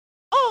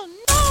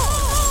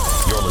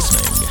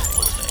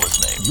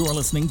You're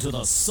listening to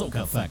the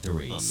Soca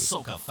Factory. The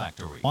Soca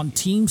Factory. On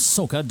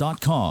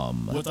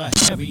TeamSoca.com. With a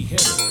heavy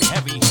hitter,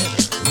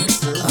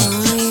 Mr.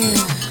 Oh, yeah.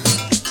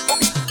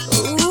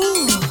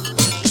 Ooh.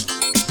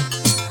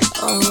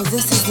 Oh,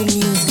 this is the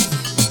music.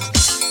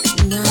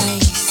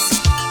 Nice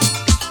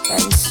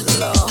and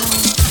slow.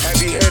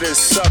 Heavy hitter,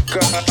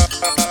 sucker.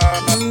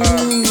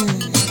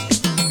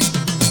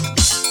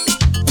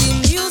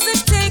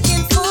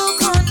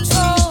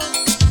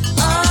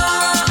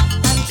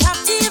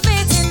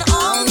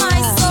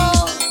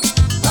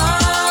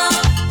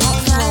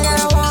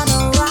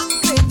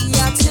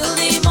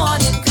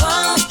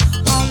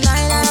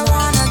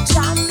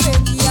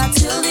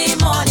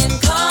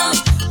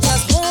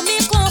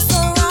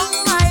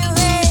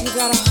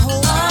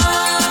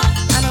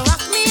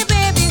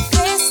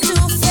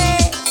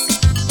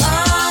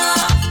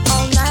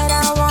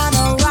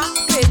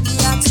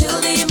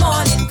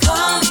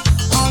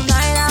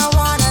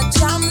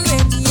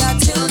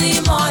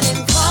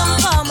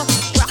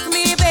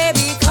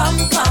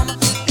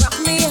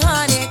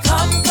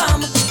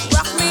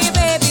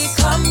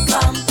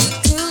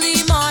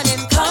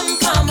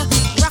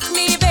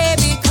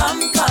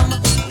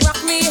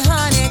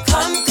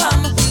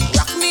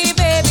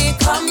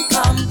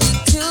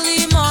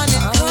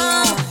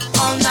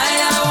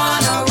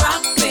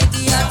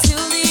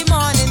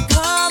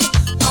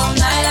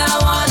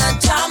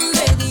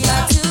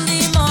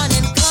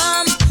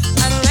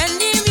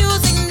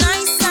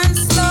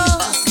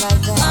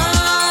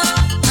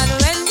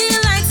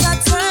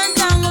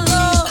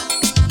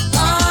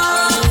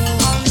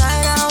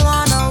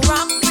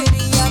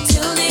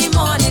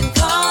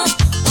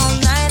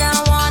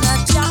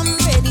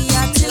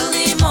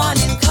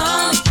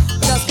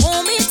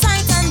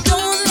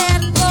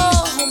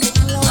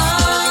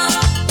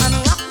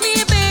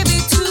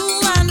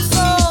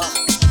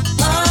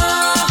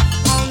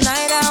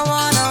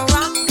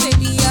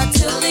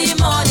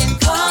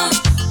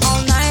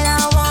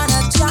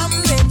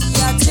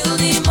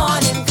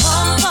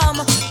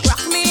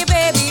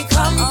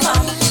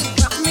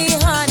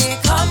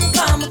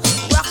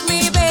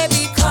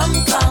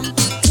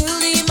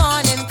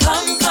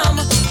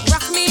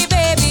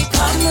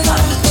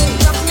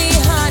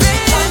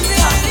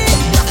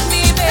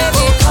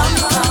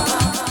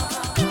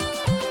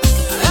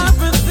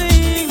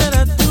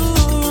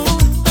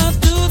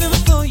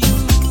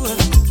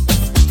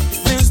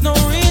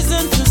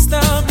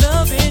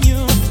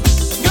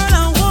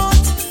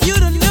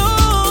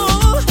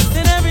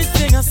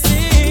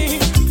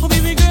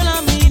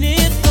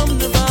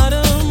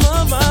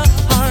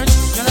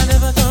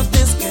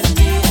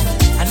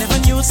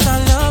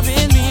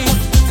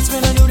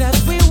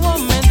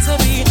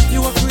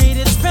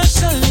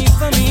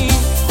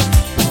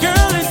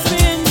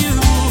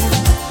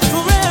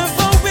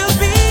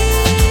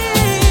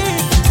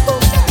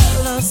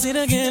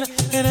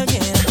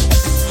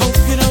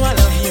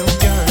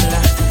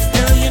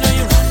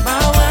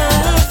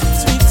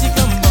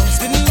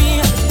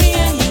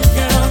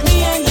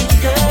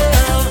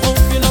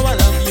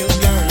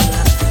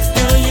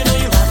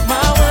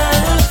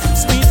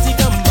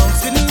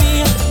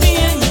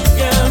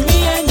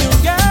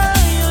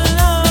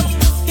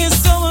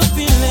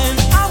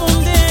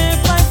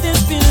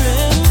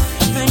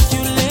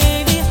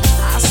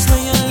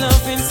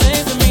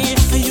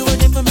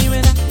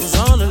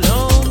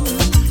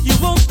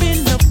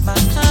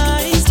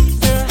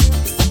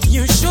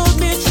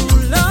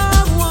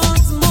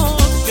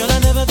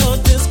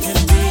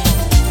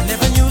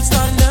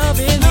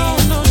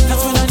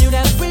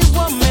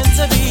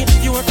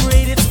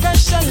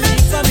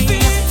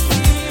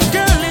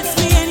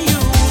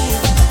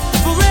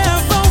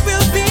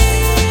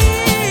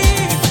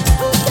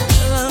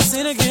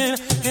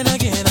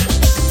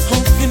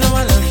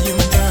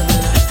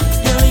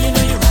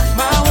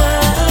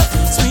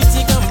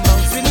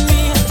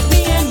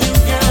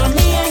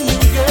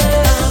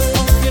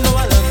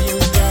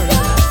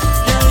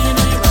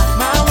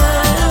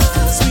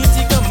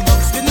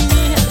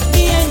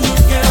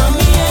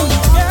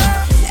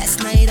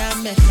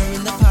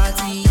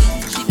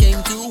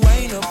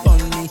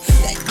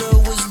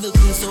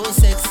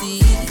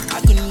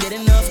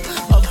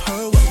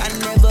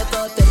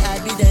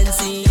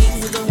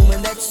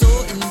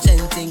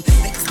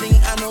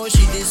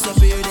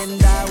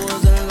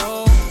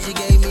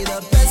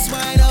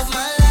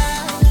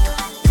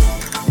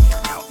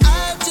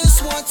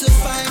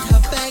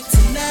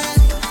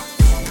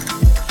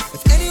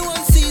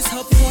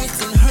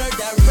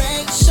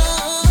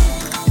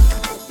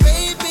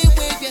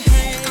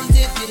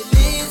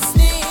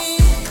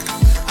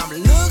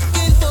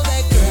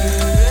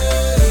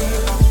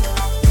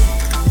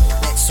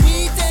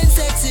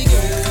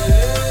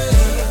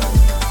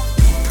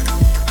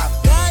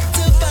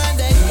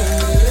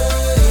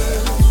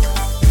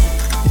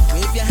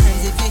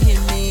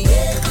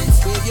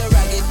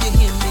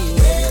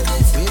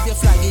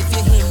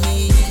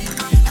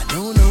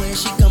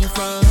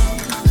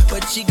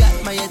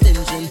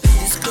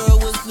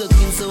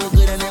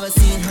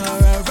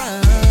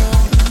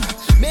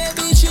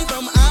 Maybe she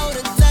from out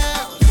of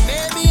town.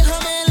 Maybe her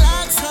man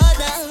locks her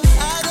down.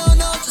 I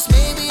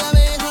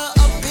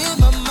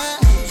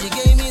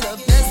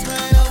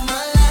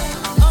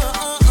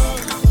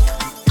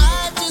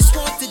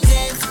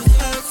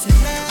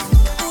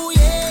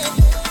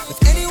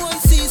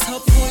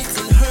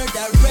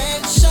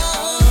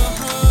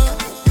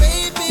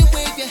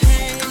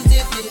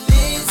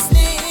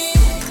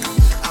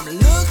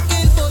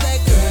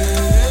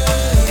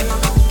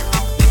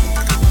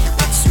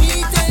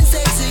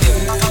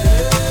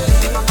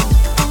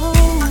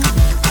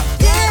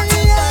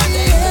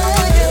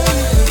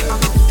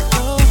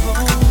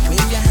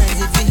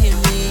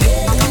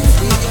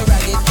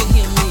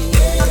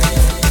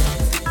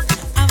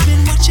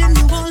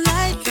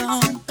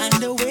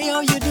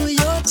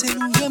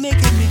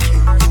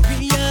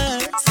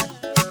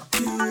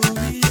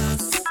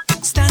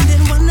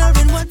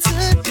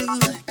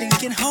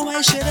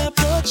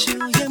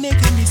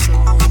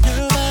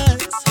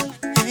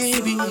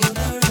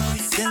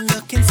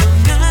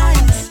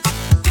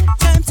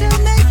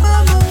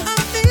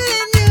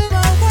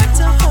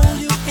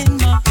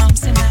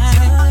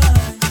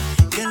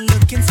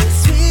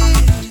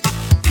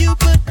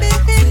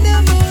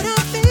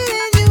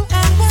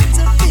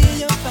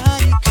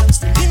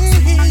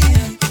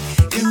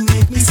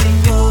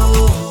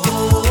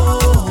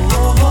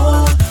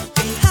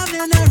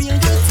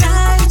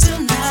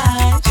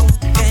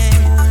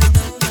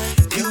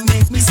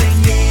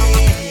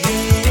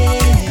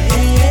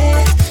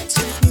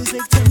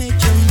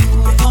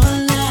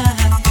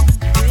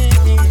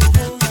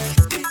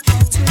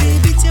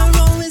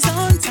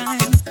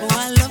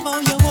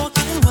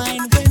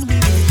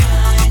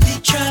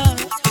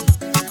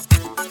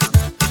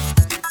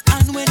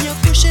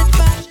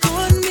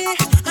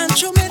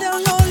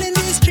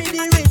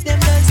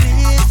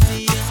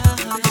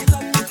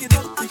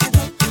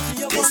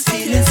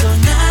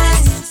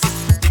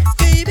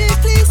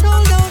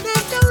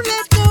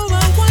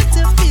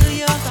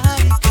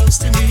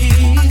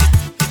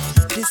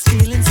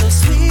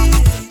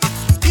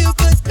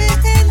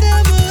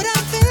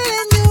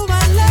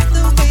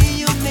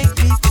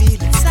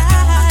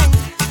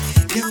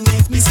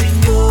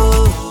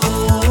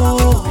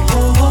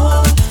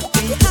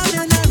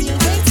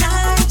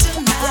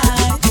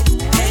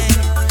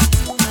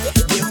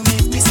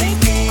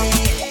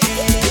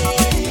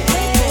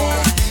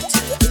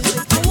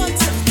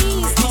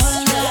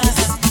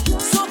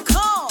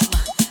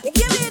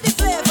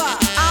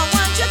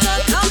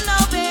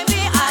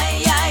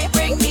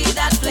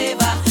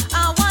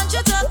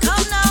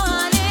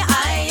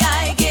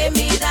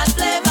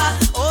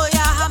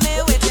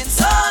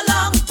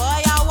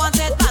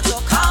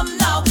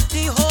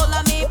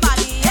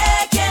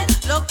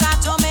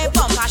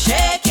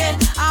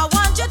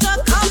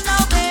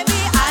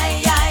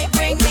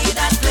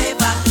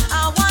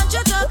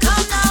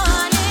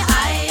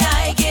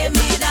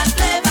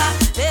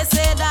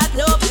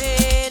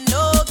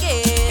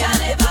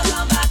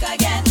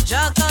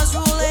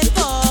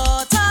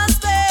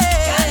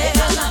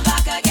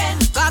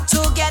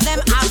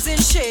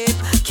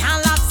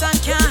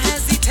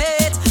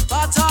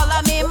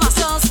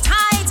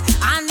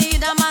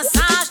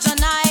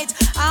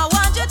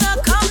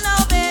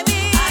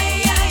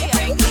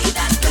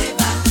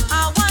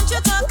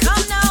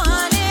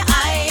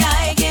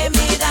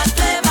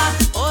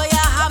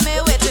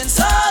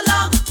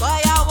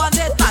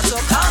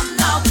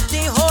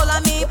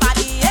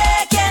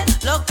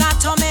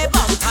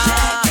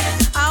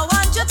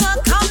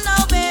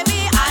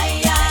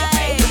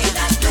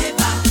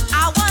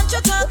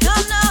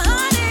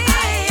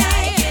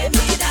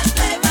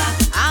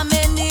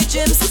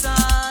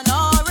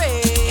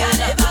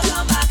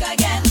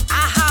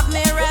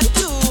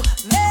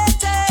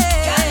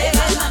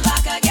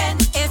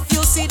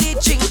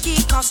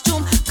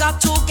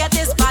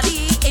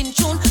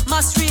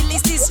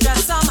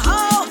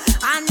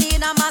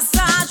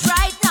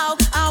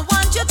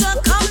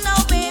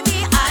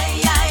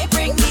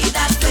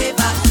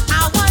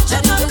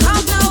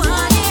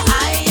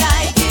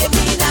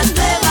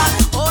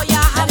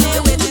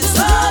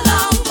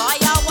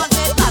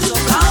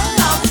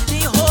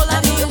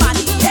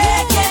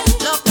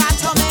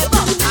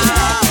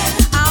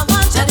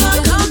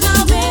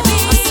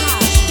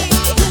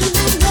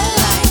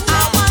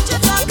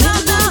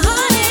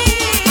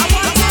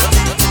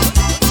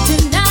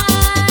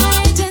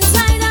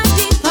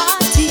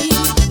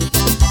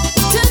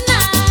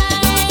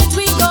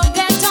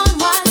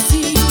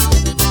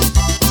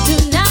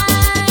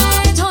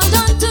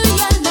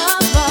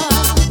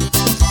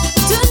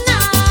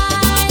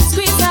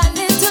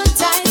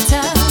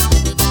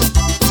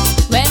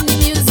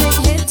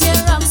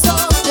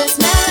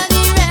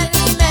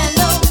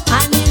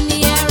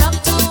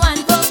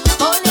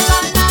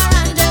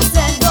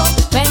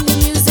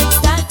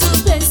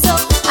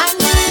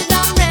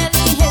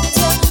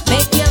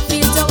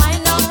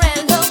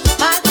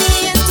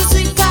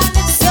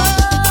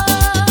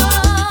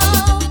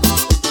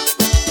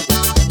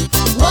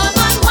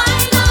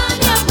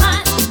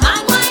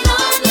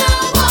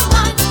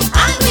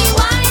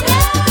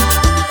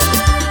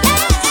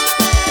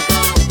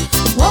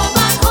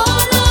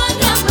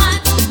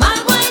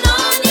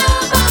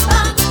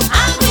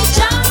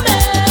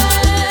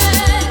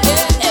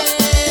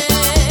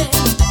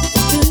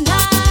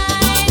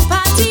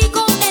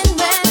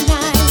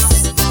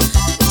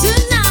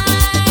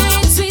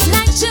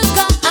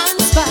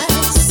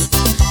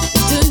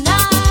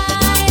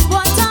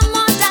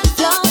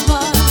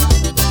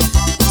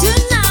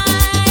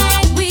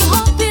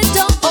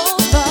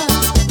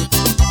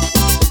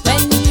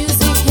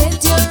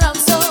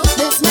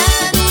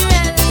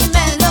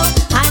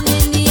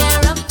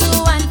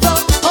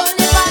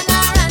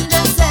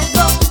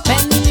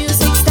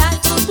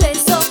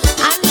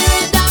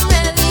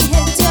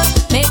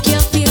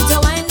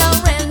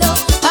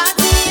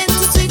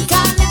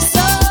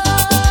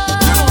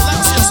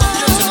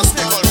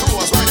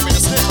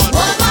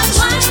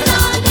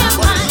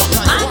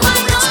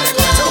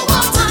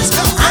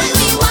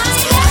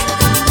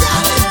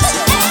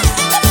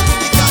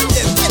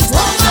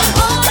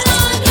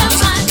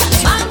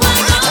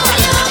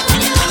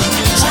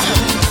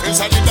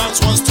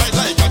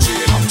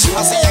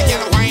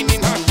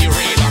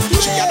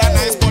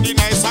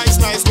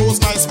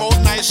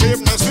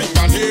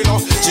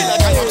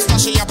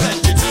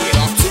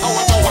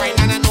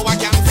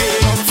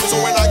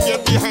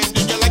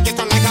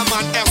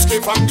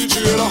from the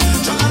jail.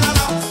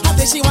 I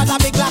think she want a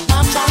big black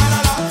mamba.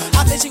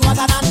 I think she want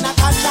an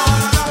anaconda.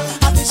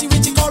 I think she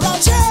with the coral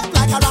shape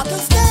like a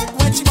rattlesnake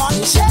when she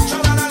body shake.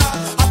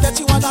 I bet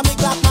she want a big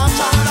black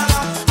mamba.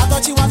 I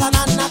thought she want an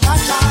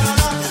anaconda.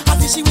 I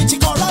think she with the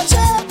coral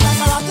shape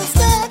like a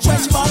rattlesnake when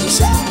she body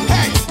shake.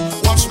 Hey,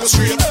 watch me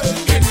straight,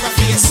 hit my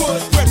face.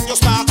 When you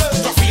start,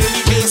 you feel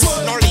the bass.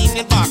 Now lean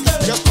it back,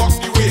 just cut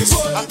the waist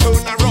and turn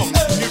around.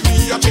 Give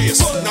me a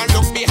taste. Now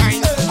look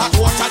behind at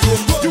what I do.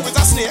 You is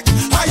a snake,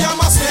 I am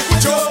a snake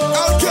with you.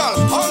 All girl,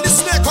 all the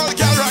snake, all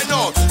girl right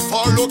now.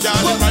 Follow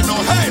girl in right now.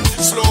 Hey,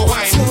 slow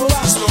wine,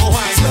 slow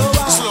wine,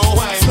 slow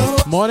wine.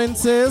 Morning,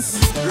 sis.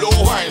 Low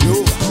wine,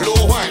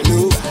 low wine,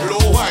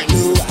 low wine,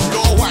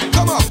 low wine.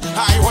 Come up,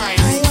 high wine,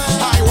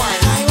 high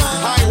wine,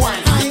 high wine.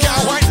 You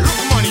can't wine,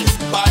 look money.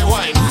 Buy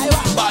wine,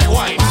 buy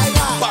wine,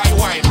 buy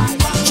wine.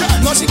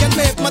 No, she get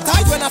me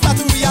hypnotized when I start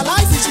to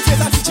realize it. She feels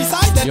that she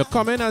side. You're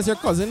coming as your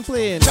cousin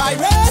playing.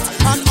 Gyrate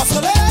and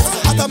oscillate.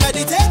 I had to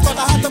meditate, but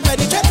I had to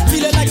medicate.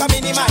 Feeling like I'm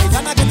minimized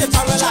and I get it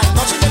paralyzed.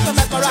 Now she make me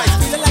mesmerize,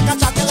 feeling like a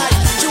chocolate.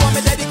 She want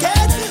me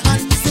dedicate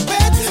and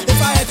dissipate. If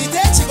I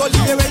hesitate, she go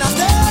leave me when I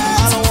stay.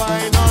 I'll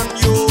wine on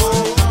you,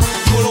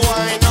 you'll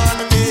wine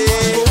on me.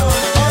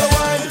 I'll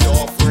wine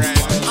your friends,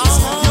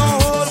 your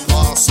whole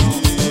posse.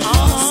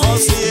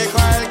 Posse,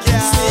 quiet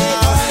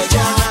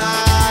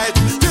tonight.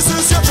 This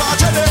is your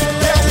tragedy.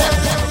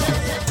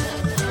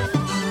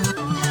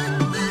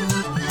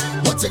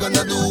 What you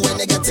gonna do when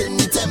you get in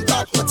the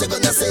temper? What you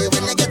gonna say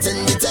when you get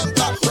in the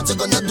temper? What you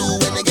gonna do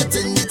when you get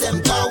in the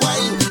temper?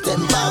 Wine,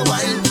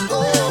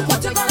 oh.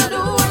 What you gonna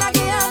do when I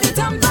get on the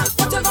temper?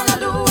 What you gonna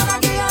do when I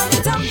get on the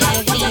temper?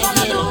 What you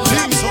gonna do when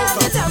I get on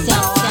the temper?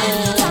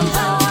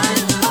 Temper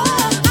wine.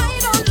 Oh,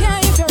 I don't care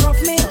if you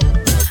rough me up.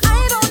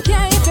 I don't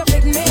care if you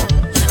pick me up.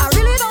 I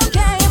really don't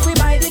care if we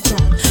buy the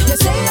truck. You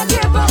say you're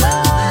capable.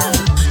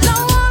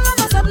 Now all of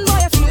a sudden, boy,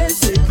 you're feeling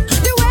sick.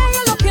 The way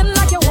you're looking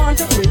like you want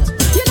to quit.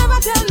 You never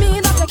tell me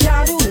that you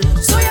can't do it.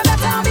 So you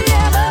better be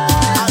able.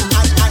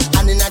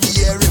 And in the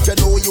air, if you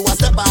know you a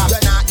stepper, you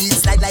not eat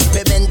slide like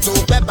pimento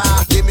pepper.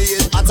 Give me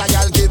it, hot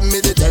girl, give me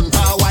the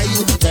temper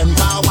wine,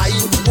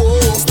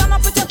 oh. Stand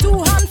up with your two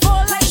hands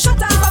full like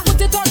shutter. If I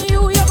put it on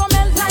you, you gon'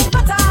 melt like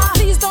butter.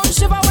 Please don't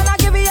shiver when I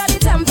give you the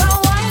temper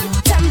wine,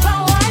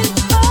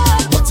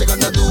 oh. What you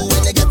gonna do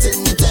when you get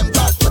in the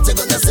temper? What you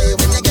gonna say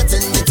when you get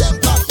in the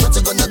temper? What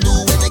you gonna do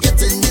when you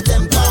get in the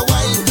temper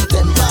wine,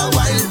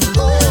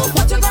 oh.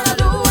 What you gonna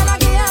do when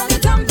I get on the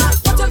temper?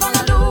 What you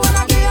gonna do when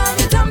I get on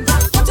the temper?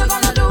 What you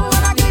gonna do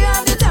when I get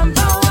on the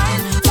temper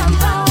wine,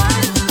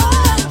 oh.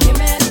 Give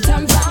me the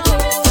temper,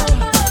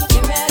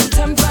 give me the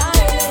temper,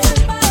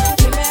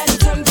 give me the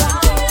temper,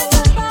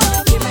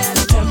 give me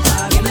the temper,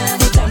 give me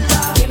the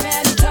temper, give me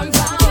the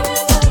temper,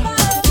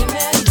 give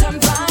me the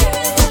temper,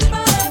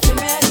 give me the temper, give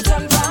me the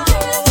temper,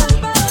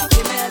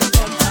 give me the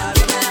temper.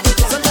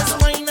 So just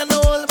wine and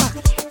all back.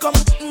 Come,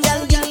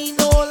 girl, give me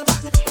all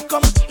back.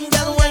 Come,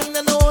 girl, wine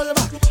and all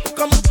back.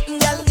 Come,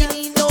 girl, give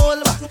me all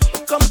back.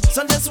 Come,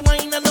 so just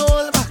wine and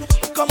all back.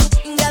 Come,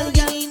 girl,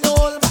 give me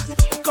all back.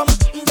 Come,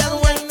 girl,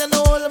 wine and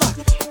all back.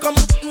 Come,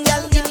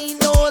 girl, give me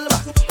all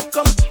back.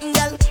 Come,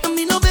 girl,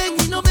 me no beg,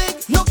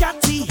 no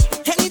catty.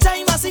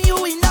 Anytime I see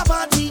you in the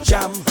party,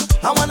 jam.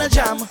 I wanna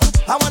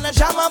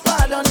jam a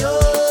pad on you,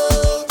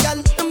 girl.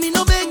 Me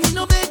no beg,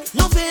 no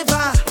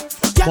favor.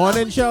 Girl,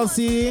 Morning,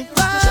 Chelsea.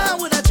 I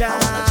wanna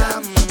jam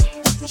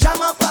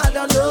a pad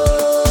on you.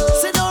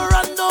 Say don't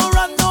run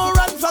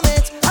from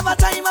it. Have a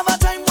time,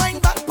 wine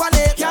back on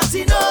it.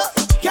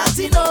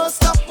 Can't no,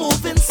 stop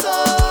moving so,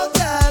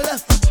 girl.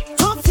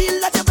 Don't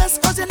feel like your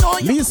best 'cause you know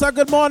you. Lisa,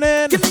 good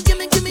morning.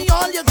 Give me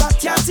all you got.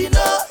 Can't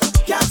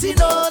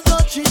no,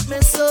 don't treat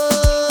me so.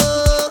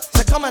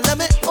 So come on, let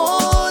me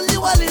hold you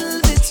a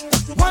little bit.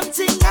 One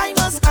thing I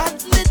must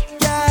admit,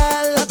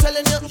 girl, I'm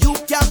telling you, you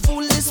can't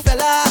fool this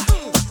fella.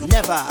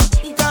 Never.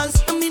 'Cause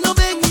me no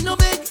beg,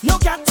 no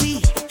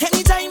catty.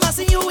 Anytime I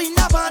see you in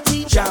a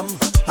party, jam.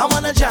 I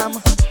wanna jam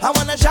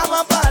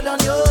a pad on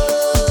you,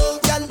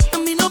 girl.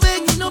 Me no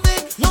beg, no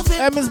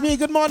favor. Miss Me,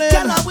 good morning.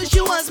 Girl, I wish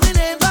you was me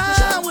neighbor.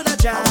 I woulda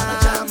jam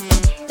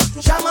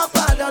a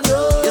pad on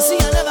you. You see,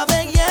 I never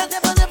beg yet,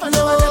 never,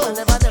 no.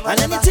 And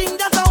anything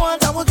that I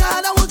want, I will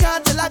guard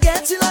till I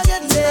get it.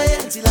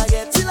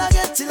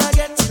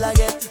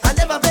 I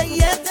never beg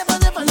yet, never,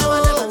 no.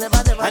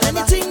 And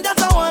anything that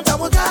I want, I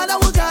will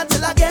guard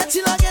till I get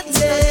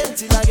it.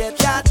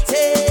 Got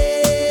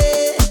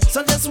it.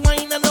 So just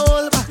wine and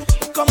all back.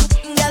 Come,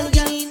 girl,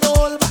 give me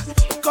all back.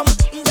 Come,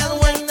 girl,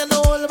 wine and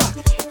all back.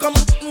 Come,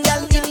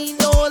 girl, give me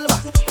all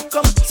back.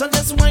 Come, so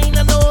just wine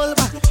and all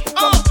back.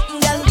 Come,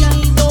 girl, give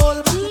me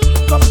all back.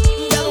 Come,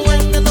 girl,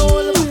 wine and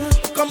all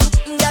back. Come,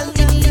 girl,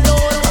 give me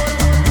all back.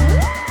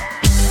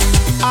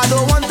 I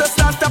don't want to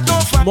start up no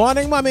fight.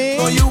 Morning, mommy.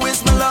 No, you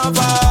is my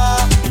lover,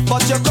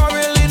 but you're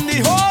quarreling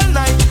the whole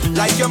night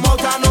like your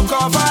mouth and no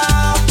cover.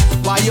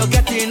 Why you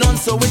getting on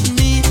so with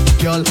me,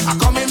 girl? I'm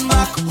coming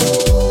back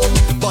home,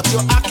 but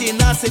you're acting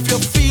as if you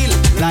feel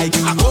like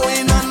I'm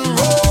going on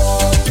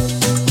road.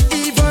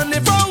 Even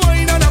if I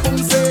whine and I boom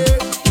say,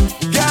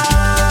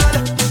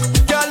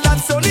 girl,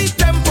 that's only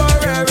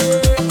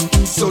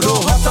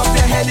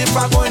if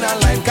I go in a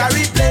line.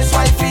 Carry place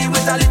wifey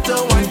with a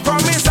little wine.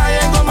 Promise I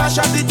ain't gonna mash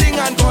up the thing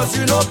and cause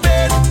you no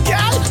pain.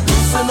 Girl,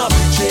 loosen up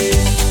the chain.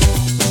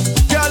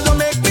 Girl, don't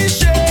make me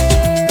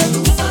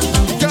shame.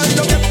 Girl,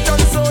 you get done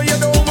so you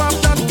don't have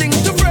nothing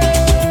to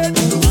fret.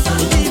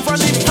 Even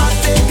if I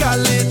take a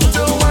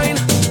little wine,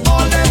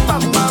 all them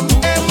bam bam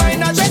in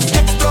mine are just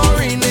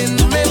exploring in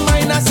my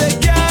mind. I say,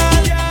 girl,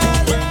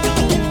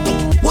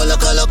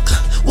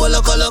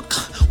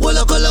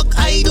 Look,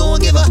 I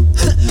don't give a.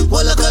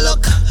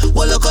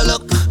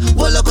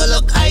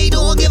 Look, I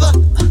don't give a.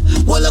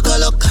 Look,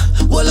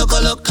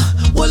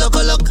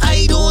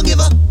 I don't give a.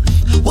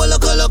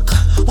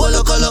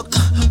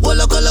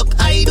 Look,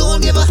 I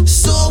don't give a.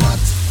 So what?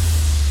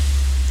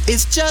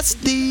 It's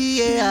just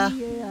the air.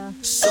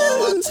 So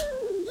what?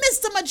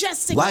 Mr.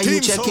 Mejustik. Why you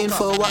checking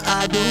for what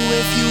I do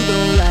if you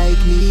don't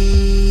like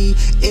me?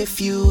 If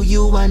you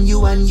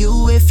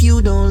if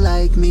you don't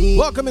like me.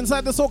 Welcome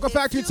inside the Soca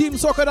Factory,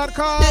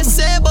 TeamSoca.com. They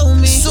say about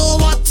me. So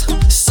what?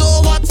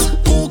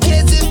 Who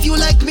cares if you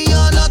like me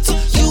or not?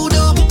 You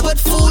don't put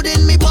food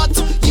in me pot.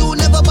 You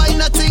never buy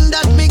nothing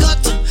that me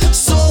got.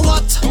 So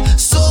what?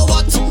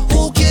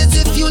 Who cares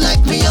if you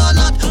like me or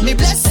not? Me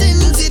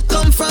blessings, it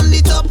come from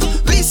the top.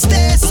 We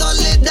stay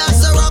solid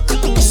as a rock.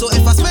 So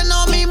if I spend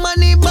all me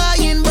money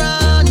buying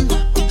brand,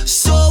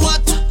 so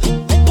what?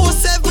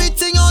 Post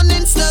everything on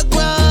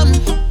Instagram.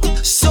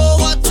 So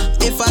what?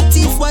 If I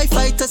thief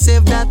Wi-Fi to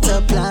save that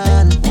a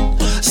plan.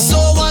 So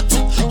what?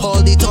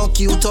 All the talk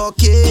you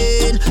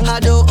talking, I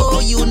don't owe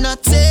you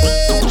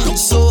nothing.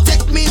 So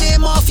take me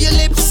name off your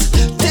lips.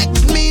 Take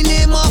me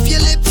name off your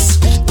lips.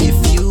 If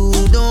you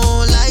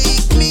don't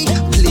like me,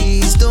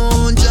 please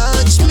don't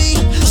judge me.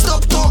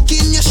 Stop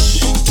talking your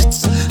shit.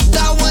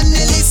 That one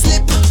nearly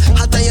slip.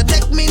 After you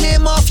take me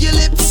name off your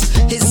lips,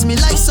 it's me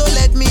life, so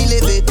let me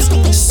live it.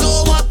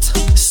 So what?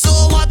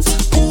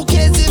 Who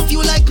cares if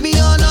you like me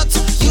or not?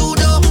 You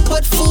don't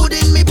put food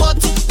in me pot.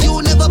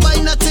 You never buy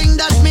nothing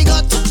that me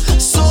got.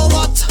 So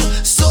what?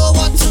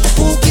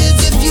 Who cares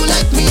if you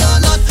like me or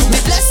not? Me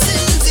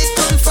blessings, it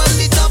come from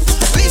the top.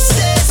 We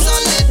stay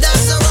solid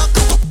as a rock.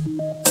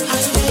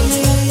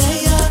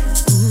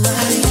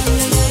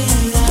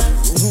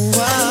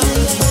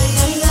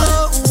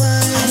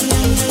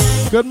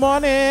 Good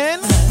morning.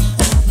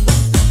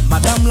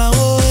 Madame La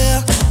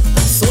Hoya,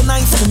 so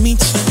nice to meet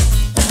you.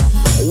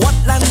 What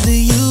land do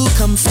you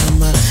come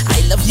from?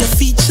 I love your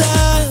features.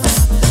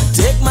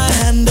 Take my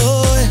hand,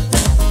 oh,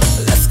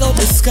 let's go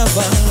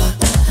discover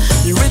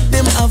the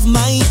rhythm of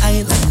my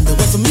island,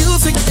 where the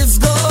music is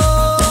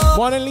gold.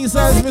 Morning,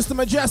 Lisa. It's Mr.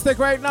 Mejustik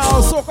right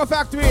now. Soca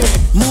Factory.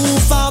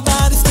 Move our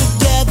bodies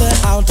together,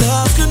 out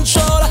of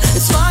control.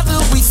 It's what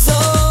we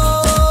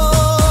soul.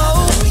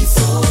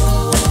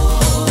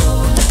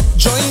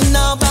 Join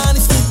our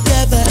bodies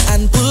together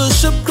and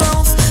push up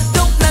close.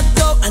 Don't let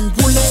go and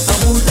pull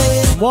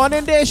it.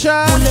 Morning,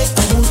 Desha.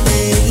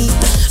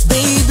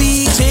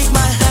 Baby, take my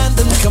hand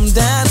and come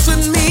dance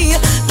with me.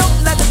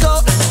 Don't let go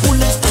and pull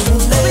it.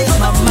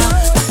 Mama,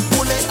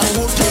 pull it.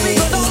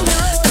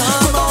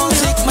 Come on,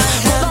 take my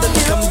hand and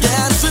come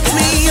dance with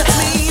me.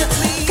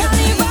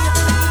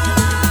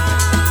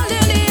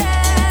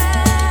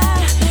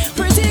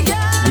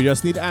 We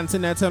just need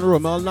Antoinette and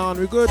Romel now, and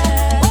we're good.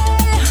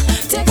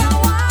 Take a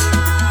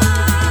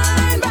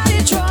wine by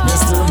the truck.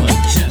 Mr.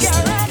 Mejustik.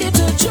 Get ready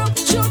to choke.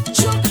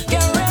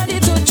 Get ready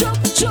to choke.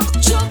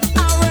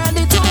 I'm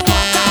ready to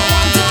walk. I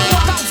want to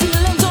walk. I'm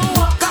feeling to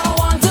walk. I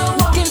want to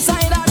walk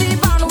inside of the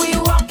van. We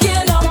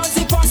walking up.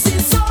 Pussy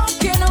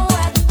soaking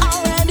wet. I'm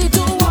ready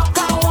to walk. I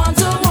want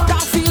to walk. I'm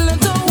feeling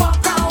to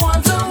walk. I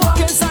want to walk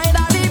inside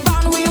of the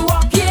van. We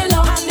walking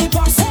up. And the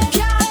pussy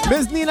can't.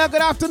 Miss Nina,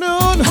 good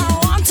afternoon. I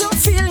want to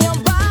feel your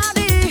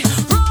body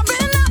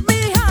rubbing up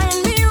behind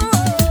me.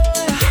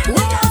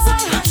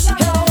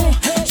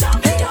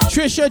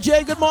 Trisha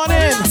J, good morning.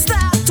 When I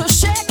start to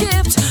shake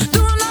it,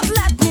 do not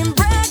let me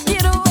break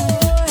it.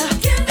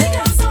 Give me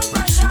some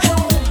pressure.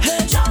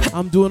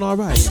 I'm doing all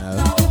right, you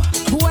know.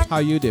 How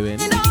you doing?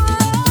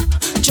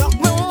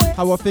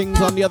 How are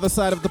things on the other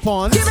side of the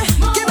pond? Give me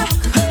walk.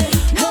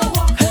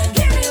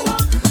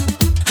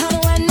 And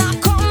when I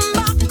come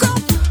back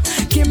up,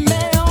 give me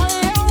all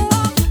your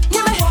walk.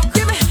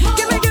 Give me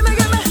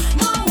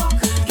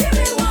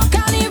walk.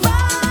 Carnival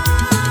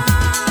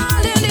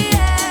in the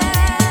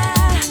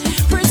air,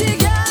 pretty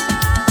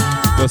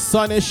girl. The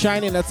sun is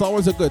shining. That's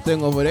always a good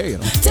thing over there, you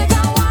know. Take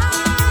a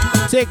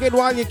walk. Take it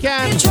while you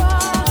can.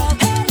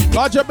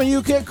 Lodge up in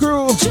UK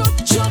crew.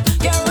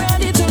 Get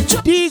ready to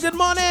jump. D, good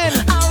morning.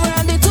 I'm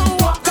ready to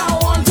walk. I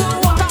want to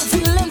walk. I'm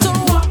feeling to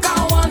walk.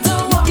 I want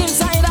to walk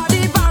inside of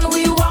the van.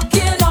 We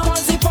walking up.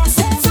 Once the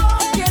pussy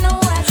soaking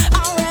wet.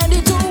 I'm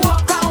ready to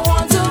walk. I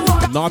want to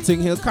walk.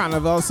 Notting Hill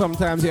Carnival,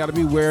 sometimes you gotta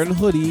be wearing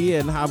hoodie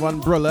and have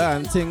umbrella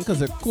and thing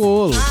because it's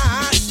cold.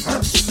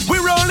 We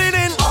rolling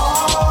in.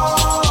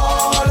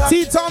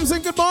 T.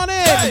 Thompson, good morning.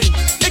 Hey,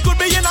 it could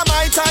be in a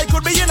Mai Tai,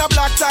 could be in a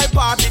black tie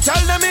party. Tell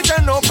them it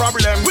ain't no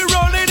problem. We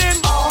rolling in.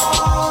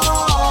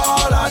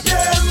 All of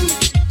them.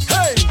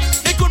 Hey,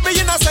 it could be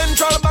in a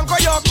Central Bank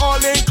or York all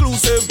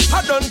inclusive.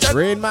 I don't get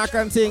Rain Mac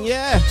and thing,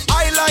 yeah.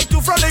 I like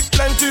to frolic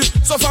plenty,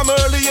 so from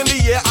early in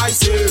the year I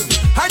save.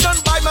 I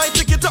don't buy my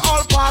ticket to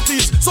all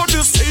parties, so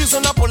this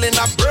season I'm pulling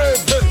up brave.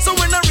 So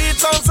when I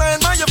reach outside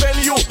my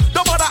venue,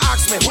 don't bother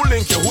ask me who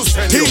link you, who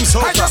send you.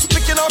 I just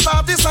picking out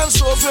artists and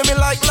shows where me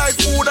like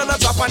food and a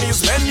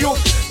Japanese menu.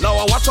 Now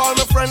I watch all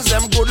my friends,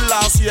 them good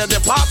last year,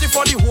 they party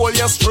for the whole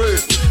year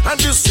straight. And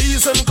this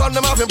season come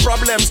them having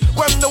problems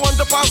when they want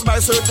to pass by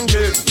certain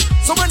gates.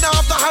 So when I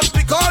have to hand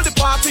pick all the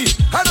party,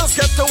 I just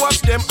get to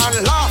watch them and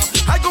laugh.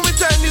 I go with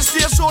any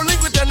stage show,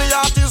 link with any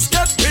artist,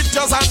 get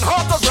pictures and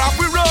autograph.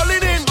 We rolling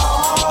in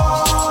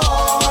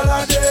all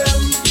of them.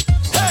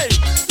 Hey,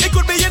 it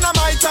could be in a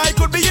Mai Tai,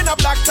 could be in a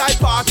black tie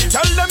party.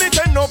 Tell them it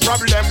ain't no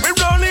problem. We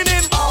rolling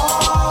in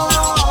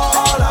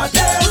all of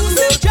them.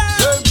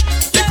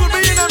 It could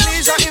be in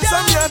Amnesia,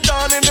 insomnia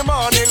dawn in the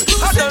morning.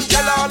 I don't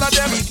tell all of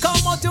them. We come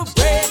out to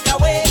break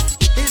away.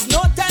 There's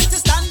no time to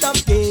stand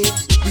up gay.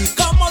 We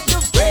come out to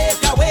break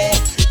away.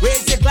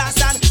 Raise your glass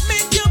and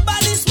make your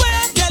body swear.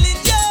 I'm telling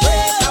you.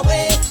 Break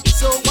away.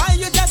 So why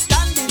you just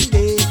standing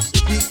there?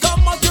 We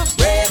come out to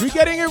break. We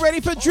getting it ready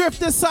for Drift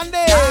this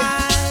Sunday.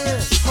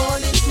 All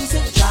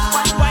inclusive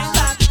drive. Wind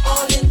back.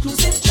 All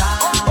inclusive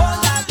drive. All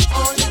that.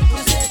 All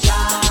inclusive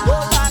drive.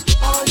 Roll back.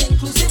 All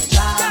inclusive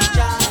drive.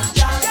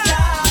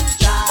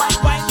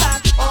 Wind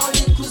back. All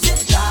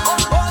inclusive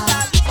drive. All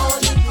that. All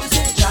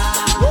inclusive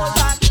drive. Roll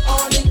back.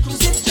 All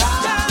inclusive drive.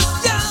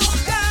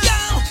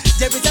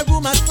 There is a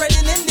rumor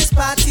spreading in this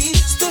party.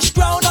 Stush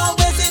crowd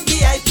always in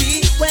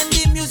VIP. When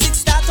the music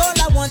starts, all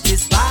I want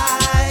is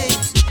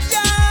vibes.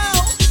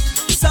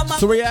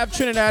 So we have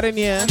Trinidad in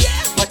here.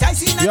 But I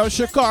see We have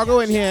Chicago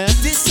in here.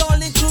 this all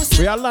inclusive.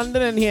 We have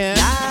London in here.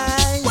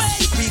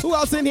 Nice. Who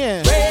else in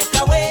here? Break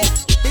away.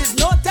 There's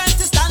no time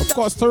to stand Of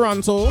course,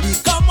 Toronto. We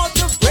come out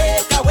to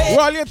break away. Where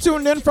are you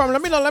tuned in from?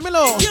 Let me know.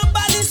 Your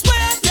body swear,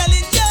 I'm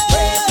telling you.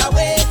 Break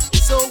away.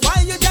 So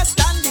why you just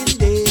standing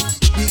there?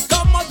 We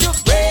come out to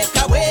break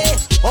away.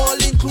 All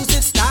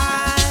inclusive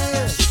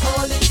style.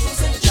 All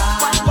inclusive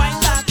drive. Wind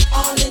back.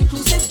 All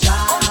inclusive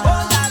drive.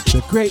 All that.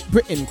 The Great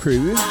Britain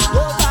crew.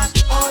 Roll back.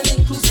 All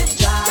inclusive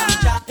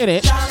drive. In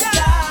it.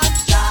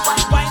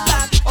 Wind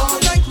back. All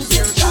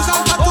inclusive drive.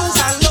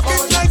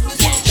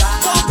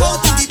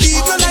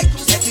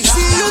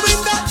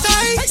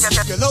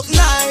 You look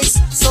nice,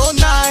 so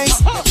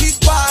nice. Your feet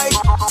white,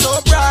 so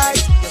bright.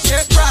 Your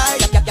shirt bright,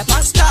 your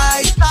pants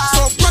tight.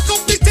 So break up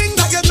the thing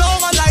that you know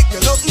I like. You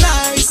look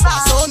nice,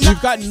 so nice.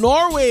 We've got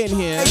Norway in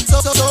here.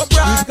 So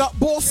bright. We've got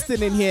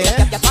Boston in here.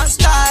 Your pants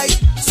tight.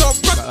 So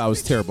break That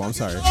was terrible. I'm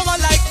sorry. up I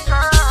like.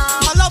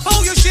 I love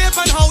how you shape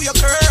and how you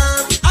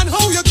curve and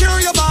how you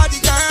carry your body,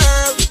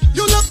 girl.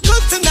 You look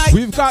good tonight.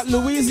 We've got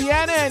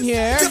Louisiana in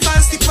here. Your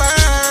fancy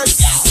purse,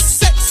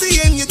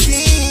 sexy in your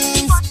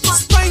jeans,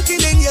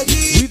 spanking in your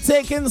heels. We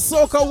taking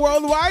soca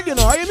worldwide, you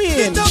know what I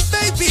mean? Get up,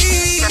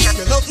 baby.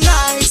 You look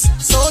nice,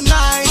 so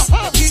nice.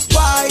 Your feet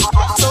white,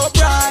 so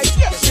bright.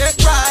 Your shirt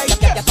bright,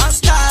 your pants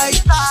tight.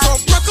 So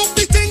break up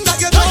the thing that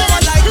you know I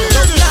like. You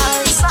look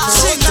nice,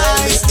 so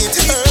nice. Your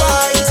feet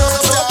white,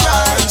 so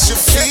bright. Your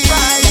shirt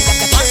bright,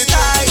 your pants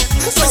tight.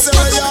 So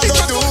break up the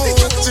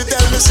thing. She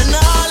tell me she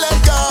nah let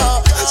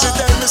go. She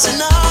tell me she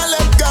nah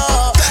let go.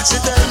 She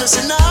tell me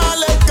she nah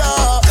let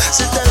go.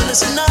 She tell me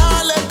she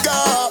nah let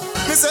go.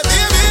 Me say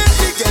baby,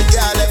 me get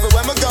girl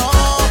everywhere me go.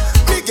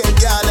 Me get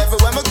girl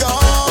everywhere me go.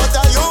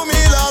 That you me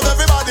love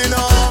everybody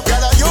know.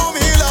 Girl that you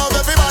me love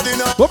everybody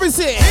know. What we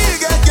say? Me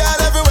get girl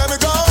everywhere me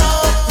go.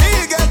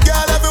 Me get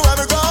girl everywhere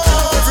me go.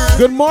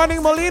 Good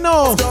morning,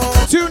 Molino.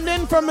 Tuned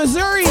in from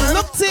Missouri.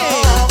 Look it.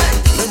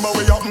 Remember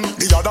we happen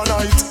the other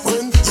night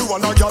when you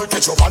and a girl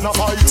catch up and a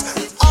fight.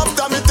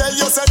 After me tell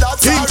you say that's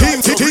Team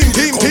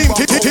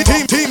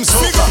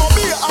Me come up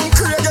here and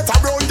Craig get a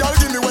brown girl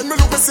give me when me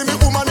look me see me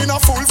woman in a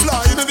full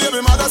flight. The baby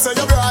mother say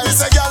you bright. Me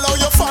say girl how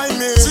you find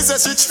me? She say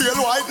she trail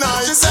white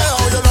night. She say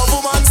how you love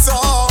woman so.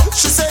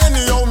 She say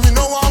anyhow me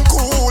know I'm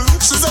cool.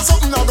 She say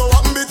something a go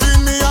happen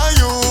between me and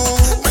you.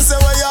 Me say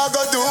what you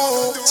go do?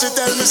 She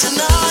tell me she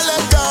nah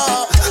let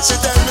go. She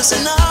tell me she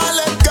nah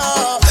let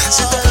go.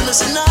 She tell me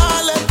she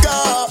nah let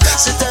go.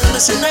 She tell me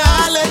she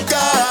nah let go.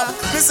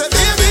 Me say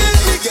baby,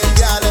 me get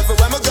girl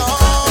everywhere me go.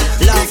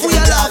 Love, we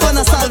are love and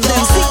a solve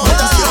them sick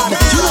buttons.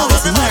 You know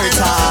it's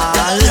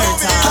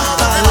marital.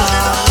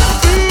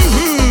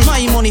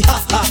 My money,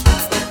 ha ha.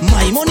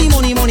 My money,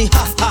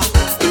 ha ha.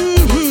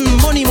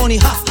 Money,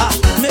 ha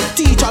ha. Make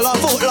teacher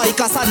love out like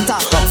a Santa.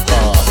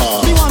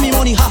 Me want me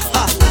money, ha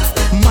ha.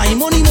 My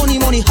money,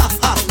 ha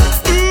ha.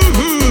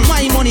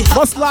 My money, ha.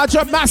 Must large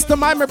up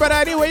mastermind, my brother.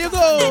 Anywhere you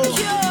go.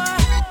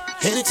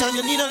 Anytime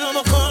you need a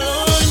lover, call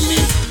on me.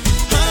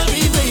 I'll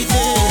be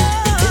waiting.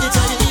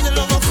 Anytime you need a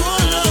lover,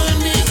 call on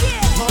me.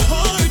 My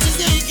heart is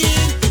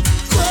aching.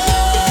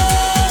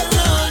 Call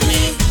on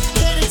me.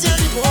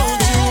 Anytime you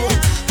want you,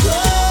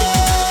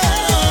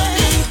 call on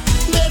me.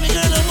 Baby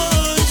girl, I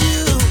want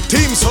you.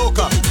 Team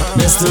Soca.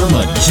 Mr.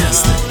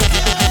 Mejustik.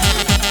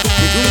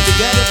 We grew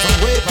together from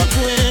way back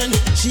when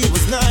she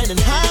was 9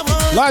 and I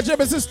was. Large up,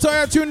 this is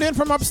Toya tuned in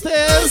from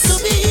upstairs.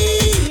 To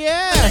be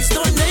Yeah. next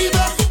door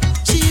neighbor.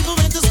 She even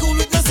went to school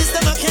with my sister.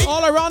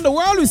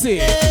 all we see.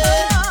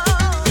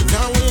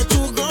 Now we're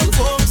two grown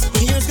folks.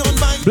 Years gone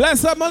by.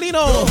 Bless up,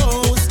 Molino.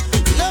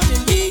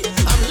 Loving me,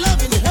 I'm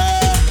loving her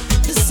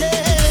the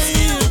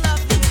same.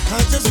 I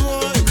just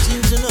want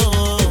you to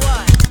know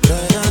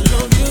that I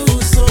love you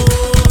so.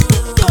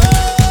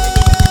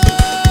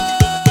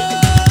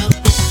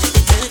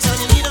 Anytime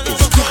you need a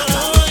love, call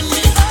on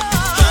me.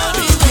 I'll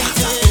be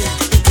waiting.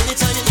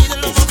 Anytime you need a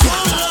love,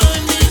 call on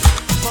me.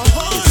 My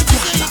heart is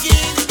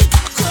aching.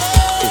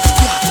 Call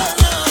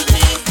on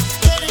me.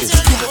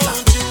 Anytime you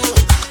want to.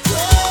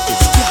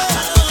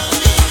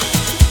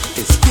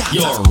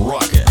 You're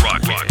rocking.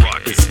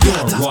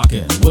 You're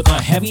rocking with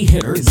a heavy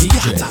hitter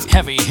DJ.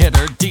 Heavy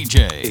hitter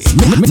DJ.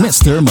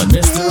 Mr.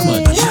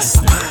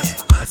 Majestic.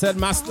 I said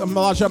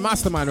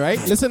mastermind, right?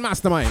 Listen,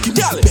 mastermind.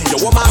 Girl,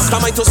 you a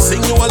mastermind to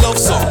sing you a love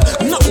song.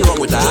 Nothing wrong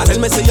with that. Tell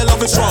me say your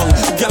love is strong.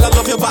 Girl, I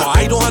love your back.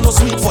 I don't want no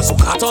sweet voice. So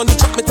cut on the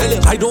track, me tell you.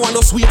 I don't want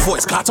no sweet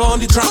voice. Cut on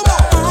the track.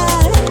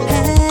 I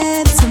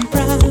had some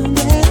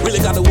problems, Really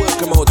got to work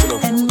come out, you know.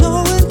 and no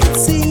one could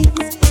see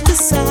the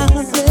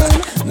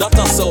silence. Not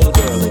a soul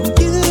girl.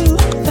 You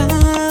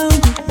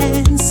found the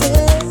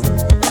answer.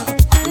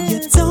 You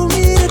told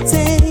me to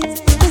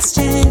take this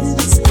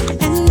chance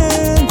and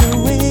learn the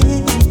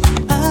way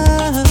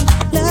of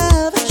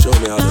love. Show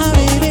me how to My love.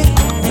 baby,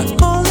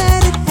 and all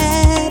that it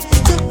had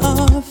to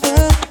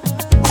offer.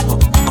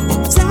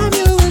 Time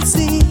you will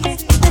see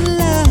that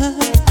love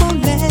won't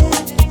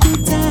let you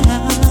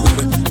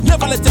down.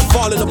 Never let them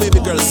fall in the baby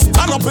girl.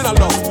 Stand up in a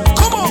love.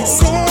 Come on.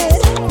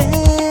 Said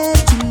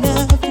that you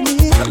love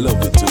me. I love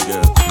you too,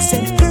 girl.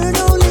 Said hurt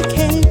only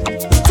came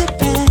to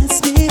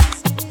pass me.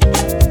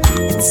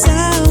 It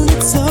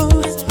sounded so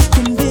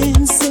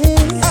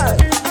convincing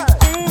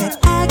that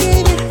I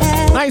gave it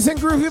half Nice and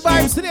groovy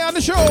vibes today on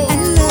the show. and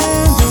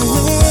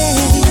learned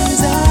the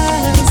ways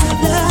of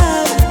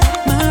love.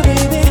 My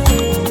baby,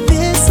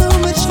 there's so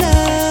much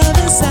love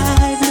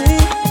inside me,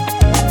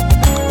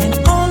 and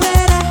all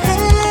that I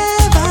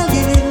have, I'll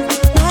give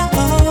my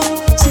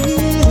all to you.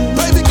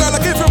 Baby girl, I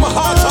give you my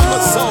heart and my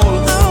soul.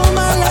 All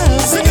my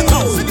love, Sing it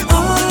out. Sing it out.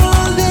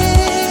 all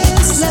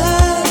this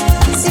love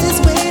is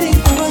waiting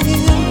for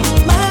you,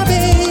 my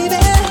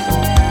baby,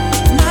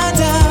 my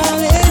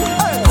darling.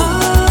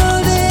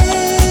 All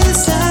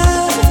this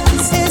love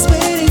is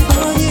waiting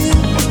for you,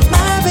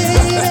 my baby.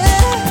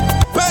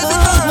 Baby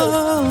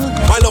girl.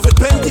 My love is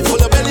plenty,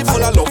 full of belly,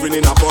 full of loving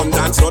in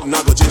abundance. Nothing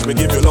I go change me,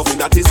 give you loving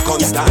that is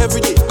constant.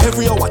 Every day,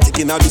 every hour,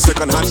 taking out the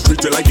second hand.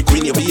 Treat you like the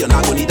queen you be, and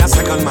I don't need a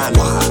second man.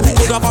 You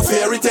could have a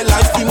fairy tale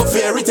life, be my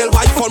fairy tale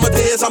wife. All my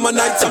days and my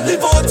nights, I'm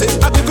devoted.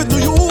 I give it to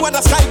you,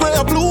 whether sky gray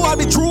or blue. I'll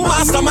be true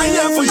mastermind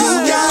here for you,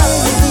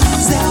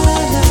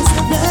 girl.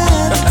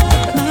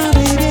 My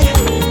baby,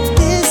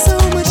 there's so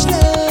much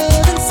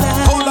love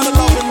inside. Whole lot of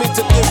love in me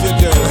to give you,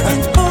 girl.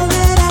 All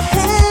that I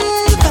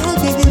have, I'll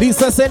give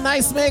Lisa said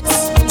nice mix.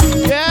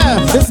 Yeah,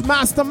 this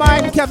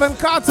mastermind, Kevin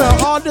Carter,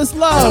 all this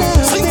love.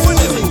 Sing for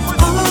living.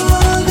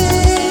 all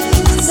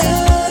this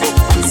love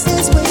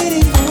is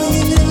waiting for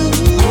you.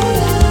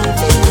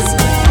 All this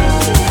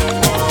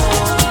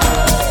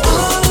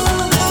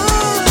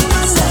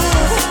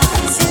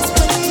love is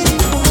waiting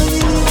for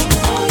you.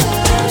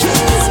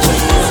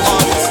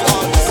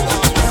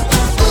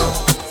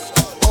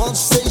 All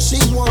she say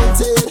she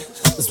wanted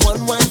was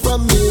one wine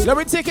from me. Let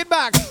me take it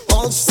back.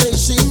 All she say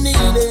she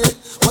needed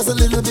was a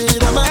little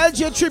bit of my.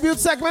 LJ tribute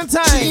segment She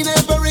time.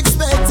 never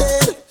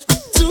expected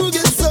to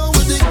get so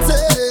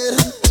addicted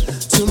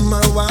to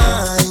my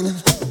wine.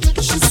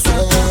 She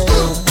said,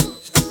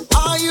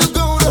 are you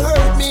gonna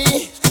hurt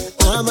me?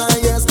 Am I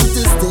a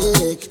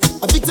statistic?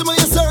 A victim of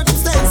your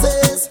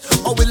circumstances?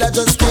 Or will I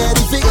just get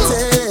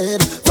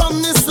evicted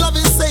from this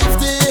loving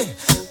safety?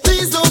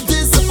 Please don't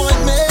disappoint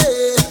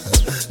me.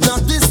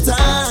 Not this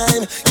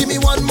time. Give me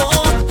one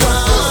more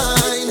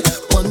wine.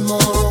 One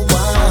more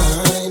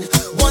wine.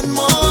 One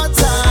more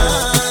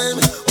time.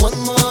 One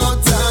more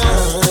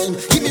time.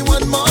 Give me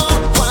one more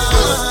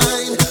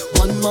wine.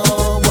 One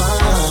more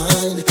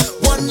wine.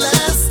 One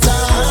last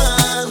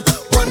time.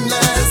 One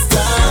last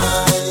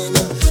time.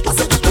 I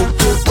said, oh,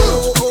 oh,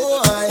 oh,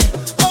 oh, I.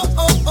 Oh,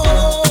 oh,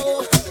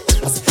 oh.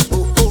 I said,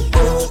 oh, oh,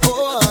 oh,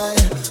 oh, I.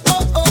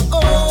 Oh, oh,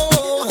 oh.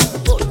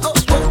 Oh, oh,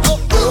 oh,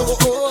 oh,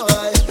 oh,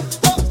 I.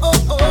 Oh, oh,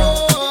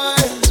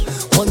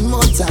 oh. One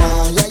more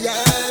time, yeah,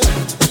 yeah.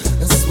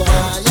 That's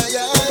why, yeah,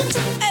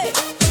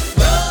 yeah.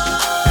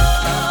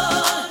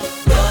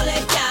 Roll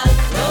it, gal,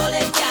 roll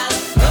it, gal,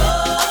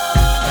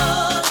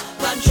 roll.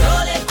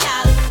 Control it,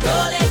 gal,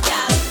 roll it,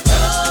 gal,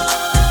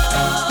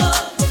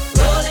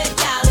 roll it,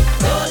 gal,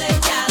 roll it,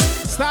 gal,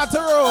 Start to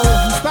roll,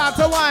 start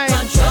to wine.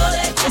 control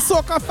it. The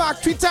Soca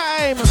Factory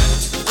time.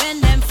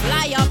 When them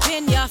fly up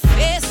in your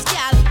face,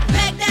 gal,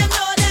 make them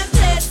know them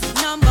place.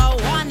 Number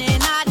one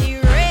in all the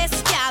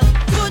race, gal.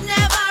 Could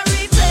never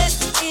replace.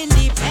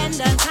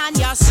 Independent and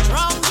you're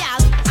strong,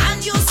 gal.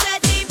 And you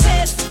set the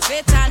pace.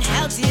 Fit and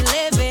healthy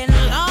living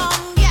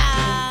long,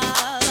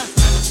 gal.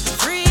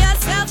 Free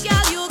yourself,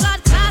 gal. You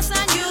got class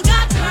and you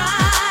got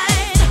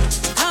pride.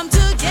 Come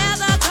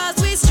together 'cause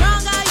we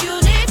stronger,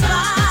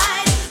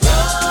 unified.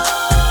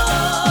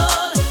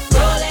 Roll,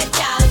 roll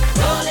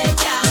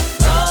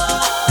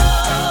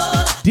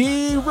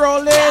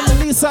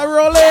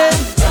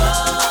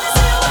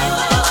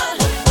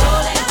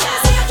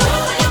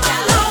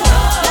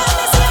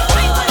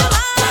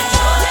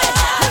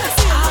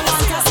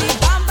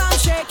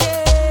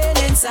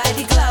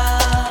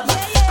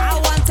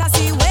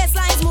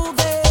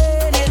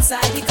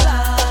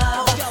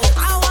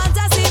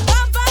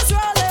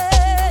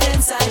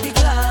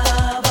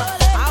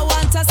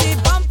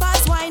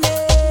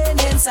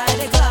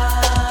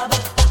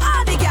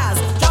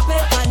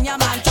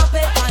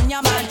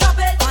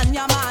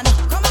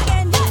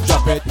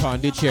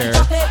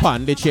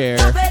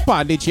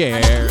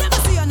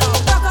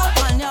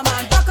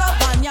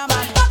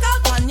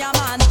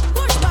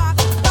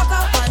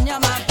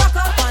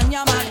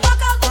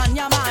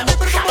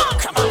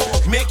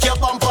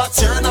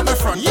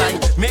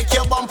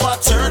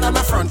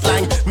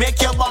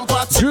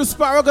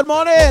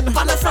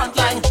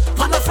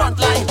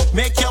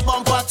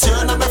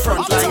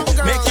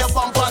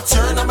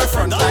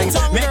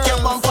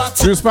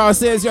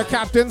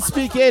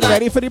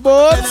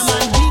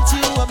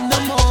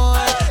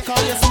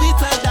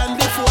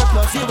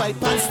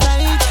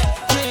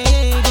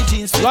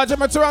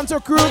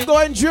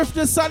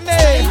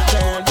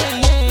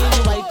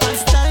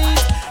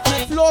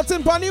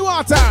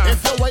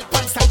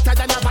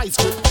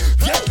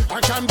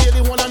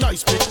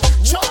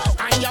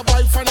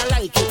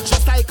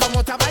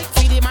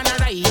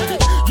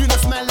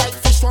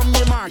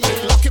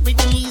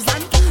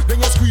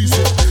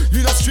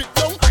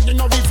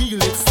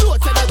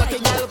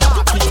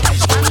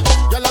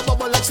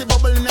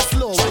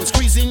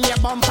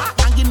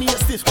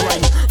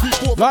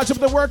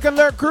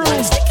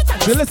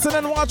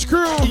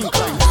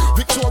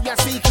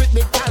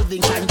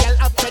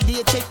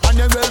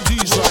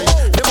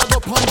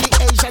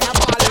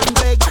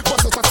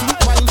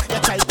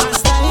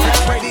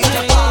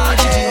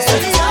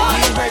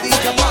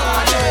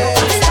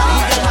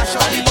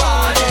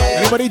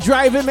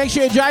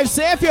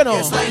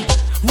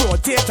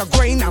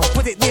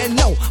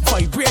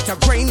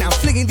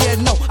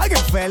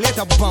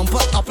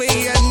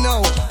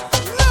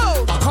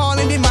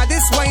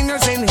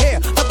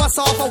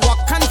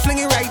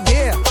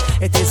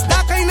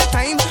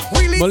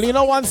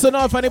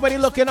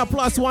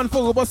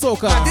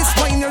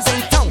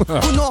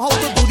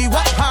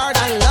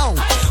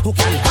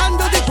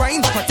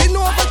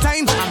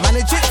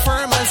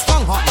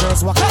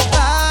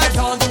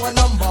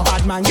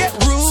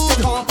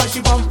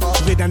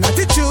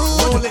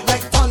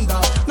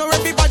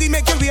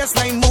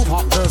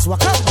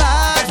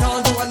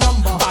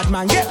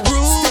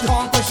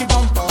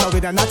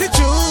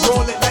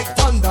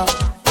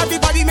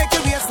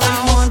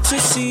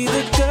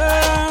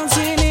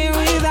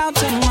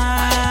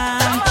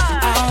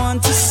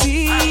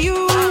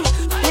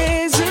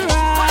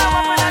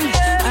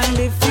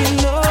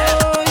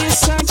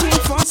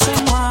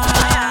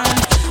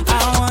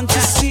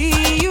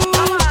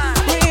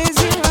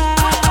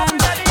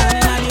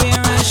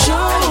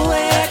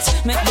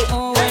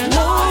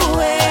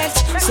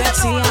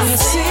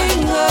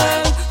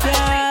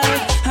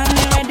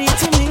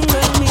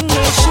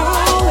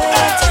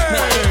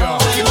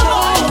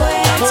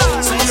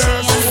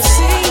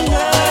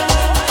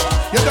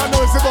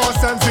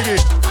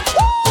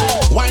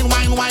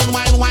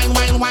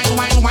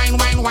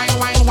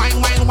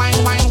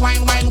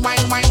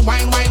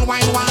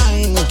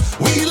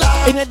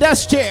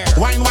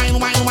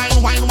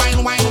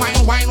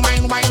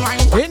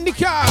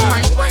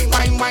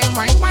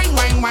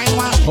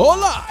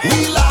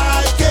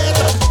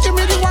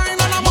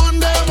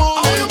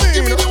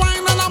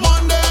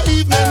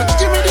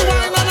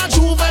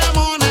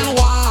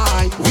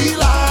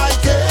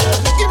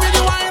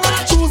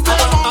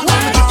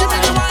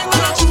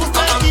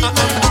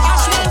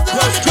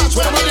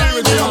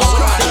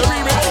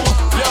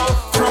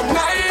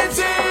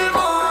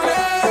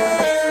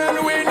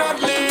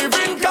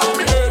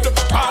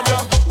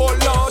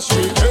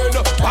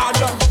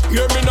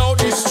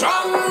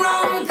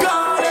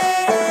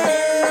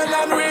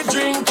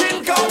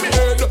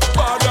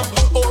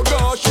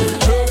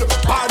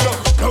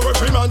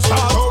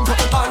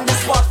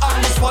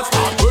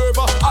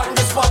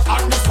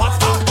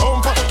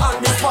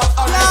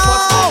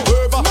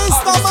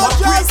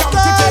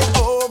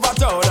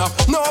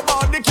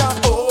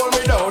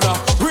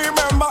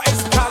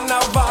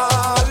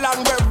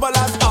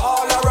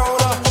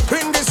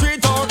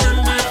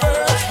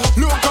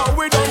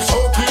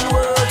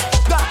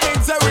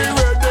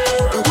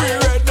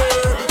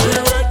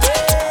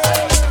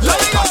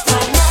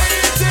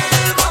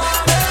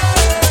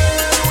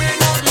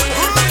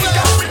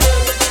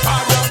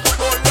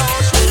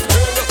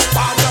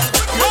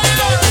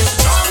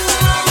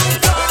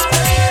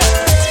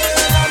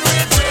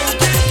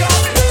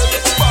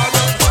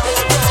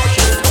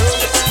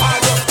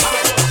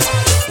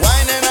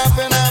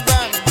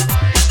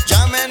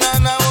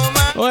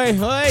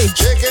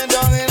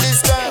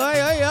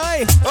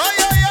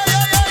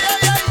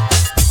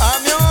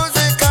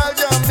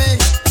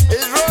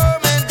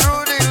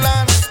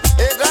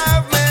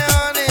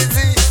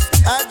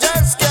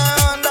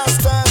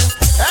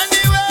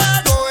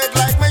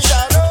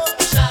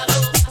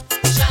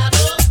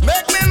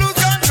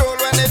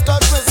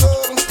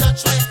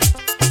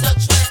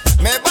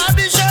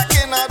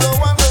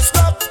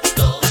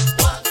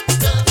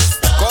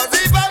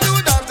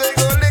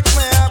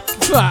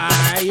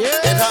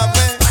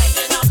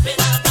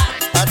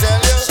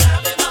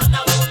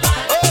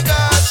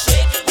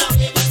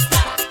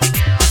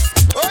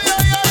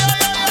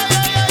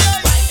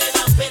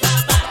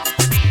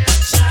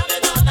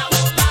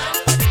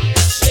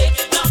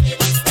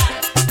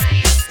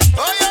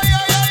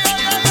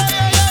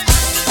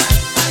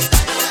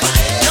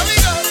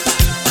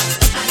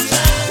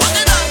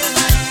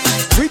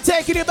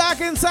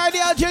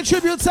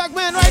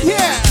segment right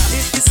here.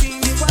 If you see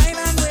me while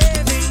I'm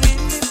waving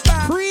in the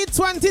park.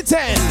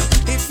 Pre-2010.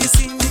 If you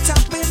see me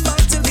tapping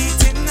bottle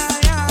beating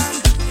iron.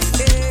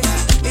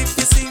 If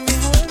you see me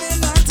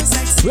holding on to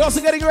sexy. We're also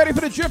getting ready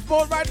for the drift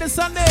boat ride this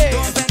Sunday.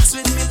 Don't vex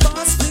with me,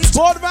 boss, please.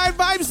 Boat ride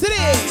vibes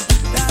today.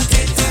 That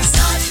it is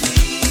not me.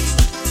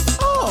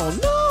 Oh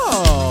no.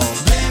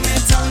 Blame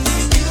it on the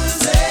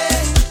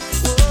music.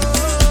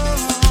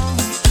 Whoa.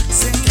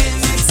 Singing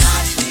it's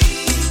not me.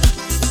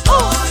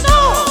 Oh no.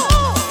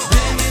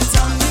 Blame it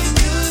on the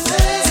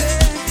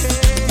music.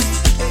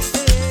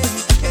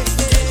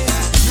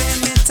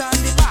 Blame it on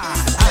the bad.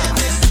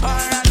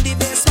 Or on the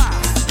bass man.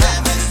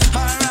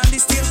 Or on the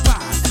steel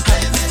pan.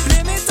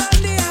 Blame it on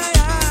the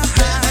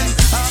iron.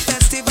 Or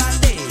festival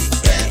day.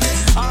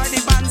 Or the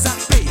bands that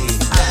play.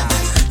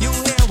 You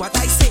hear what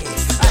I say?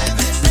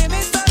 Blame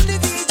it on the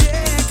DJ.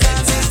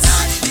 'Cause it's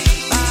not me.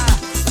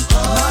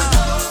 Oh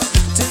no.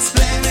 Just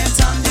blame it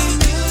on the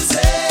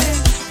music.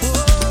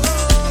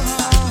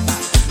 Whoa.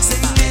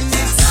 Singing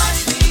it's not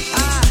me.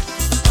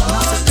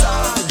 Not at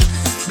all.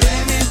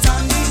 Blame it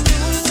on the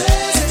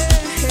music.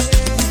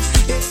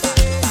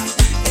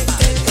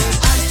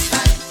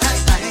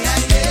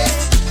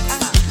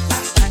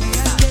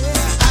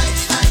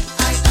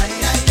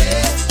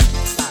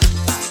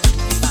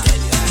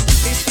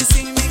 If you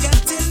see me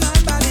getting my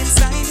ball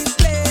inside the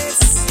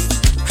place,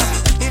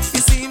 if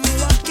you see me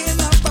walking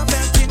up a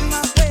belt in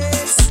my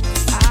face,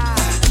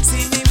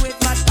 see me with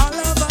mud all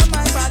over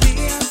my body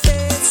and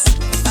face.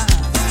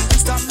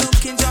 Stop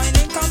looking,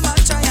 joining, come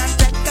and try and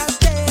take a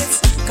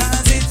taste.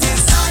 'Cause it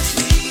is not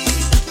me.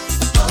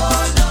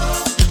 Oh no,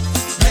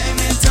 blame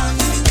it on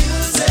the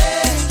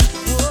music.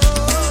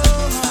 Whoa,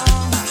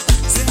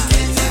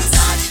 singing it's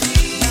not me.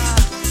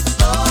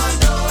 Oh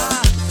no,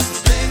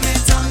 blame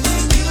it on the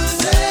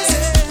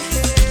music.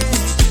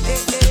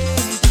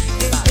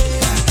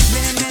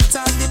 Blame it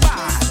on the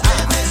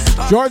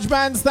bad. George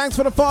Bands, thanks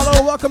for the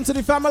follow. Welcome to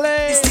the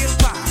family. Still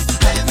bad.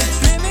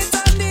 Blame it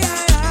on the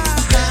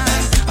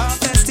iron. Or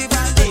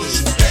festival day.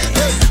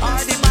 Or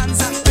the bands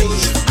that play.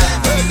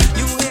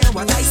 You hear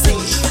what I say?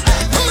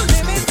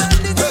 Blame it on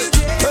the DJ.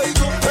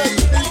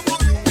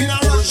 In a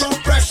rush of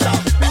pressure.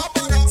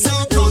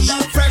 Sound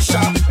under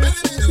pressure.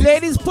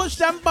 Ladies, push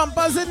them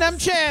bumpers in them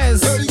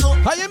chairs.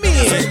 How you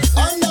mean?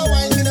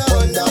 Underwine in a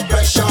under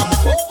pressure.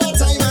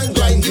 Overtime and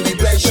grind give me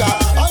pleasure.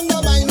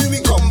 Undermine we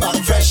come back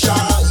fresher.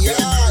 Yeah,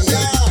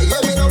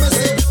 we know we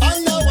say.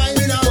 Underwine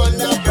in a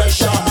under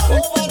pressure.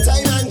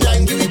 Overtime and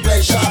grind give me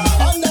pleasure.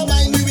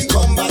 Undermine we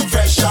come back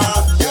fresher.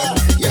 Yeah,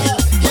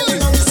 we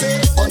know we say.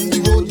 On the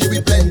road give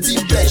me plenty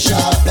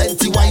pleasure.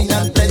 Plenty wine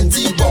and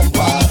plenty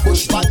bumper.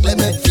 Push back, let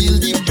me feel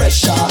the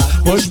pressure.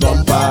 Push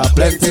bumper,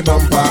 plenty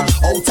bumper.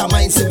 Out of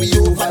mind, say we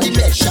over the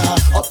measure.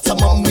 Up to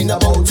mum, we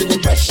about to the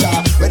pressure.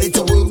 Ready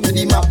to work with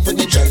the map for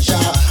the treasure.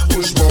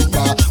 Push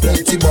bumper,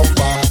 plenty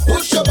bumper.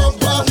 Push your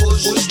bumper,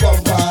 push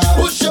bumper.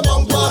 Push your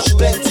bumper,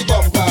 plenty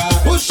bumper.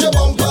 Push your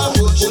bumper,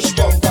 push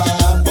bumper.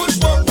 Push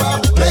bumper,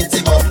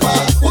 plenty bumper.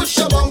 Push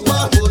your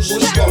bumper, push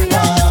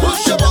bumper.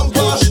 Push your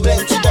bumper,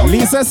 plenty bumper.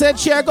 Lisa said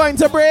she are going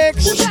to break.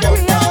 Push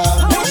bumper,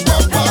 push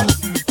bumper.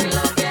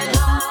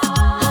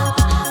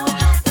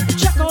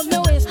 Check out the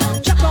waist,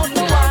 check out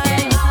the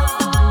wine.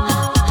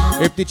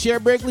 If the chair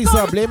break,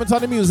 Lisa, blame it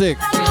on the music.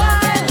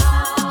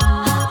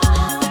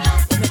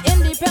 The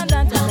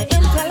independent and the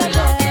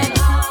intelligent.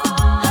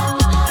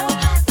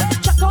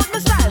 Check out my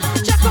style,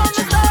 check out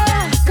my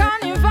style.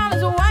 Carnival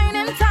is a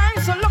whining time,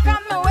 so look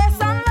at my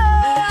waist and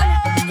learn.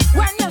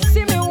 When you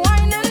see me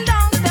whining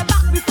down, step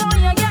back before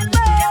you get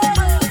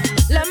burned.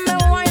 Let me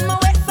whine my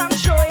waist and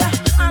show ya,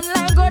 and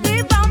let go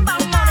the bam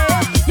bam money.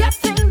 You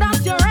think that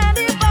you're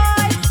ready,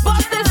 boy,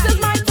 but this is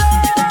my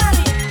turn.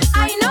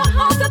 I know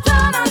how to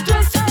turn and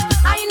twist.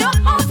 I know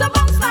how to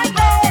bounce like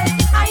this.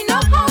 I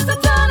know how to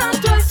turn and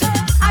twist.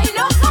 I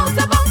know how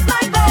to bounce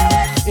like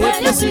this.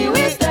 When you see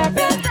we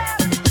stepping,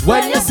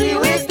 when you see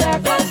we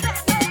stepping,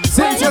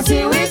 since you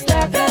see we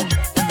stepping,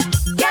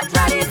 get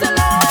ready to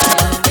learn.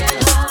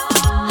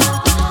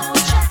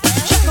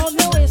 Check out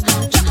the waist,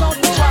 check out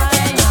the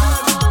wine.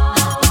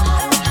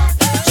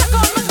 Check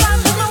out my style,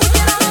 'cause my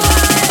wicked and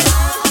wine.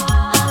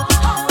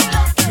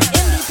 The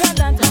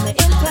independent and the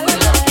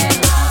intelligent.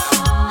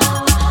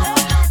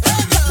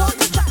 Check out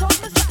the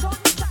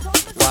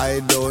Why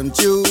don't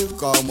you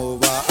come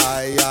over?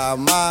 I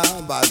am a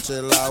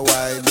bachelor.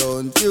 Why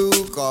don't you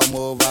come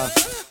over?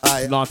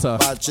 I am Not a-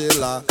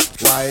 bachelor.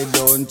 Why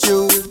don't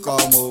you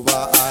come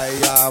over? I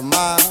am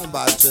a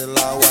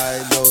bachelor.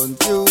 Why don't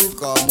you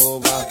come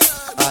over?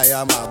 I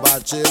am a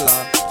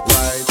bachelor.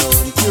 Why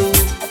don't you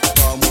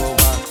come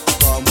over?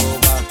 Come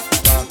over.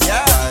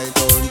 Yeah. Why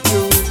don't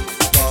you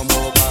come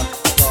over?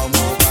 Come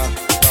over.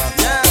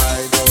 Yeah. Why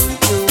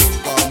don't you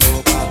come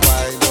over?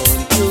 Why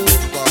don't you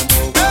come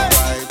over?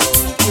 Why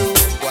don't you?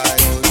 Why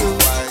don't you?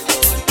 Why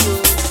don't you?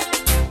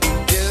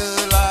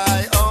 Girl,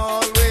 I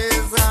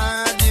always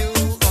had you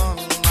on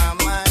my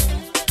mind.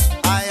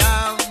 I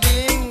have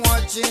been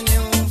watching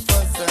you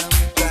for some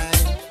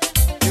time.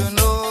 You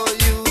know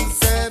you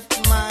set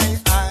my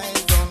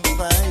eyes on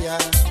fire.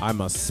 I'm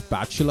a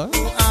spatula.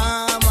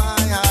 I'm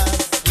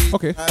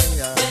Okay.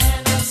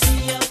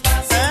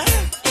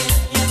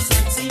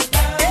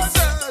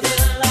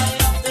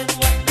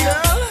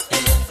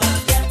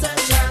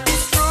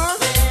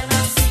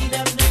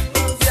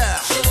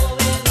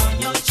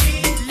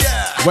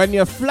 When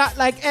you're flat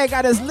like egg,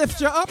 I just lift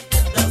you up?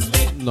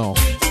 No.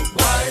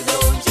 Why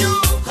don't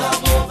you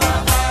come over?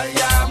 I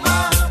am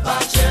a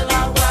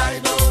bachelor. Why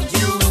don't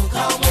you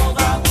come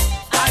over?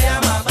 I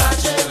am a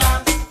bachelor.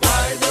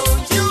 Why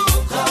don't you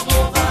come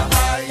over?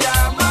 I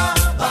am a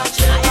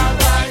bachelor.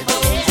 Why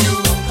don't you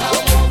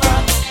come over?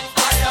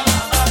 I am a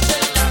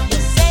bachelor. You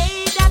say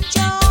that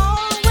you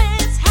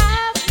always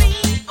have me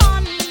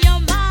on your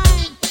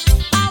mind.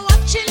 I'm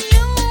watching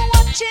you,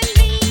 watching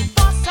me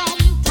for some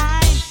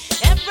time.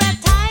 Every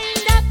time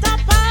that I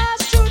pass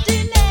through the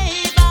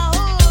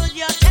neighborhood,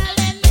 you're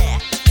telling me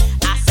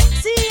I'm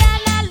sexy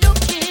and I'm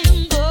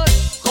looking good.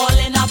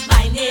 Calling up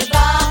my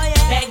neighbor,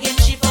 begging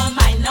she for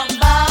my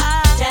number,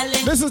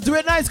 telling This is Do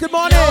It Nice. Good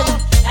morning.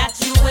 that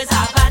you is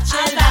a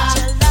bachelor.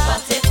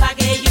 But if I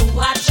gave you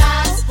a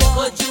chance,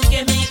 could you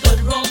give me good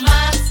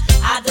romance?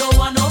 I don't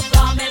want no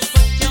promise.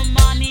 Put your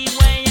money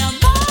where your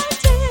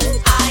mouth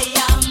is. I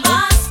am a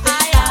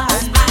spire,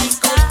 and I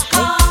could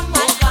come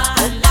over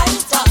and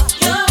light up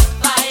your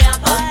fire.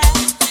 But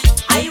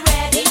are you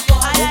ready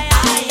for it?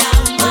 I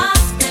am a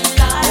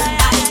spire, and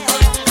I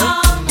could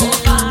come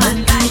over and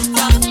light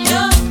up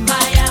your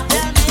fire.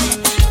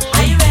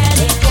 Are you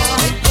ready for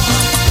it?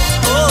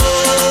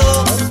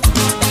 Oh,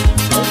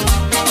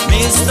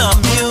 Mr.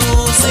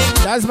 Music,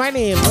 That's my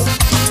name.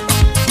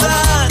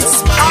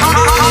 that's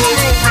my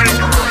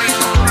name.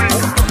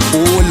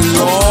 Oh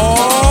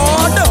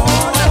Lord,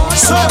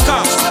 Soca.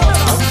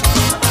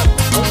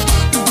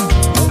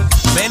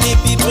 Many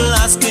people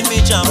asking me,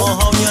 Jamo,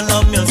 how you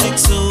love music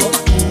so?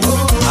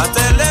 I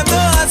tell them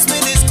don't ask me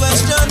this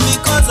question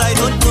because I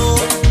don't know.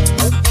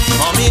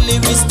 Mommy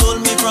lyrics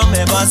told me from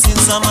ever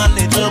since I'm a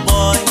little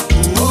boy.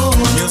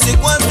 Music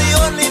was the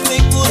only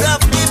thing could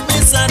have made me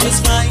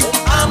satisfied.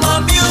 I'm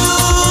a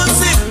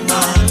music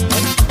man.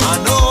 I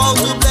know how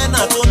to blend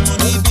a tone to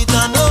the beat.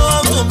 I know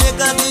how to make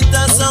a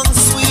guitar song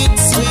sweet,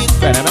 sweet.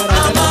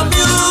 I'm a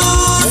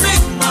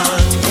music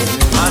man.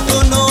 I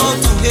don't know how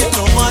to hate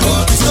nobody.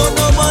 Don't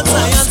know about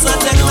science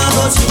and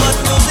technology, but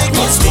music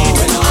is me.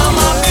 I'm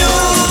a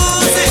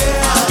music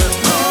man.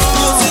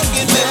 Music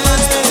in me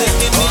pants, music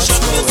in me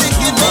shirt, music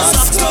in me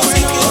socks,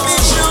 music in me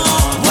shoe.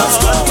 What's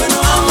going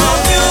on? I'm a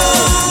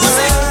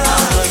music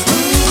man.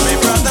 My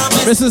brother,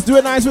 Mrs. Do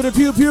It Nice with a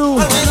pew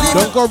pew.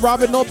 Don't go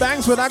robbing no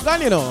banks with that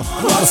gun, you know.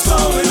 What's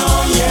going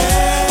on?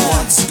 Yeah.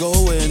 What's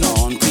going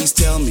on? Please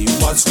tell me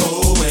what's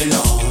going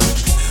on.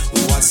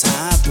 What's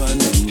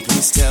happening?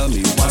 Please tell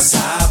me what's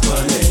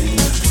happening.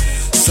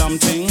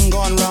 Something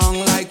gone wrong,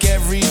 like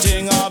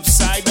everything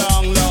upside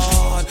down,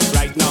 Lord.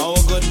 Right now,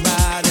 good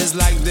bad is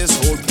like this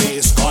whole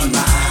place gone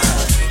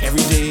mad.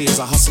 Every day is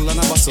a hustle and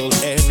a bustle.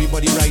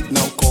 Everybody right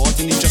now caught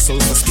in the jostle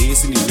for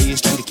space in the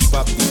race, trying to keep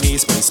up the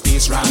pace, but the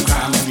space ram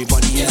cram.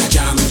 Everybody in a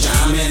jam,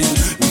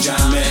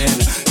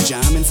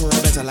 jamming for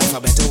a better life,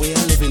 a better way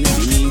of living. In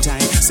the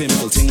meantime,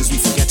 simple things we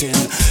forgetting,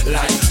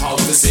 like how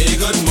to say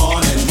good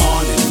morning,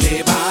 morning,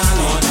 neighbor.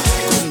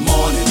 Good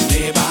morning,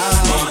 neighbor.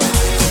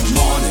 Good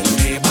morning,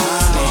 neighbor.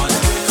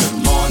 Good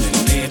morning,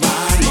 neighbor.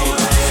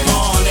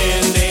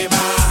 Morning,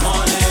 neighbor.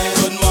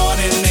 Good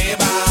morning,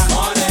 neighbor.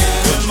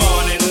 Good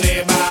morning,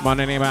 neighbor.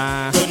 Morning,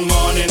 neighbor. Good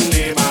morning,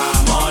 neighbor.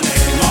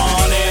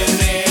 Morning,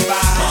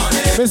 neighbor.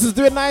 Mrs.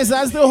 Do It Nice.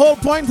 That's the whole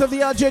point of the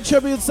LJ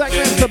Tribute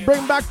segment, to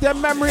bring back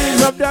them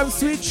memories of them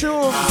sweet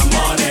tunes,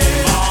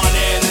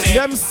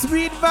 them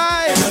sweet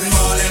vibes. Good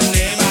morning,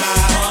 neighbor.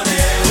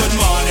 Good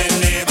morning,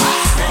 neighbor.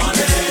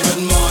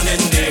 Good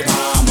morning, neighbor.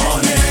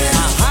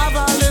 I have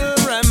a little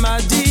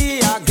remedy,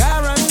 a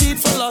guaranteed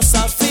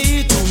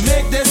philosophy to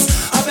make this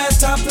a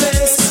better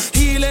place.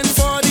 Healing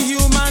for the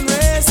human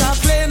race, a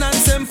plain and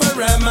simple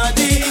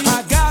remedy,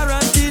 a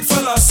guaranteed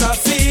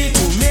philosophy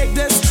to make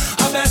this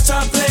a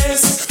better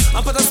place.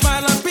 I put a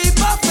smile on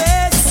people's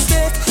face.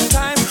 Take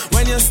time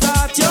when you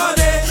start your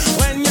day,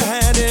 when you're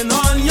heading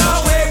on your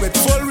way, with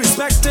full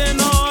respect in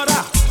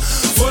order.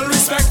 Full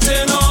respect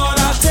in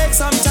order. Take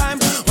some time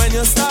when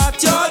you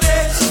start your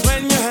day,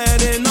 when you're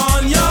heading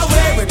on your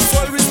way, with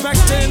full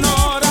respect in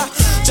order.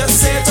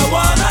 Just say to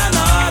one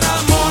another,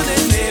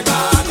 morning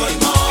neighbor, good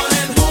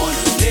morning.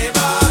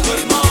 Neighbor,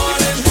 good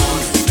morning.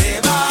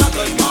 Neighbor,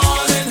 good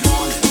morning.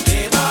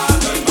 Neighbor,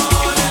 good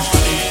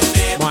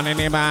morning. Morning,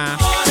 neighbor.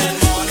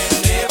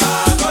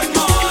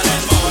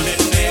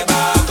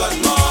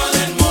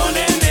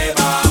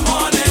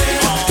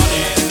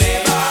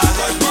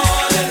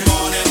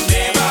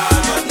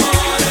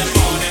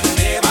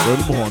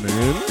 Good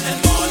morning.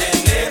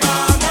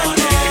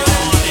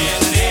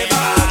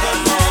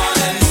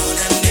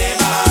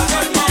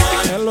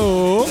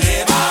 Hello.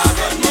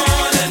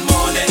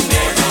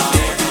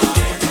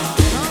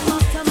 Come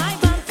up to my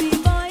bouncy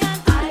boy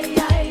and I.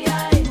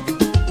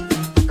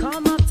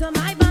 Come up to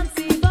my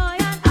bouncy boy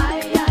and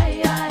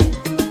I.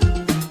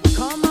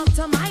 Come up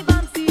to my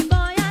bouncy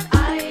boy and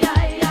I.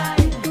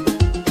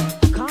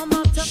 Come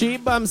up to She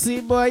Palm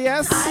Seed boy,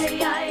 yes? Aye,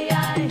 aye,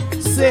 aye.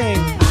 Sing.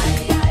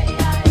 Aye, aye.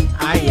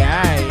 Aye,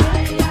 aye,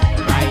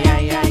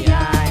 aye,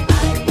 aye.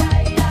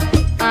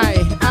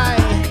 Aye,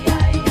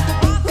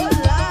 aye.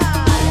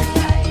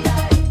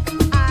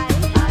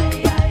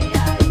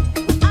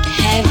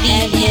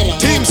 Heavy hitter.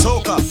 Team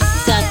Soca.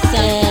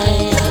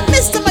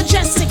 Mr.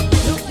 Mejustik.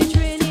 Look the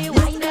Trini,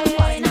 wine and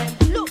wine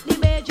and look the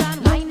Bajan,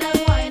 wine and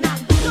wine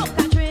and look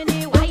the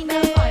Trini, wine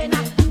and wine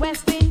and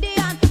West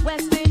Indian,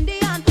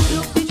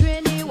 look the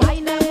Trini,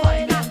 wine and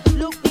wine and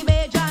look the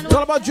Bajan, It's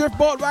all about Drift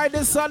Boat Ride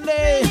this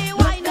Sunday.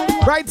 wine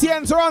and Right here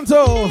in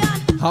Toronto.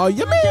 How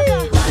you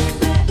mean?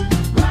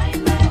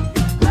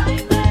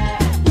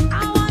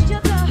 I want you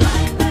to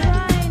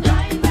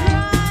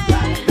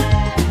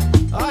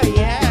Oh,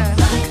 yeah.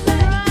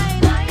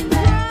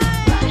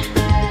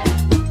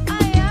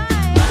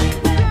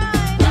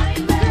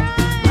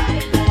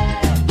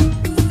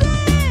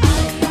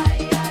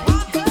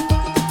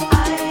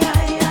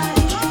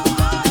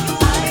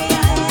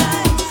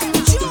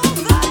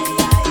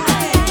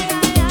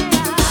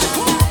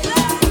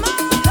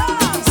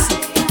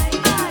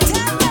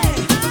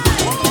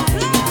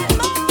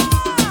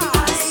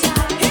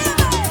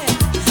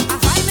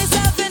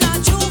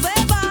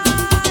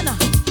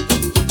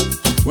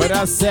 With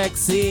a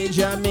sexy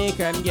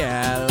Jamaican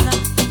girl.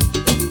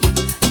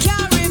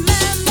 Can't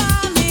remember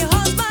me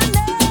husband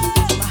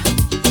name.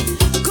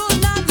 Could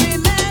not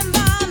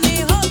remember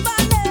me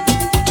husband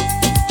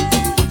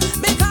name.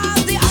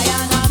 Because the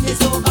iron on me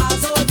so bad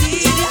so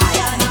deep. The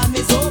iron on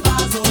me so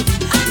bad so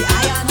deep. The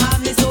iron on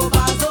me so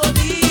bad so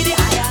deep. The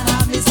iron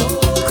on me so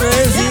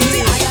Crazy. Yes,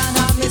 the iron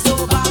on me so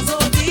bad so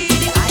deep.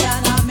 The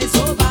iron on me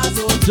so bad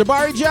so deep.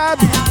 Jabari Jab.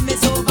 The iron on me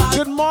so bad.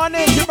 Good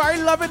morning. Jabari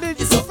loving it.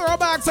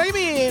 Throwbacks, I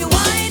mean. The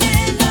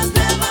whining does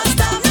never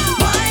stop.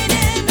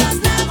 Whining does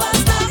never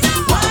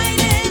stop.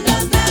 Whining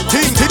does never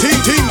stop.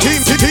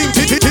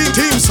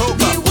 Team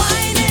Soca. The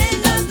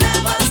whining does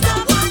never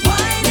stop.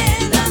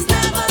 Whining does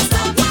never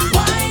stop.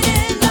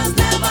 Whining does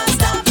never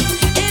stop.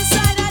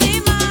 Inside of the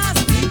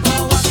mask,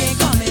 people walking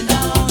coming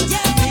down.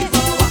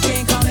 People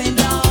walking coming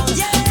down.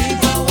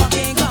 People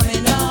walking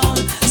coming down.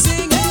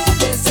 Singing,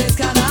 this is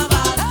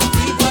carnival.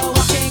 People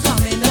walking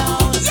coming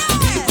down.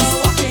 People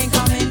walking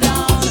coming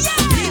down.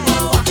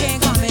 People walking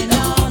coming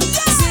down.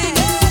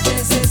 Singing,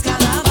 this is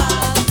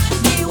carnival.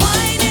 The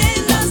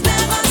whining does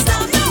never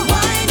stop.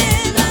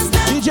 Whining does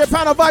never DJ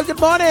Panel Vibe, good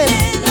morning.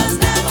 does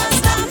never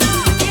stop.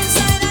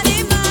 Inside of the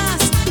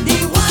mask, the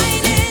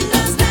whining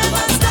does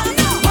never stop.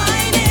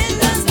 Whining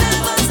does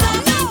never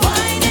stop.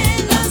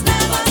 Whining does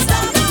never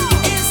stop.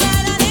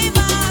 Inside of the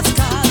mask,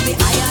 'cause the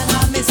iron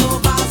on me so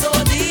bad so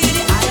deep.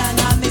 The iron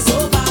on me so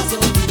bad so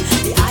deep.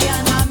 The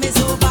iron on me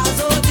so bad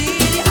so deep.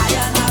 The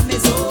iron on me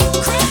so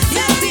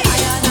yes, the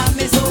iron on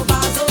me so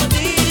bad so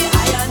deep. The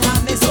iron on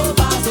me so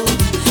bad so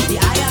deep. The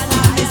iron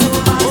on me so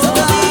bad so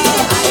deep.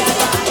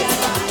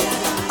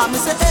 I'm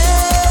say,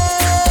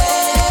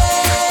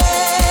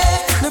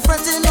 me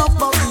fretting up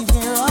about the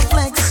hair I'm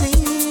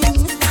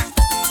flexing.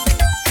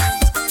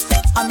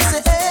 I'm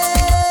say,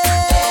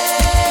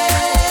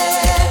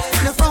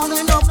 me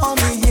frowning up on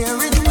me hair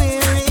it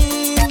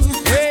wearing.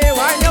 Hey,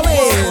 wind your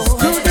waist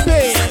to the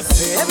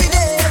bass. Every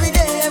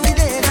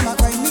day, them a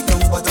cry me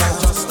down, but I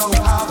just don't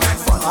have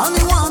fun. All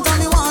me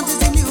want is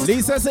the music.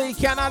 Lisa say you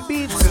cannot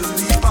beat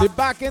the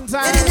back in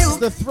time,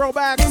 the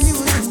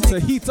throwbacks to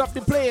heat up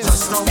the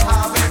place. Don't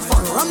have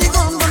fun. Run the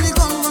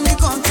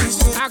gun, please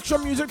straight. Actual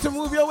music to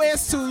move your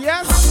waist to,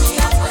 yes?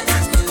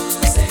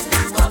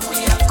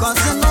 Cause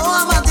you know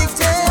I'm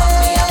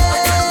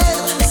addicted.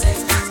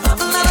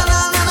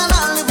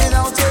 Na, live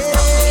without it.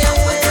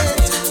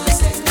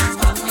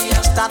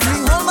 Start me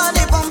whole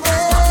body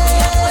pumping.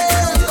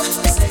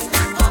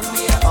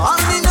 All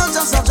me know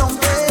just a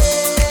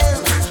jumping.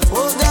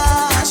 Oh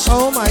gosh,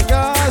 Oh my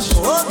gosh.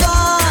 oh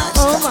gosh,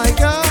 Oh my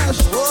gosh.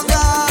 oh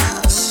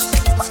gosh.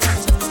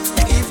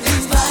 If the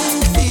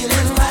vibe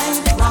feeling right,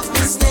 rock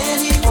me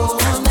steady all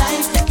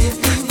night. If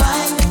the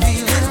vibe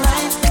feeling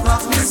right,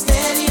 rock me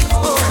steady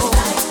all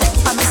night.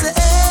 I'm say,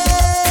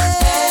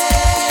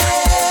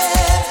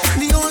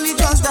 the only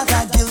drugs that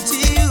I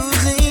guilty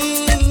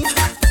using.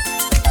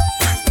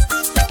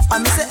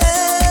 I'm say,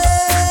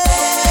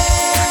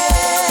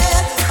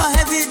 a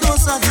heavy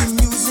dose of the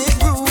music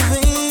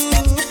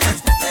grooving.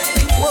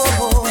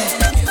 Whoa,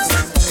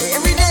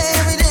 every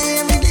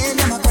day,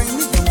 them a bring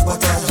me down,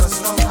 but I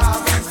just don't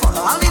have fun.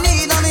 All me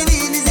need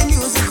is the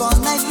music all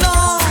night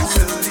long.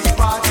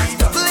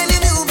 Play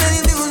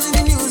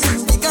the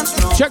music, big and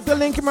strong. Check the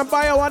link in my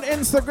bio on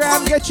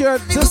Instagram. Get your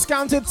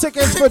discounted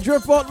tickets for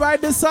Drift Boat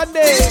Ride this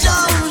Sunday.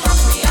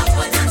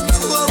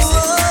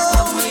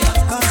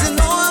 Cause you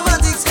know I'm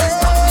addicted.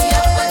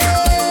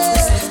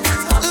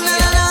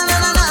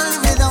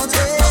 Live without it.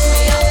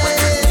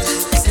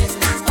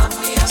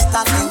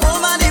 Start me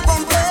whole body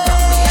pumping.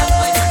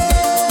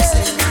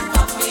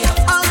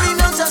 All me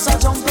know just a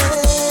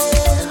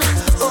jumping.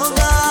 Oh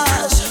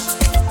gosh,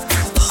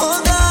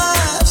 oh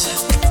gosh,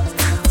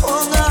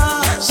 oh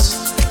gosh.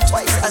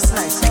 Twice as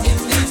nice. If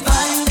the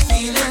vibe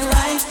feeling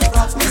right,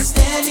 rock me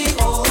steady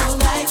all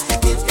night.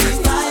 If the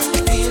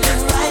vibe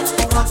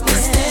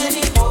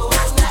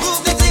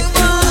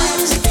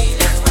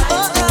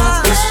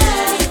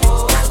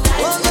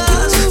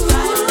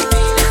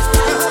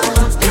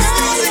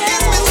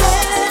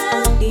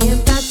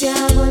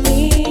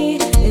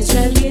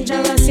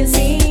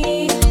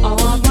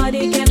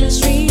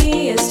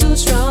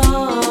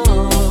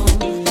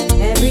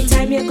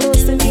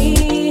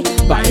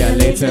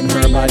and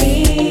her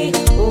body.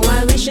 Oh,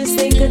 I wish this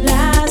thing could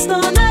last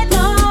all night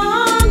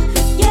long.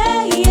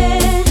 Yeah,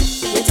 yeah.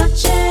 You're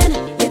touching,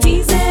 you're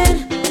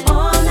teasing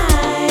all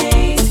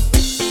night.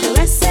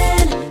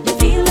 Caressing, you're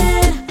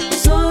feeling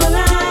so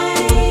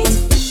right.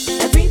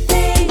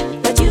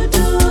 Everything that you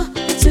do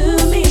to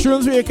me.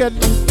 Tunes where you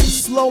can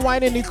slow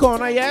wine in the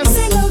corner, yes?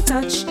 Single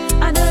touch,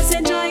 I just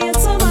enjoy it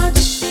so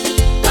much.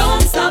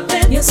 Don't stop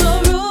it, you're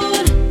so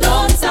rude.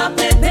 Don't stop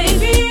it,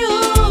 baby, you.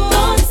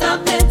 Don't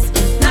stop it.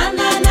 Na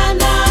na na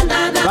na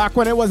na na. Back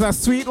when it was a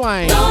sweet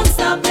wine. Don't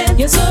stop it,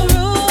 you're so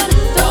rude.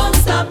 Don't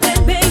stop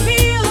it,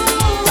 baby, you.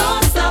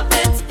 Don't stop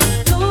it.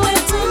 Do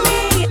it to me.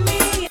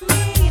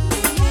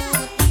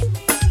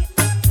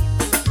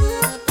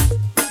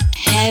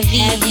 Heavy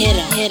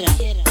hitter.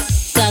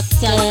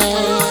 Soca.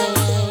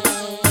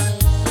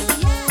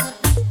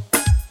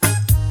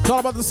 It's all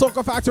about the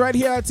Soca Factor right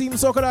here at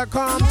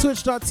TeamSoca.com,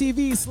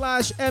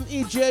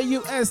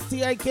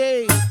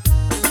 Twitch.tv/MEJUSTIK.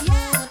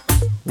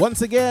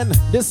 Once again,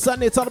 this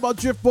Sunday it's all about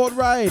Drift Boat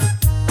Ride.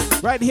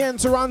 Right here in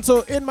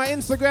Toronto, in my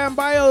Instagram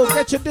bio.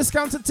 Get your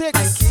discounted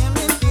tickets.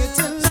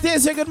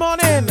 Stacey, good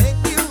morning.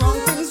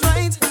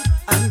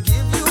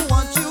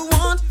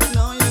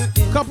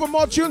 Couple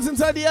more tunes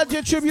inside the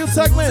LJ Tribute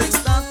segment.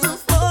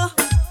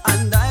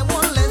 And I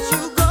won't let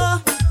you go.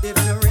 If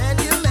you're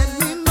ready, let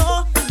me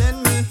know. Let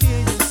me hear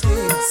you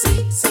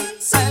say, see.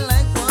 I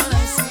like what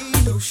I see.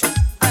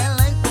 I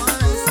like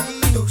what I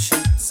see.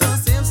 So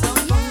save some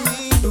for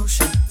me. So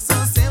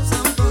save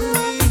some for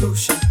me.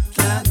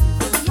 Can't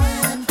be a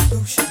friend.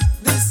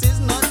 This is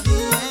not the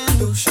end.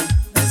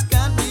 This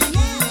can't be the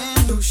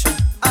end.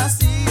 I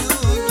see you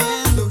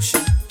again.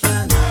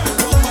 Can't be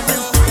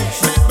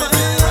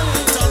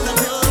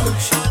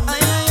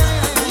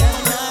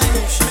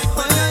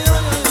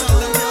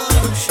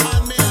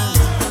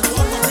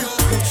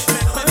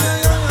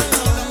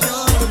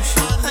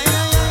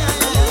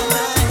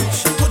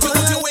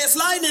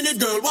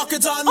Walk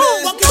it on me,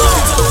 walk it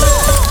on me.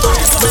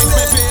 Make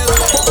me feel.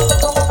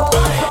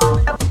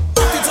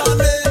 Walk it on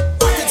me,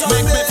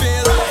 make me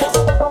feel. Walk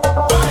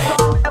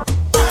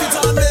it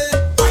on me,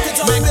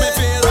 make me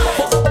feel.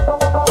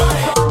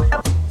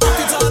 Walk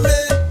it on me,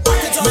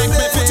 make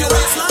me feel. Put your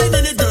waistline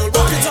in it, girl.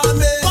 Walk it on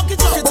me, walk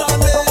it on me,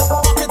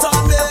 walk it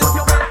on me.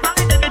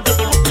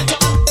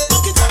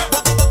 Walk it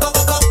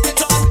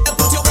on,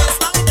 put your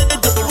waistline in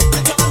it, girl.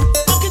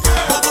 Walk it on,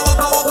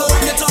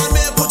 walk it on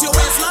me, put your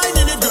waistline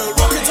in it, girl.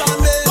 Walk it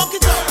on me. Walk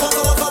it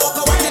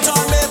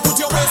on me, put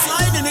your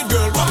waistline in it,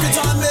 girl. Walk it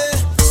on me.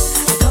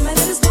 Coming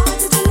to this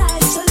party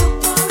tonight, so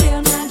look for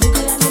real man who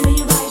could handle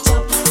me right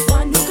up.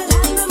 One who could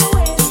handle my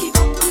waist, keep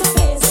up with my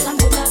pace,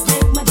 and would not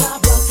make my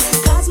job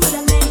rough. Cause me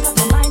done make up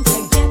my mind to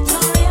get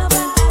on real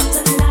bad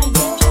tonight,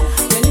 yeah.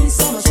 Release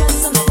so much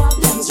stress and the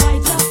problems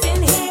right up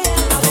in here. I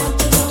want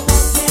to know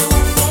what they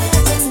want there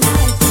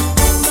tonight.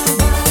 Hold my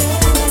body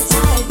real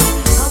tight. I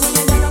want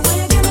you to know when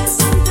you give me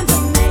something to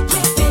make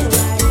me feel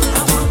right. I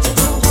want to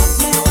know what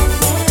they want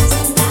there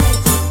tonight.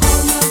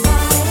 Hold my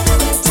body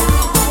real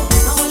tight. I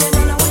want you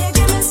to know when you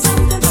give me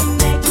something to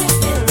make me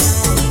feel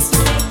right.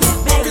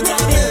 Make me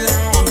feel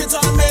right. Walk it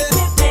on me,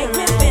 Make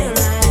me feel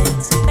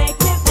right. Make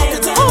me feel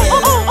right.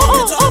 walk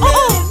it on me.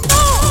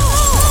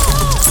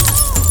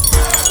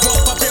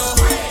 Walk up you,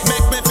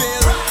 make me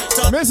feel.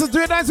 Turn Mrs.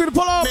 3 nights with the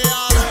pull up. me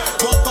on.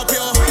 Walk up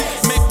you,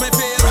 make me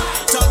feel.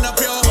 Turn up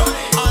you,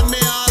 on me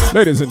on.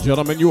 Ladies and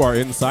gentlemen, you are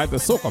inside the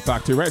Soca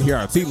Factory right here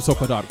at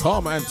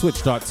TeamSoca.com and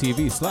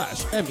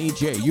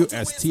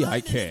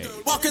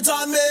Twitch.tv/MEJUSTIK. Walk it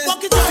on me,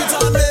 walk it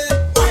on me,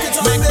 walk it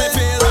on me, make me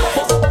feel.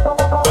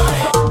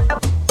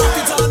 Walk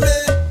it on me,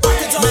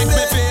 make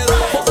me feel.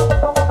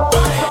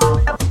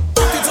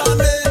 Walk it on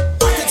me,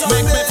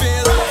 make me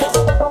feel.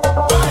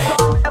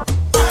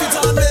 Walk it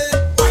on me,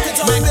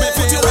 make me feel.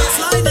 Put your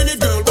waistline in it,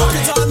 girl. Walk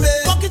it on me,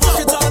 walk it on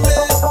me,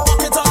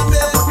 walk it on me.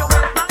 Walk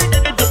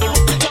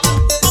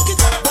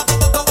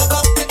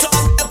it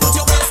on, put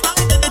your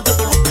waistline in it,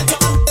 girl.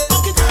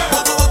 Walk it on,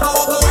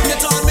 walk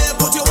it on me,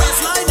 put your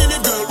waistline in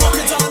it, girl. Walk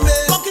it on me,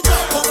 walk it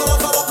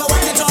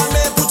on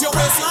me, put your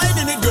waistline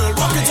in it, girl.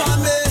 Walk it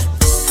on me.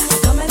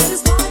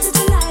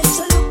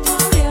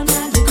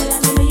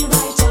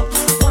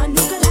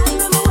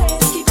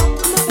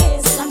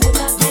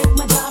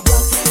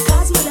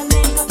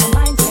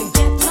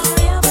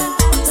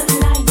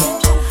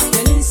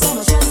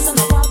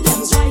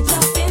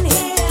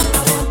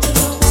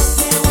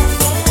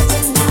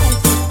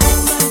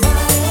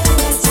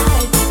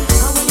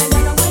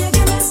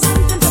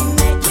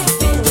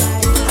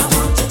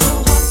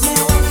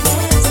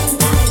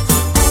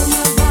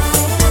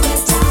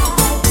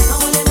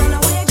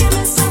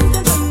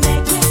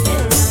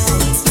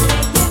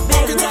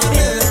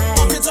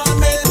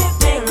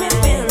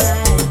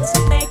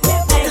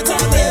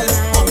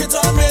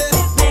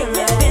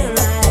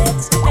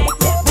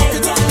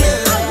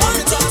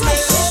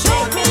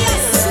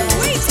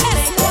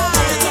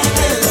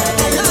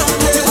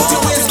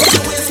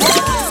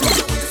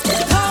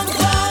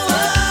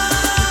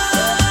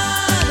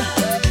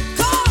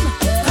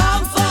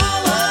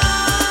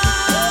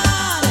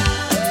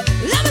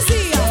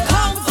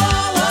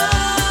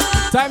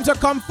 time to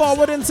come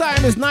forward in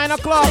time is 9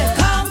 o'clock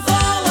Come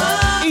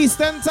forward.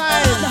 Eastern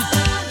time.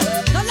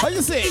 How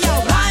you say?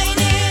 Wine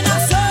in a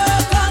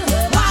circle,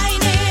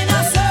 wine in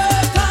a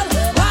circle,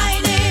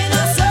 wine in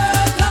a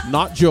circle.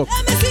 Not joke.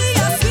 Let me see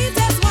your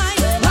sweetest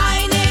wine.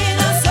 Wine in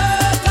a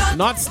circle.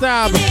 Not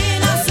stab. Wine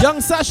in a circle. Young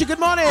Sashi, good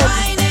morning.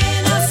 Wine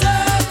in a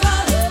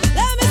circle.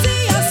 Let me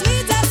see your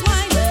sweetest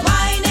wine.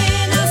 Wine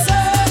in a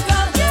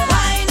circle.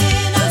 Wine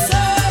in a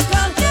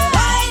circle.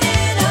 Wine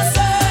in a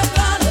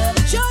circle.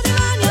 Show the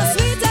man your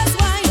sweetest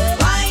wine.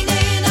 Wine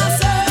in a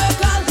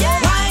circle.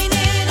 Wine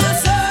in a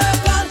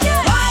circle.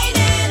 Wine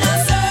in a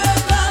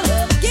circle.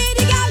 Give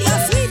the girl your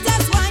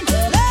sweetest wine.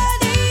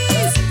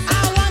 Ladies,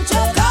 I want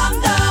you to come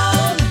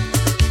down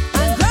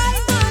and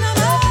grind on a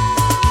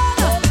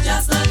man.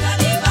 Just look at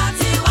the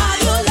body while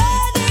you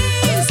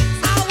ladies.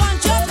 I want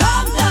you to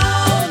come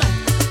down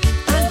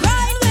and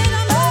grind with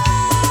a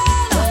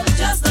man.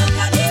 Just look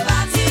at the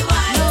body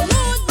while you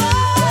rude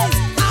boys.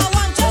 I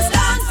want you to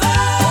stand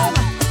firm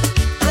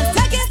and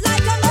take it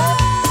like a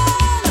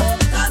man.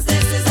 'Cause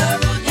this is a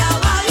rude girl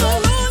while you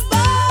rude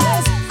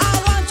boys. I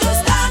want you to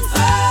stand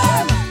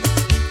firm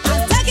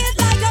and take it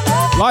like a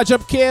man. Large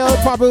up Kale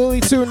probably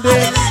tuned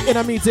in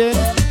a meeting.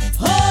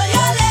 Hold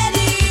your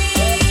lady.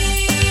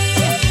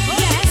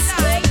 Yes,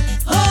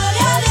 hold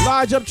your lady.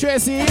 Large up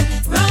Tracy.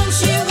 Round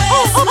she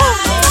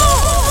waistline.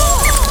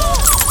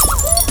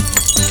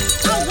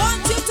 I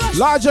want you to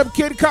Large up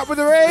Kid Cup with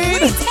the raid.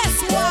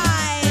 test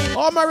wine.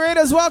 All my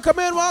raiders, welcome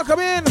in, welcome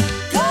in.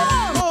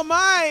 Come, Oh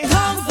my.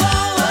 come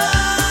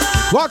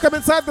forward. Welcome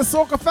inside the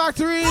Soca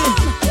Factory.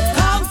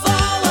 Come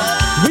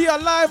forward. We are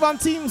live on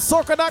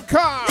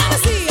TeamSoca.com. Let me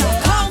see you.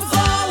 Come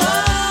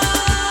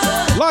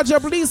forward. Large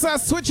up Lisa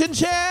switching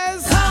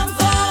chairs. Come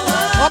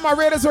forward. All my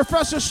raiders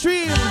refresh the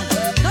stream.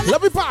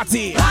 Let me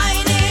party.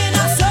 Wine in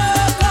a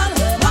circle.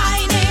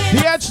 Wine in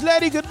The Edge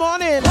Lady, good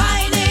morning.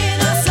 Wine in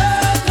a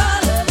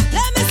circle.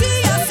 Let me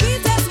see your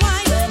sweetest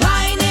wine.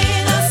 Wine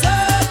in a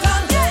circle.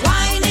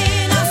 Wine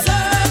in a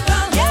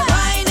circle.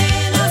 Wine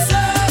in a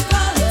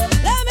circle.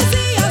 Let me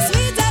see your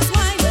sweetest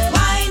wine.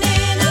 Wine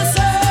in a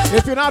circle.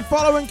 If you're not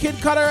following Kid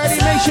Cut already,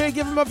 make sure you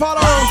give him a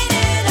follow. Wine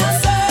in a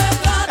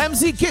circle.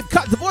 MC Kid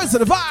Cut, the voice of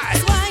the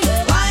vibe. Wine,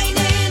 wine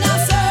in a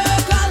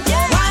circle.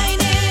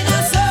 Wine in a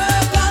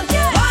circle.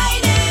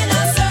 Wine in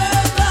a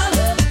circle.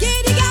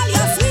 Give the girl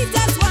your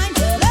sweetest wine.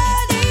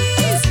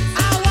 Ladies,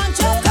 I want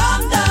you to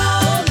come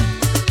down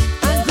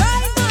and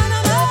grind on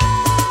a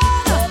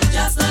man.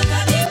 Just look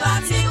at the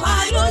body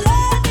while you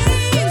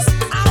ladies.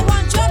 I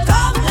want you to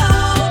come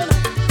down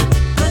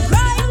and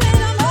grind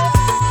with a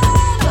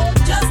man.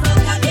 Just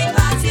look at the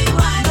body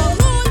while you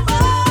rude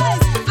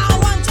boys. I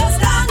want you to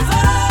stand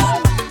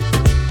firm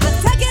and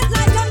take it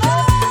like a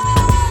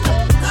man.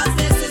 'Cause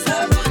this is a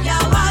rude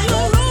girl while you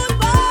rude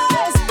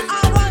boys.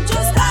 I want you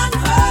to stand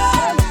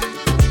firm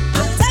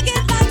and take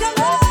it like a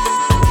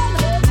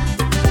man.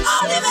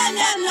 All the men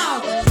them now.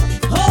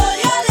 Hold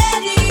your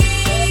lady.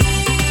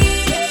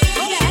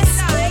 Yes,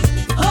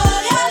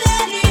 hold your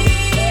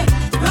lady.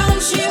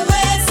 Round she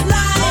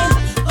waistline.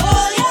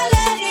 Hold your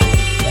lady.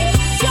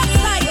 Just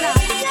like that.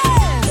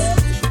 Yes.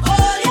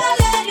 Hold your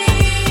lady.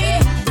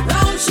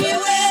 Round she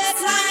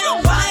waistline.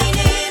 Wine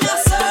in a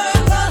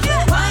circle.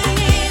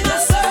 Wine in a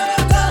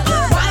circle.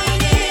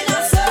 Wine in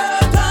a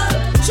circle.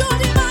 Show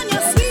the man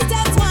your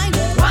sweetest wine.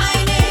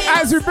 Wine in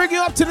As we bring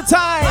you up to the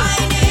time,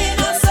 Wine in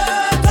a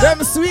circle.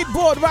 them sweet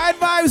board ride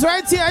vibes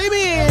right here, you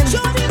mean?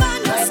 Show the man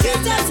your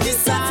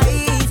sweetest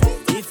wine.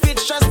 If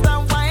it's just a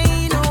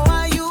wine, oh,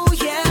 are you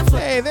here for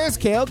Hey, there's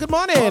Kale, good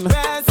morning.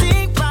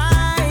 passing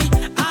by?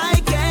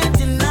 I can't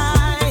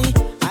deny.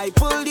 I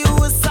pulled you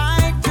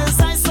aside 'cause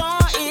I saw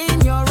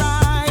in your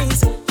eyes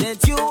that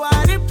you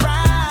are the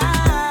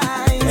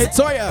prize. Hey,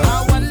 Toya.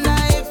 I wonder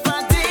if I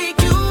take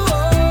you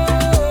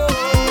home.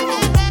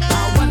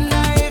 I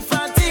wonder if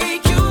I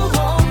take you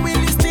home. Will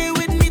you stay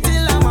with me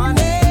till I'm on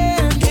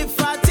end? If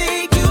I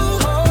take you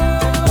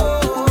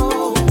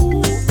home,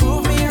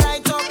 prove me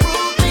right or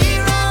prove me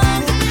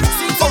wrong.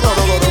 Since I'm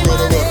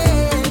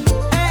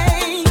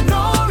hey,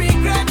 no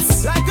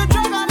regrets. Like a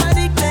drug I'm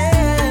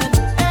addicted.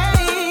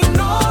 Hey,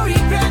 no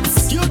regrets.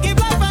 You give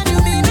life a new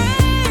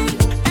meaning.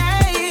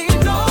 Hey,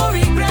 no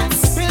regrets.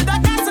 Build a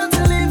castle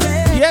to live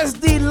in. Yes,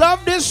 D, love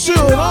this tune.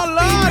 Oh,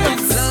 Lord.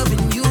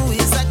 Loving you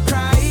is a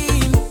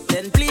crime.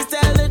 Then please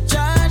tell the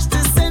judge to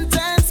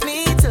sentence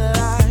me to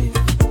life.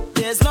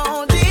 There's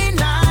no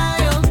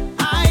denial.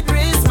 I'd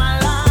risk my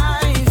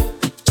life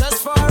just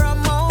for a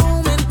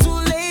moment to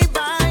lay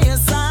by your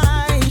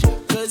side.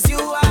 'Cause you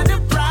are the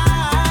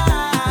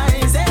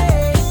prize.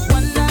 Hey,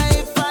 wonder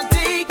if I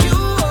take you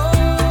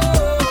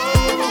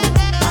home.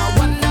 I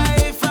wonder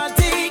if I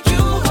take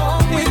you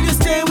home. Will you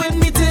stay with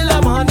me till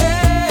I'm on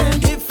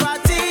end? If I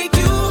take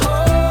you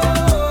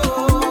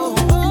home.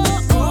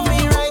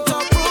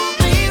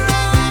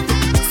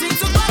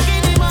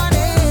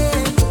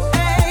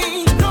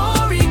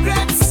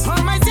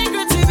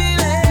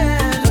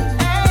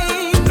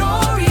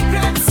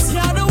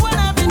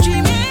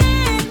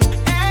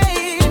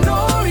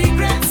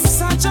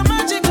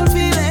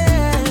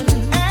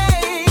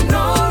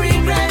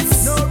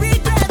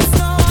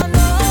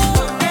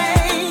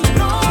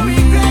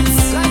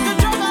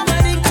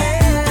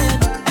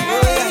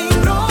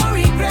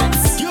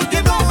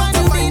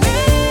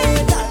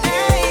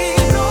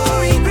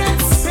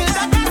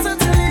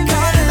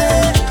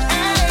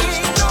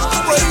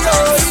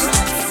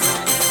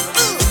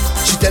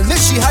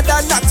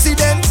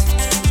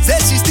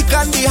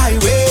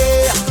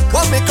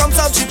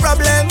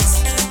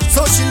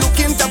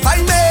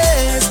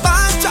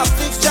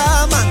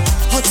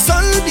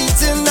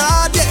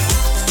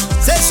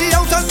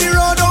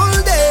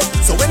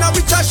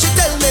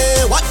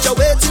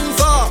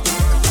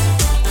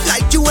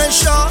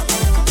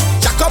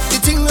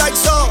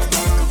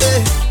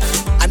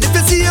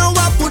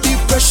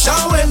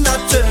 pressure when I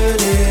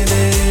turn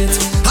it.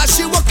 As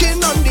she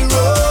walking on the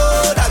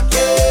road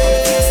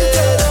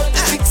again.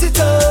 Fix it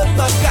up,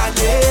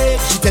 mechanic.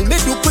 She tell me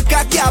do quick,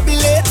 I can't be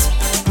late.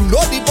 You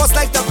know the boss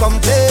like to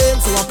complain,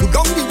 so I put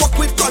down the work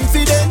with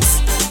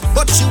confidence.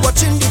 But she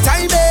watching the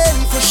timing,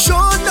 for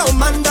sure no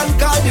man done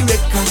call the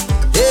record.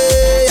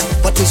 Hey,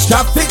 but it's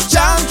traffic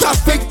jam,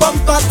 traffic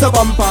bumper to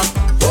bumper.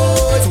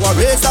 Oh, it's a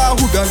racer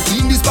who done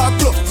clean this back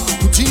club.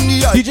 Put in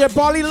the eye. DJ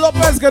Paulie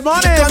Lopez, good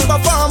morning. She can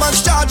perform and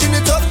charging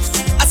it up.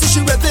 I see she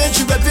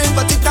revving,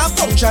 but it not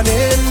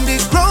functioning. The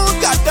crowd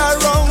got her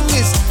wrong.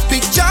 It's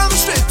big jam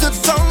straight to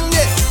tongue,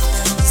 yeah.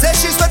 Say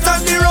she's wet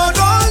on the road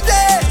all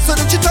day. So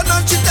then she turn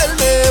on, she tell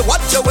me, what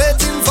you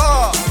waiting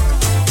for?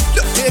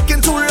 You're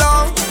taking too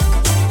long.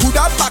 Put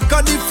her back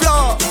on the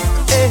floor,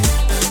 eh.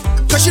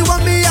 Cause she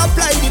want me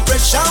apply the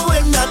pressure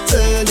when I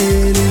turn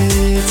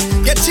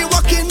it. Get you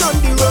walking on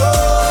the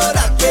road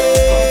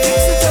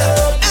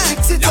again.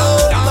 Fix it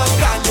up,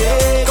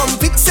 mechanic. Come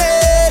fix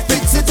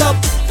it up.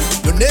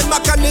 Your name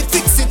mechanic,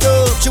 fix it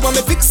up. She want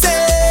me fix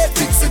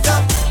it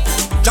up.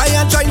 Try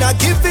not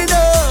give it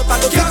up. I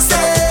go fix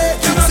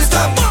it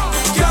up.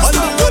 On the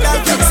road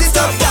and fix it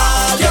up,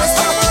 darling.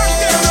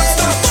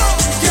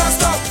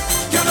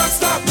 Cannot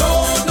stop, no,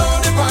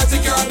 the party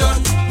can't done.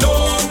 No,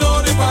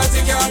 the party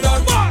can't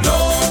done. No,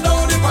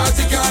 the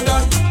party can't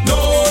done. No,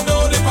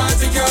 the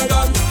party can't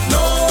done. No,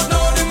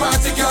 the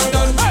party can't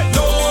done.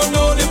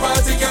 No, the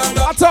party can't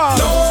done.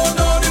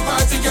 No, the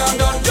party can't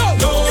done.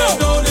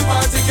 No, the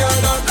party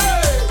can't done.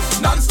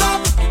 Hey, non-stop,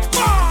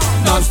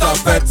 non-stop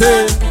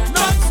betting,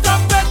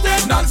 non-stop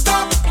betting,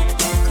 non-stop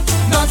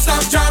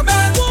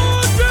jamming,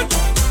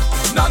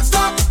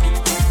 non-stop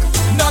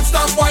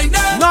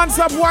whining,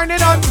 non-stop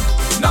whining on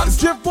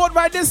Driftboat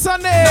right this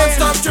Sunday.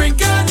 Non-stop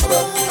drinking.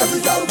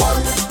 Every girl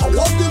want I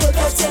love the way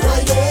that you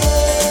ride it.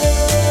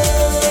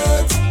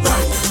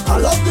 Right. I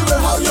love the way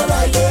how you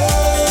ride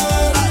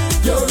it.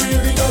 You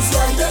really just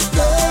ride it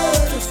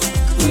good.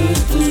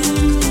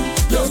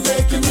 You're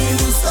making me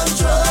lose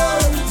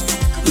control.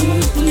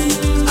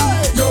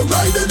 You're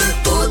riding it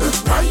good.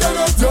 Riding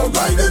it. You're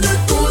riding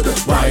it good.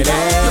 Riding.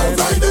 You're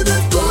riding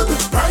it good.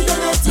 Riding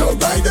it. You're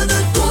riding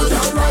it good.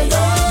 You're riding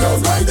it. You're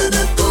riding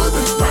it good.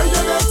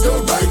 Riding it.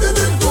 You're riding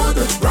it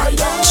good. Riding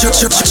it.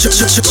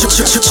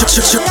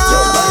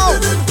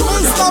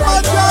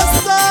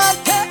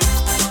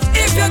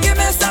 If you give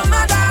me some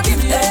of that,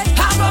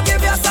 I go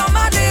give you some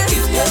of this.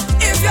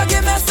 If you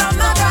give me some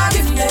of that,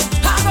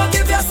 I go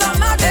give you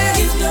some of this.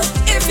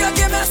 If you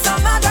give me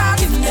some of that,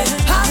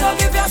 I go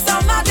give you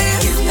some of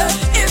this.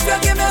 If you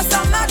give me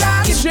some of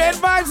that, Shade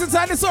vibes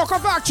inside the Soca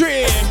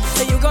factory.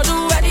 so you go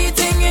do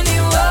anything in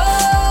you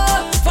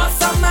for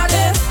some of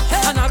this,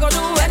 and I go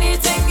do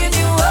anything in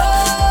you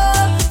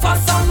for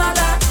some of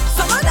that,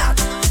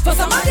 for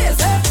some of this,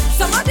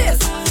 some of this,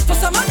 for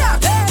some of that,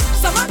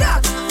 some of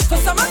that, for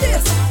some of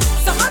this,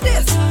 some of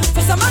this,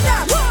 for some of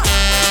that.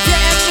 The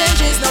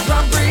exchange is no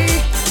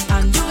robbery,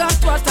 and you got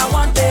what I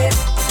want, babe.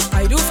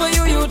 I do for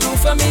you, you do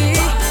for me.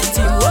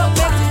 Teamwork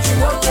makes the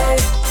dream okay.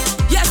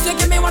 Yes, you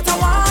give me what I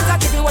want, I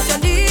give you what you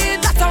need.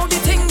 That's how the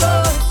thing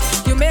goes.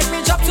 You make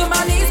me drop to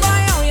my knees,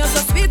 boy. Oh, you're so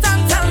sweet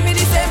and tell me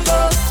the same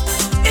goes.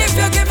 If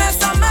you give me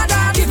some of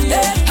that,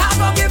 I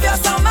go give you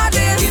some of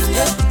this.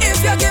 If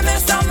you give me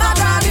some of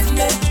that,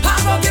 I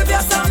go give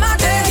you some of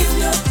this.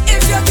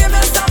 If you give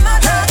me some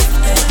of that,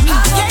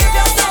 I go give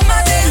you some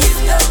of this.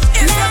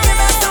 If you give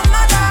me some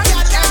of that.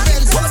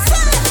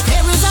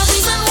 There is a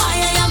reason why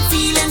I am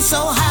feeling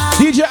so high.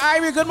 DJ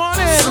Irie, good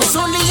morning. It's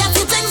only a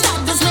few things that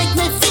just make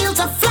me feel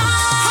to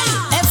fly.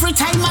 Every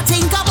time I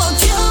think about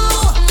you,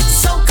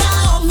 so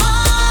calm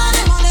on.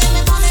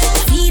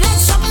 Feeling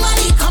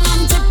somebody come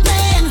and to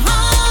playing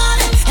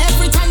hard.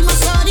 Every time I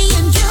study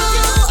in you,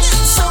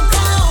 so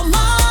calm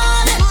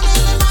on.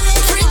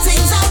 Three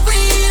things I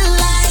real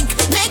like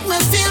make me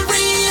feel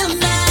real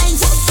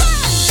nice.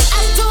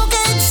 I don't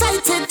get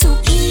excited too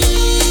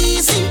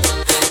easy,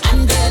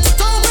 and that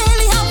don't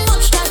really have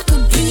much that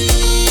could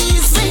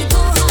please me.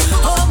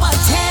 Oh, but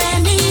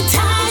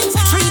anytime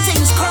three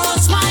things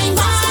cross my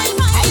mind,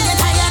 I get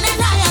higher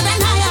and higher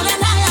and higher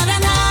and higher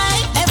and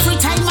high. Every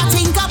time I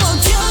think about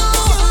you,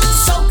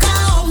 so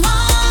calm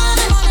on.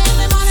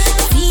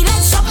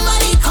 Feeling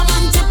somebody come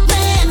and to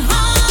playing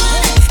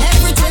hard.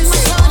 Every time I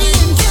study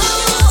in you,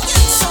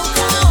 so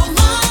calm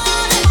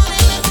on.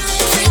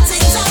 Three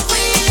things I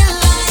real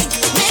like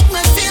make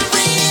me feel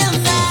real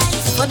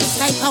nice. For this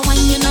type of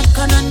wine, you're not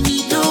gonna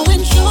need no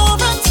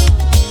insurance.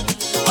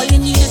 All you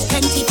need is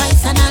plenty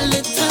vice and a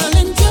little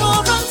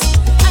endurance,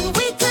 and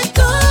we could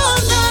go all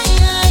night.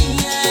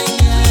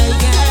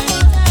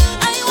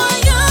 I want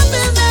you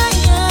to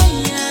nice.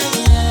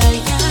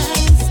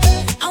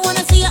 I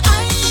wanna see your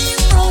eyes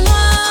roll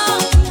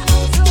up.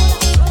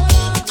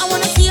 I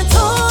wanna see your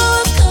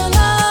toes curl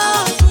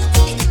up.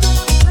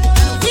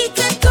 We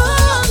could go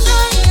all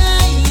night.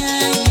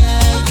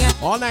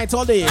 All night,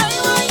 all day. I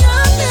want you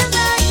to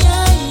nice.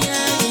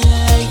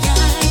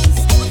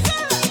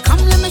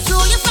 Come, let me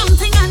show you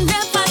something I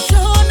never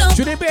show no.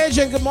 Judy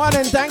Beijing, good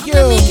morning. Thank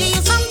Let me you. give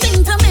you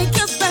something to make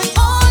you spend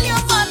all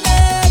your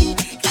money.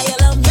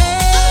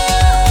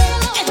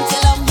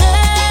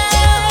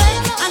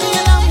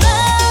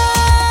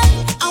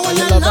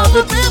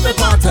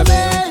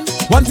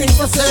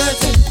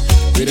 certain.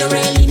 We don't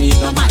really need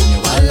no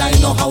manual. I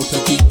know how to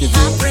keep the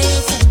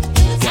vibration.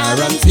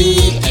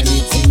 Guaranteed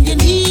anything you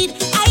need.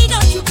 I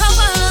got you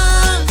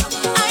covered.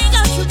 I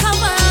got you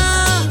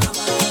covered.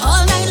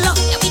 All night long,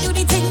 yeah, we do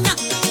the thing now.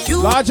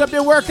 You Lodge up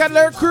your work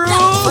alert crew.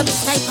 for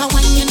this type of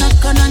wine, you're not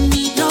gonna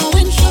need no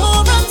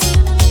insurance.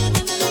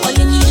 All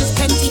you need is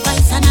plenty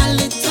vice and a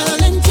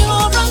little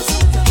endurance.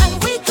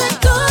 And we could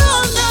go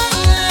all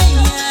night.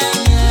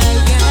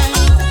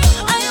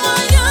 I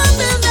want you to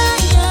feel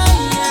nice.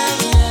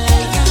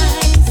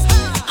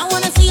 I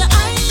wanna see your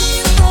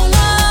eyes roll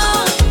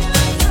out.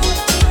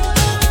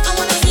 I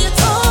wanna see your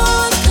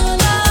toes curl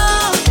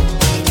out.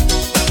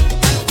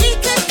 And we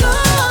could go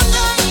all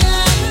night.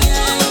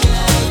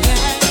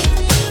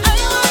 I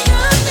want you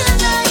to feel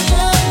nice.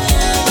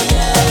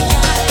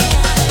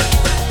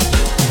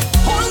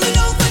 Hold me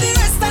down for the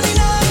rest of the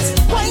night.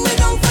 Wind me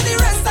down for the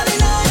rest of the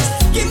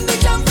night. Give me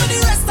jump for the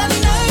rest of the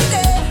night.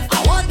 I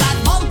want that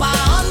bumper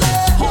on me.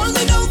 Hold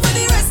me down for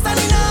the rest of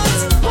the night.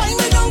 Wind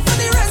me down for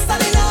the rest of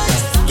the night.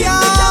 Give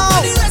me jump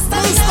for the rest of the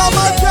night.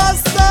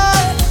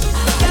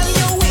 Girl,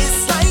 your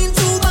waistline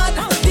too bad.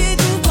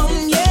 Didn't come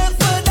here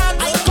for that.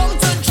 I come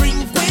to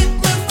drink with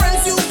my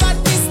friends. You got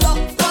me stuck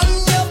on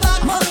your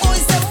back. My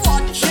boys them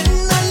watching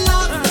and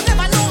laugh.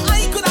 Never know I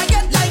could I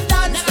get like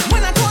that.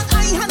 When I thought I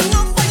had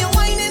enough for your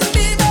whining,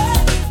 baby, I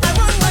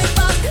run right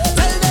back.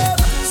 Tell them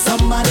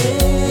somebody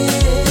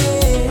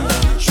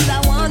should I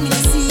want me to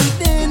see it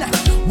then?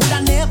 Would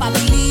I never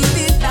believe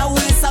it? That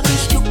waist I be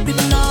stupid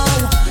now.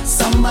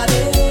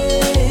 Somebody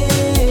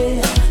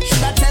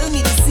should I tell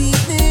me to see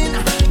it then?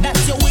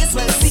 That's your waist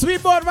well see.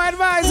 Sweet board right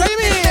vibes, how you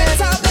mean?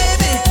 Better,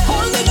 baby.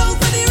 Hold me down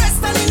for the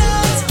rest of the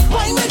night.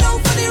 Wind me down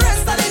for the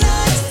rest of the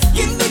night.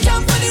 Give me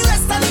jump for the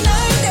rest of the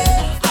night.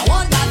 I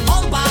want that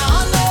bumper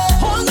on me.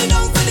 Hold me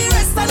down for the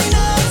rest of the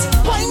night.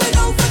 Wind me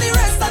down for the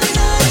rest of the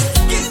night.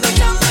 Give me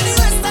jump for the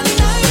rest of the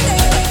night.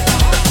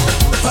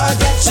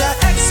 Forget your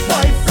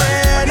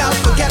ex-boyfriend, I'll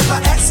forget my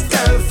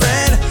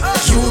ex-girlfriend.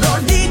 You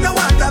don't need no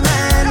other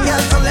man,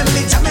 girl, come let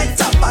me jam it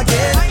up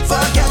again.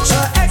 Forget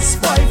your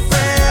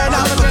ex-boyfriend,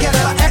 I'll forget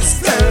my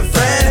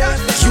ex-girlfriend.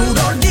 You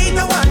don't need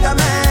no other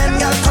man,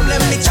 girl, come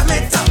let me jam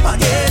it up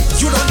again.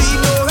 You don't need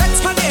no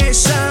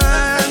explanation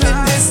in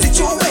this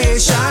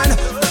situation.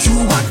 You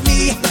want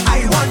me,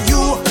 I want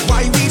you,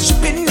 why we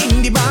shipping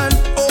in the van?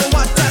 Oh,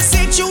 what a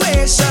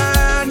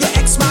situation, your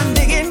ex-man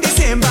digging the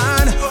same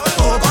van.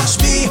 Oh, gosh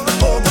me,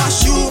 oh,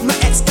 gosh you, my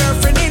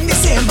ex-girlfriend in the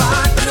same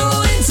van.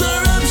 No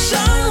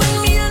interruption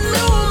when me and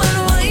my woman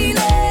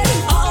whining.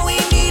 All we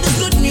need is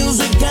good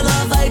music and a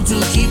vibe to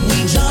keep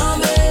me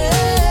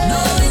jamming.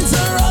 No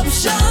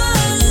interruption,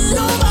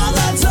 no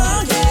bother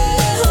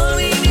talking. All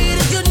we need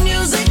is good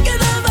music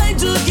and a vibe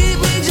to keep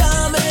me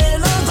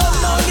jamming. Oh, come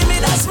now, give me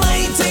that's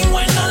my thing.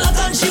 When I look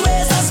on she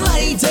waist, that's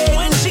my thing.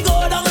 When she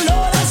go down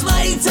low, that's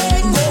my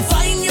thing. Go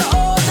find your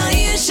own, I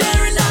ain't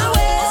sharing that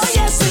way. Oh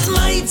yes, it's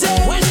my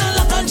thing. When I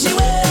look on she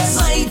waist,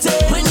 my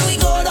thing. When we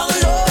go down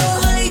low,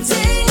 my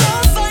thing.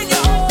 Go find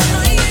your own,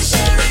 I ain't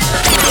sharing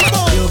that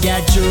way. You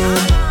get through.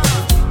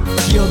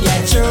 You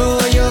get through.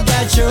 You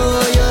get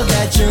through. You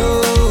get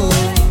through.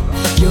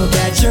 You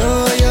get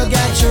through. You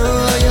get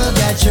through. You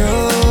get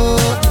through.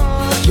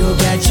 You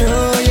get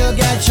through. You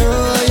get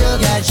through. You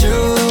get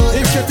through.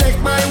 If you take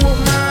my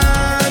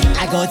woman,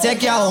 I go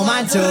take your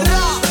woman too.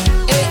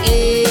 Eh,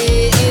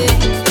 eh, eh.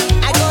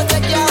 I go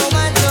take your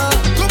woman too.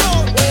 come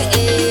on. Eh,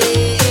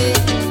 eh,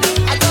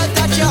 eh. I go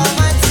touch your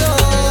woman too,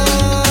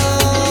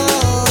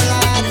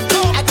 lad.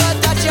 I go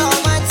touch your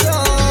woman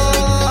too,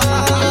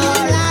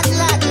 lad,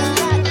 lad, lad.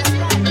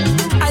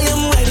 I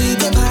am ready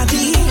to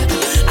party.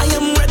 I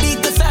am ready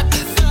to set.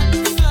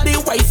 The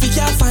wifey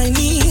can't find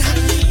me.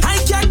 I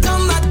can't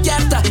come back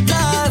yet.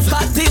 Cause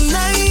party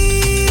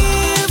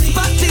nice.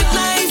 Party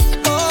nice.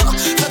 Oh,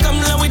 so come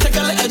let we take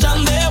a little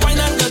jam there. Wine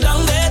and go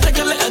down there. Take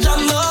a little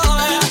jam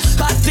there.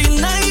 Party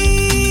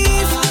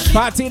nice.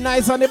 Party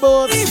nice on the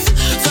boat.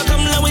 So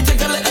come let we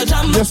take a little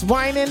jam. Just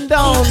winding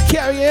down,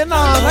 carrying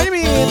on, how you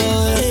mean?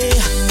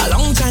 A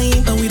long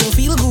time and we don't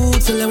feel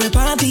good, so let we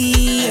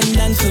party and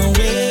dance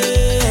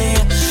away,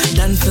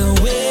 dance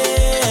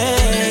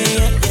away.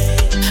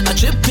 A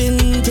trip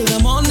into the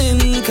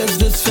morning, cause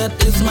this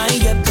fete is my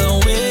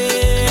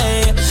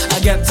getaway, a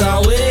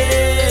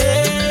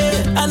getaway.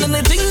 And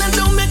anything that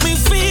don't make me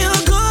feel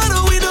good,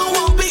 we don't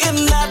want be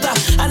in that.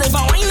 And if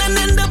I whine and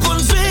end up on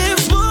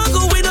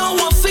Facebook, we don't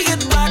want see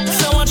it back.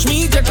 So watch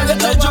me take a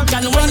little joke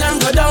and whine and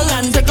go down,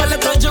 and take a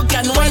little joke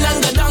and whine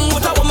and go down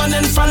with a woman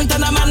in front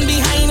and a man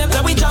behind it.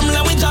 Let we jam,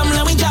 let we jam,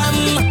 let we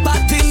jam.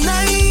 Party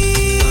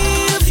nice,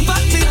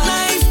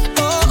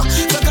 oh.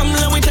 So come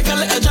let we take a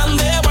little jam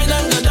there, whine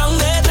and go down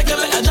there, take a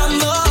little jam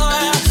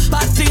there.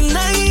 Party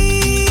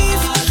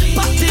nice.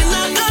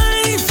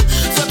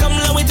 So come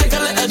let we take a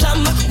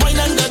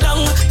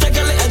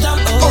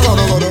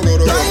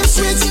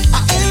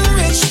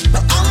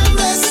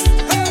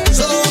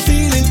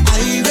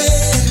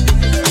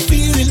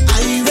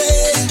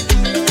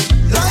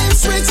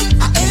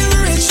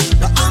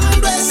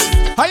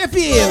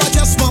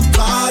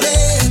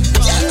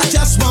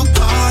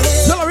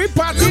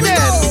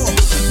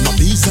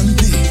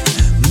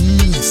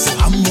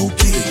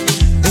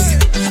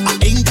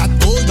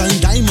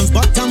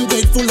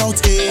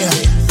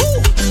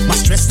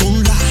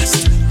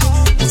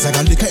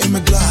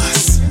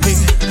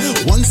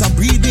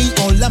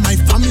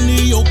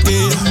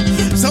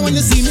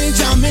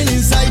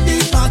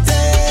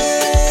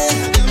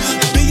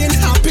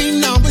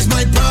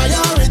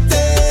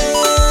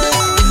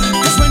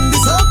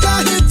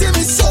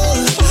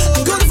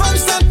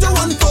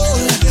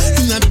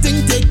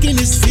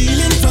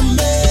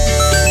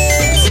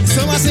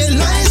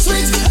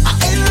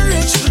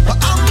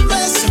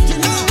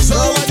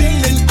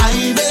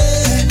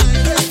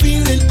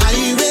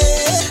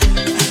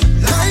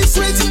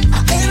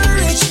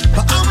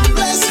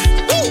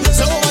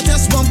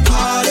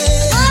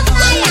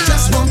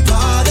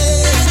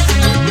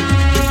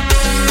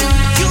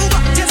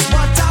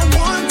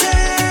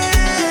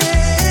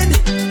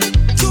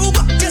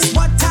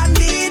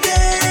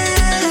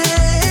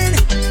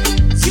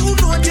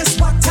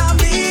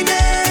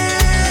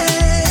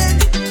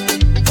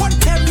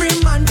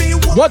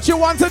What you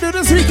want to do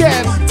this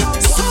weekend?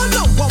 So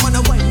long, I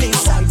wanna wine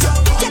inside.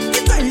 Take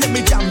your time, let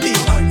me jam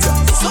behind.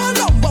 So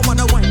long, I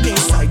wanna wine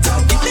inside.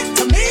 Give it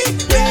to me,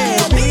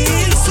 baby.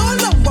 So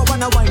long, I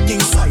wanna wine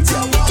inside.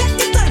 Take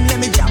your time, let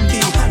me jam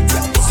behind.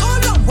 So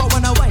long, I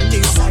wanna wine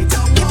inside.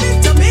 Give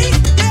it to me,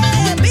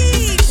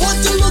 baby. What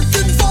you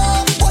looking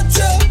for? What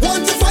you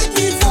want to fight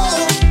me for?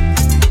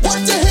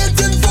 What you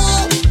hating for?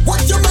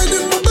 What you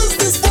minding my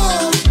business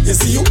for? You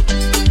see you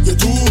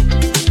too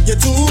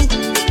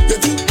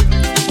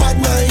bad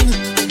mind.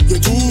 You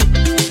too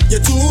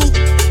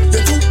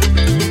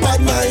bad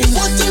mind.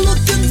 What you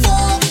looking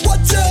for?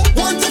 What you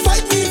want to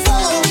fight me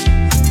for?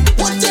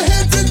 What you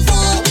hating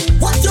for?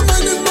 What you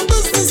minding my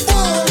business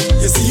for?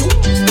 You see you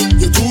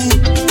too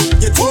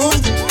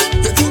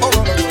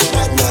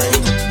bad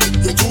mind.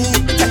 You too.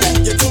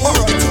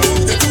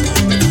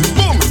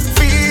 Boom!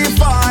 3,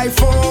 5,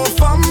 4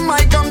 from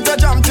I come to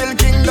jump till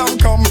kingdom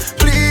come.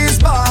 Please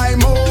buy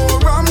more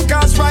rum,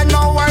 cause right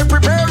now I'm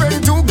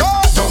preparing to go.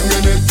 Down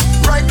in it,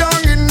 right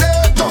down in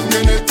there, down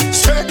in it,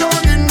 straight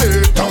down in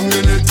there, down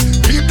in it,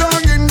 deep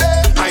down in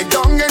there, I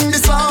down in the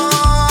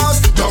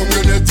sauce. Down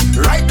in it,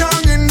 right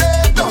down in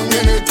there, down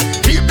in it,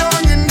 deep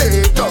down in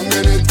there, down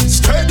in it,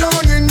 straight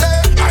down in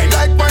there. I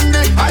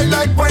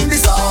like when the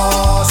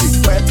sauce is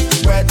wet,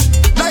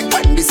 like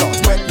when the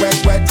sauce wet, the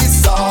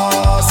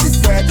sauce is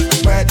wet,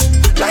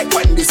 like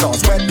when the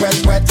sauce wet,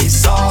 the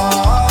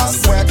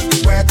sauce wet,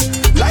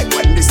 like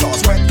when the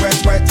sauce wet,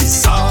 the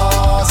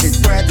sauce is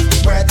wet.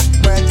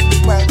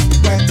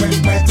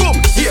 Boom,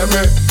 hear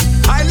me.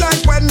 I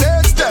like when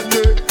it's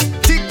steady,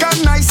 thick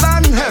and nice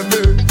and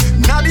heavy.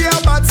 Nadia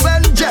Bats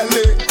and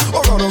jelly.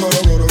 Oh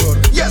God.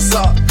 Yes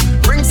sir,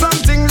 bring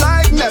something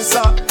like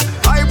Nessa.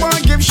 I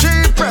won't give she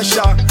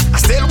pressure. I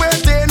still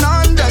waiting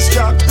on this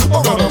job.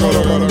 Oh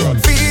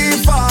God. 3,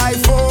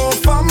 5, 4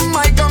 from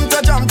I come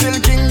to jump till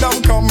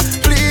kingdom come.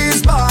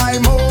 Please buy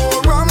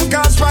more rum,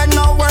 cause right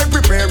now we're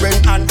preparing.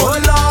 And oh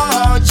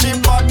Lord, she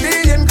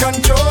body in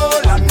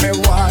control and me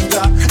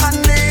water.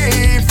 And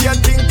if you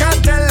think I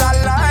tell a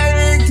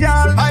lie,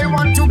 girl, I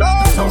want to go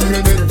down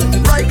in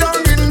it, right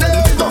down in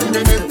there, down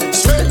in it,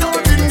 straight down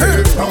in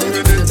there, down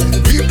in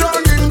it, deep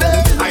down in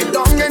there, I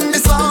down in the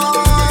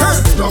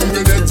sauce. Down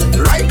in it,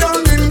 right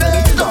down in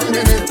there, down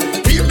in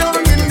it, deep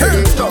down in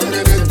there, down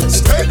in it,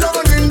 straight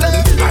down in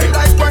there. I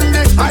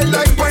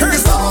like when the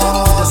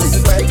sauce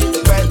is wet,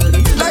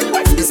 like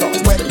when the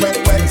sauce wet,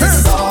 the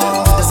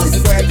sauce is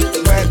wet,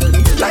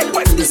 like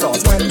when the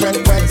sauce wet,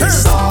 the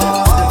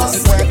sauce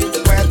wet,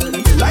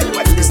 like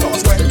when the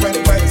sauce wet,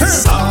 the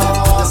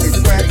sauce is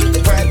wet.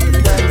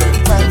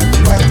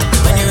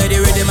 When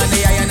you ready, man, the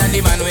iron and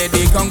the man where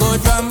they can go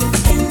drum.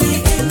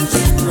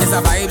 It's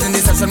a vibes in the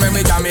session when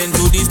we jam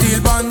into the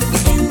steel bun.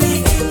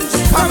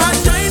 Come and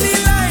join the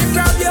line,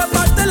 grab your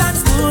bottle and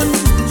spoon.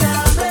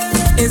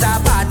 It's a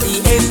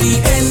party in the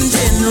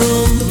engine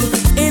room.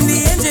 In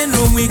the engine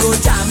room we go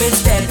jam it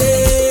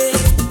steady.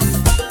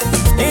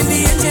 In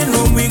the engine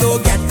room we go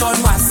get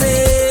on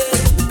wassy.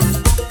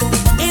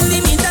 In the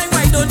meantime,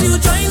 why don't you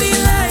join the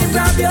line,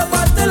 grab your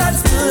bottle and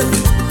spoon,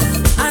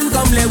 and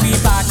come let we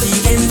party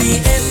in the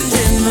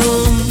engine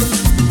room.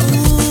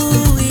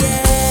 Ooh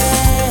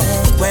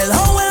yeah. Well,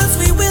 how else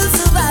we will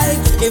survive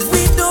if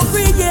we don't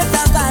create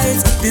the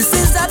vibes? This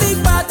is a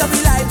big part of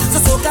the life, so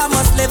soca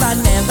must live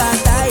and never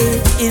die.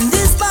 In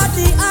this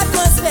party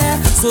atmosphere,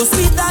 so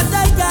sweet that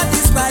I can't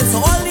describe. So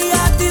all the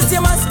artists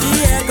you must be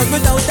here, cause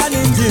without an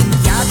engine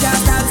can't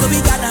start, so we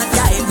cannot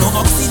dive. No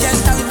oxygen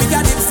tank, we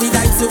got dipsy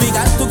dive, so we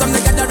got to come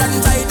together and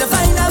try to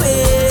find a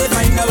way.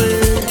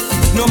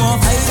 No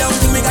more fight down,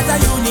 we gotta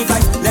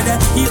unify. Let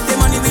them keep the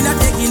money, we not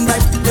taking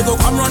back. They go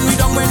come run me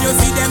down when you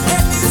see them.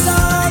 Get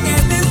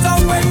this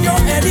song when you're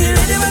ready.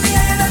 Ready when the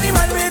iron and the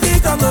man will be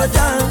come go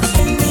down.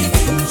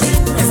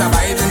 It's a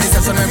vibe in the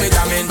session when we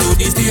jam into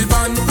the steel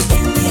bun.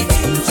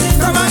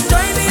 Come and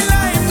join the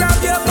line, grab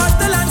your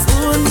bottle and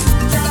spoon.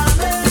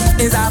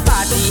 It's a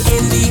party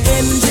in the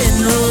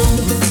engine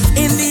room.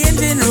 In the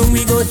engine room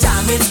we go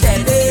jam it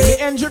steady. The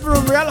engine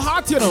room real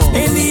hot, you know.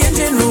 In the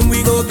engine room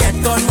we go get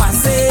on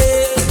wassy.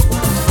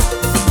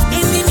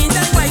 In the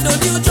meantime, why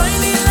don't you join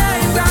the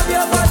line, grab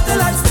your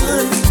bottle and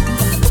spoon,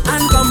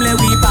 and come let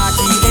we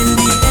party in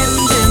the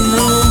engine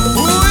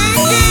room. I'm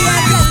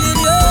telling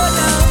you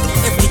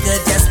now, if we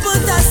could just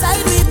put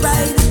aside we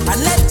pride and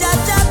let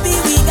Jaja be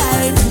we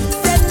guide,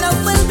 then love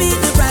will be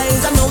the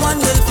prize and no one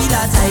will feel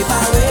a type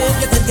of way.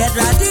 You could get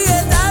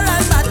radiator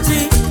and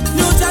battery,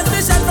 new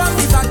transmission from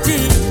the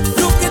factory.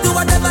 You can do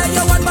whatever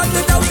you want, but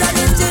without an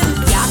engine,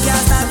 yeah,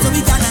 can't start, so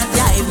we cannot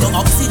drive. No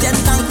oxygen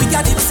tank, we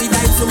got dipsy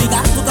dive, so we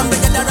got to come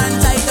together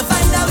and try to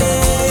find a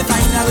way.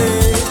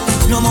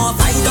 No more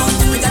fight down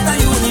till we got a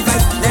unify.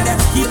 Let them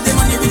keep the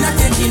money, we not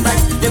taking back.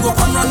 They go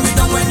come run me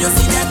down when you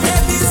see them.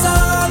 Get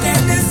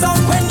this song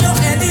when you're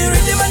ready.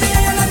 Rhythm and the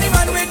iron and the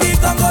man with the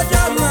Congo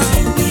jam.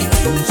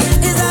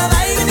 It's a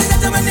vibe in the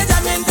center when they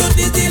jam into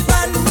the steel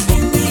pan.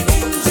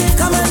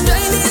 Come and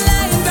join the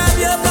line, grab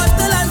your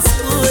bottle and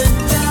spoon.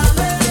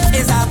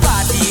 It's a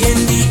party in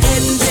the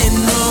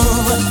engine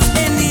room.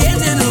 In the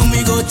engine room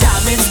we go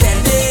jam it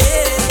steady.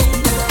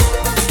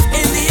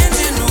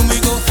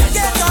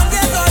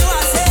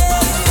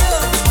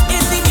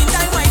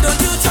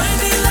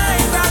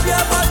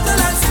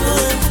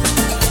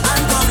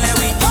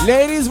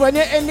 When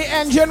you're in the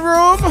engine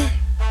room,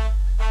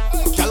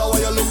 Tell her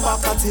you look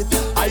back at it,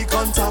 eye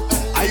contact.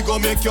 I go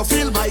make you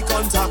feel my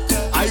contact.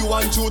 I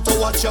want you to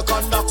watch your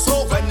conduct.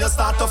 So when you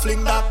start to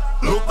fling that,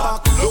 look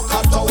back, look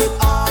at how it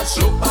arch.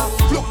 Look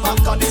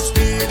back on the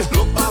speed.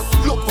 Look back,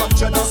 look what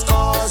you done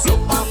scars.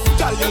 Look back,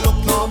 girl you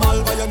look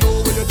normal, but you know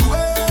what you're doing.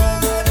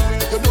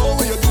 You know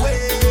what you're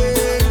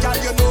doing, girl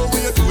you know what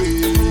you're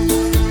doing.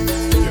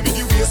 You make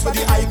you waste for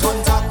the eye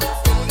contact.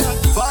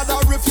 Father,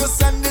 if you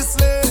send this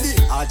lady,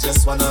 I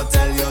just wanna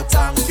tell you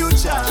thank you,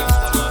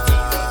 child.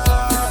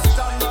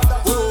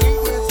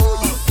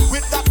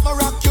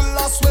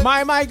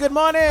 My, good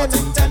morning.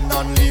 Intend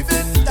on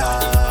leaving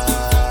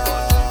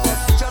that.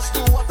 Just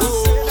do what I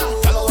say.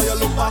 Tell her how you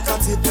look back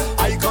at it.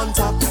 Eye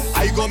contact.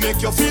 I go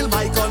make you feel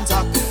my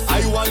contact.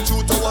 I want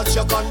you to watch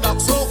your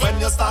conduct. So when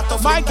you start to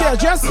feel that,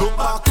 just look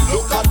back,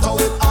 look at how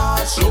it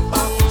arch. Look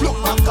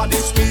back on the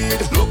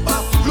speed. Look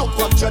back, look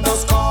what you done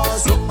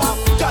scars. Look back,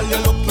 girl you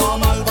look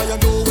normal, but you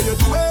know what you're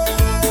doing.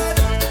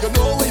 You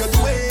know what you're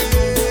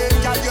doing,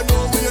 girl you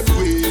know what you're doing.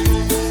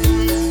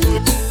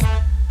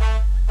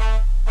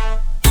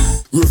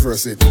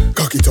 Reverse it,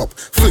 cock it up,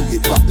 fling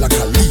it back like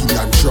a lean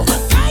and truck.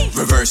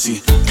 Reverse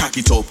it, cock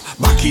it up,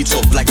 back it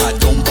up like a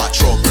dumper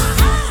truck.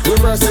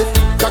 Reverse it,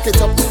 cock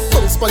it up,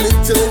 bounce on it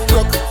till it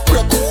rock.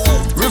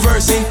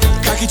 Reverse it,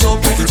 cock it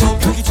up, cock it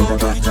up, cock it up,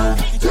 cock it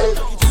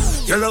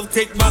up. Your love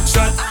take back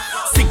shot,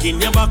 stick in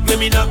your back, let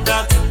me knock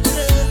that.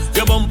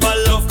 Your bumper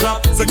love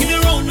clap, so give me a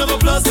round of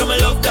applause, come I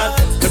love that.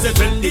 Cause you're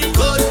trending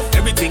good,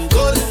 everything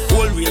good.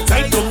 Hold real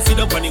tight, come sit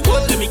up on the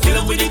wood. Let me kill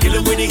him with it, hit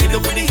him with it, hit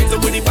him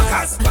with it,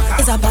 backers.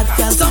 It's a bad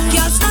girl. Some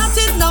girl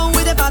started now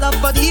with a bad up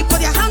body.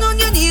 Put your hand on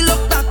your knee, look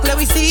back, let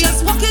we see.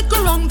 Just walk it,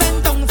 go wrong,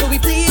 bend down for we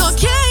please.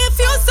 Okay, if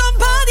you're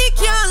somebody,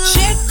 girl,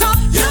 shake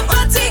up your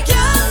body,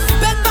 girl.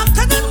 Bend back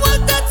and then work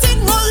that thing,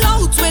 roll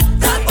out with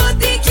that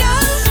body,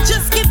 girl.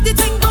 Just keep the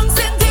thing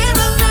bouncing there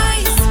and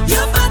nice.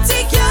 Your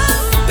body, girl.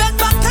 Bend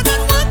back and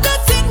then work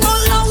that thing,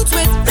 roll out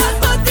with that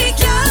body,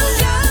 girl.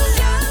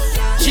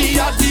 She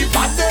had the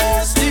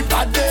baddest, the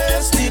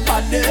baddest, the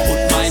baddest.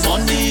 Put my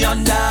money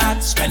on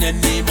that, spending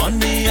the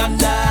money on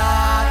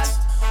that.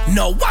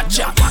 Now watch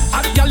ya,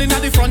 hot girl inna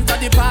the front of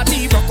the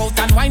party. Rock out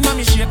and wine,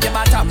 mommy shake your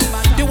bottom.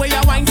 The way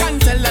you wine can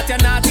tell that you're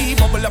naughty.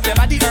 Bubble up your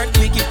body,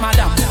 earthquake it,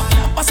 madam.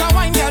 What's a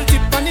wine girl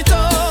tip on the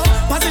toe?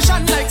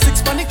 Position like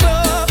 6 on the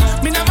club.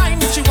 Me no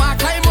mind if she want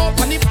climb up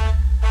on the.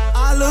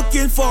 I'm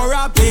looking for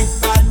a big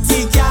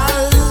body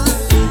girl.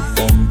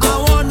 I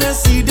wanna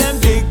see them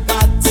big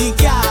body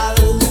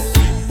girl.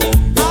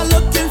 I'm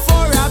looking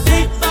for a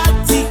big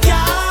body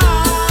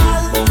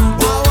girl.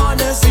 I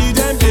wanna see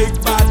them big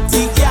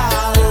body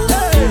girl.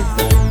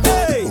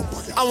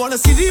 I wanna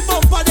see the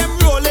bumper them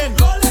rolling,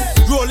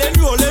 rolling,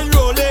 rolling,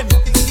 rolling.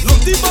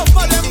 Look the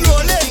bumper them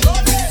rolling,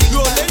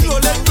 rolling,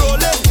 rolling,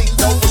 rolling.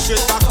 Now push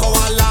it back how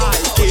I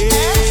like it.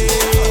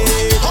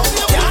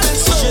 Yeah,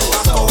 push it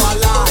back how I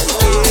like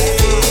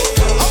it.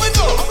 How we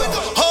go?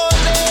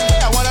 Hold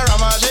it, I wanna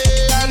ramage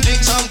and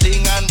drink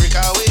something and break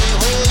away.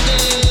 Hold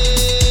it,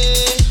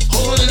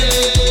 hold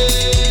it,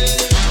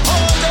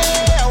 hold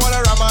it. I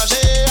wanna ramage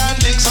and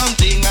drink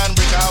something and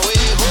break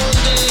away.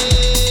 Hold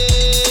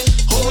it,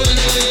 hold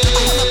it.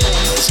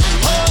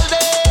 Hold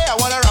it, I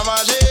wanna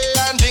ramage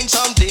and drink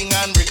something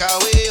and break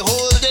away.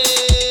 Hold it,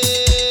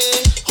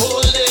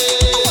 hold it.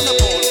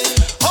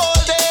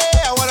 Hold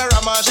it, I wanna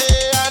ramage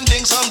and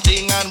drink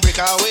something and break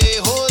away.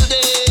 Hold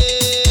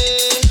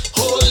it,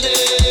 hold it.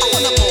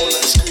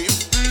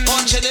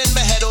 Punching in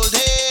my head all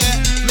day,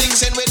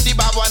 mixing with the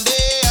bab one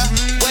day.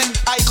 When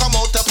I come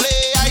out to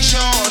play, I sure.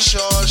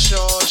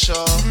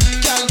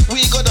 Can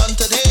we go down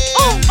today?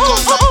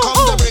 Cause I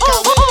come to break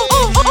away.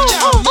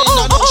 Jam in,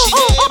 I know she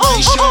did. I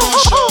sure.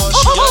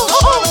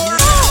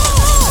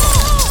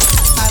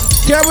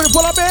 Can we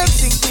pull up it?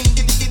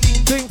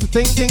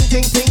 Ting.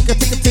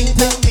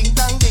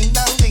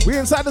 We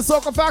inside the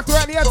Soca Factory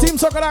right here at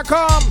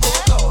TeamSoca.com.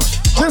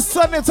 This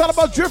Sunday it's all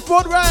about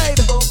Driftboat Ride.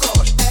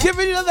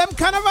 Giving you them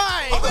kind of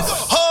vibes.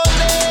 Hold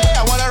it,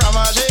 I wanna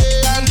ramage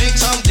and drink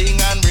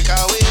something and break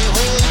away.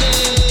 Hold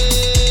it,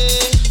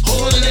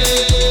 hold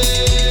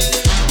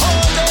it.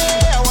 Hold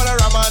it, I wanna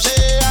ramage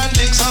and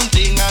drink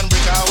something and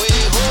break away.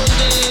 Hold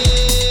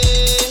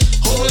it,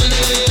 hold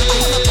it.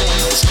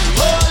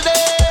 Hold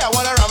it, I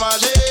wanna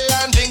ramage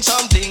and drink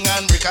something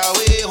and break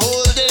away.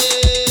 Hold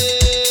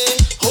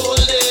it,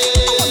 hold it.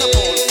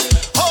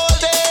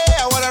 Hold it,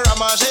 I wanna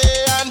ramage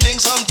and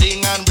drink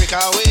something and break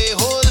away.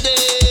 Hold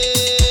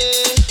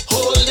it,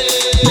 hold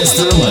it.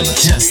 Mr.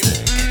 Majestic.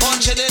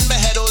 Punching in my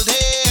head all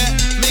day,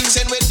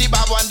 mixing with the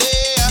bab one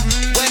day.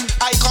 When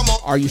I come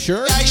out, Are you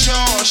sure? I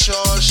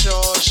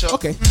sure.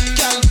 Okay.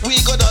 Can we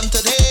go down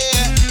today?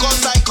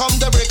 Cause I come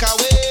to break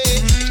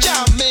away.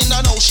 Jamming,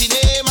 I know she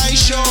name, I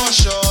sure.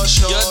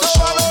 You don't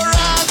want no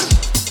rag,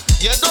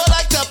 you don't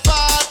like the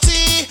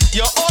party.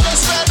 You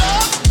always fed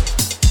up,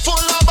 full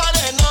of bad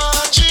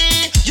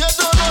energy. You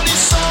don't know the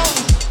song,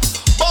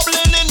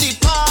 bubbling in the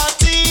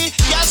party.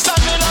 You're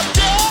standing up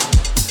there,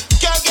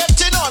 can't get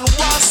in on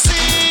what's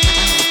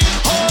it.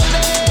 Hold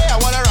it,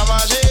 I wanna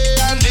ramage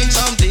and drink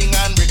something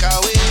and break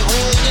away.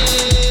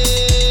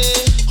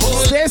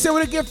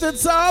 gifted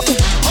sub. All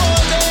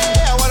day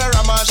I wanna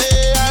ramage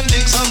and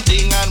dig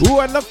something and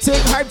Ooh, and look,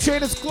 take hype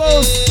train is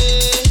close.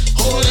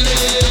 all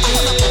day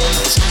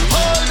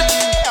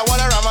I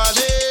wanna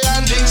ramage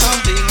and dig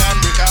something and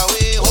break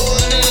away.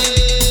 All day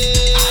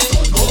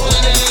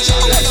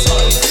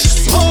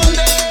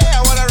I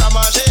wanna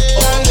ramage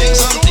and dig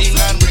something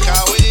and break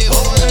away.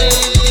 All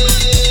day.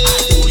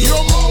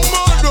 Your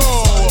mama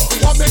know.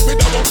 What make me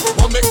dab up?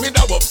 What make me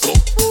dab up so?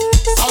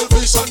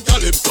 Salvation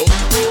calypso.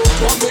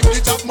 What make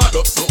the top mad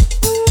up so?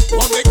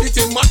 What make the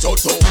thing match out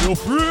so? Your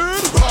friend.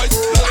 Right,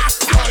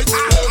 left, right,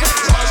 right.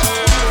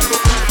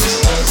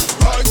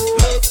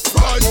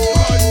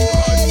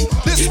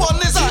 This one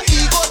is a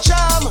ego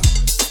jam.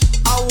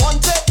 I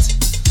want it.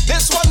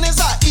 This one is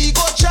a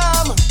ego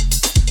jam.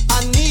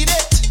 I need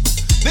it.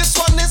 This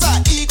one is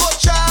a ego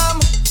jam.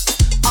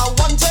 I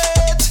want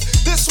it.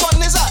 This one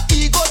is a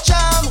ego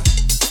jam.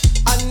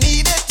 I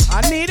need it.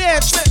 I need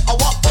it. I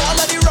want all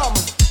of the rum.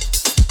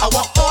 I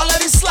want all of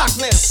the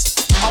slackness.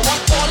 I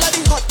want all of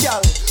the hot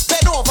girl.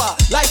 Bend over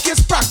like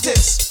it's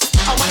practice.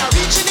 I wanna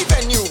reach in the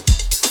venue.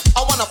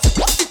 I wanna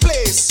fuck up the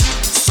place.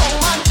 So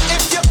man,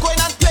 if you're going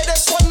and play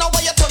this one, now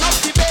why you turn up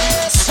the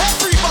bass?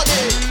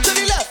 Everybody to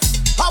the left.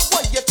 I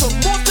want you to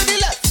move to the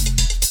left.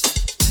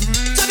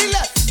 To the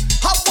left.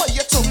 I want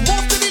you to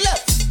move to the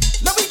left.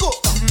 Let me go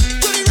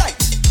to the right.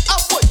 I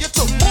want you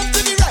to move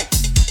to the right.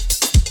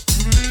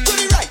 To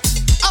the right.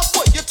 I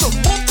want you to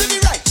move to the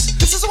right.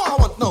 This is what I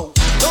want now.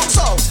 Down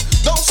south,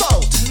 down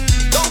south,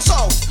 down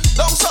south,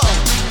 down south,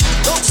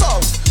 down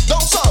south,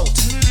 down south,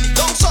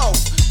 down south,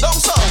 down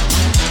south.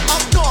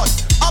 Up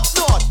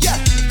north, yeah.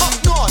 Up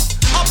north,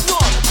 up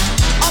north,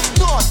 up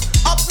north,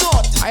 up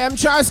north. I am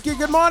Charsky,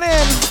 good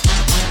morning.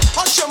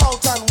 Hush your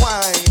mouth and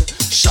whine.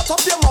 Shut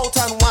up your mouth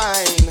and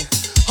whine.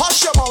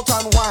 Hush your mouth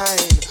and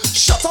whine.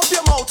 Shut up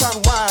your mouth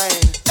and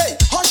whine. Hey,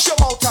 hush your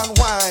mouth and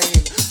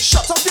whine.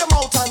 Shut up your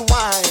mouth and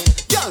whine.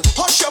 Girl,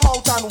 hush your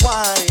mouth and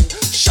whine.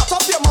 Shut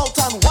up your mouth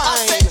and whine.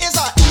 I say it's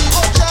a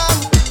ego jam.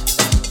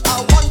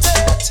 I want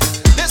it.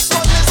 This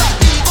one is a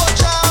ego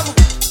jam.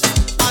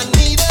 I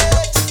need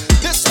it.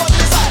 This one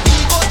is a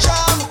ego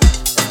jam.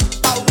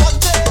 I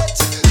want it.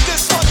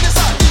 This one is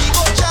a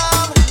ego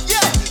jam.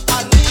 Yeah, I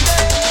need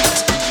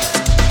it.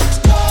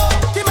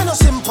 Give me no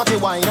sympathy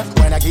wine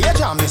when I get a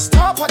jam, me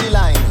stop on the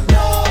line.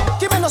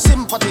 Give me no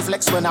sympathy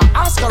flex when I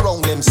ask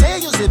around them, say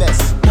you's the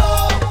best.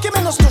 Give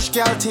me no stush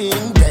girl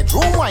thing,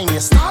 bedroom wine, you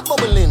start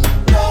bubbling.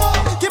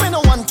 Give me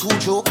no 1-2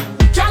 joke,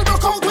 can't go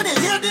out when you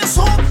hear this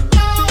hook.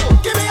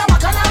 Give me a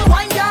bacchanal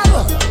wine,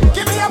 girl.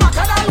 Give me a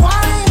bacchanal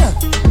wine.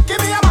 Give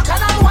me a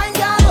bacchanal wine,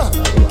 girl.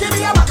 Give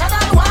me a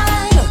bacchanal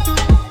wine.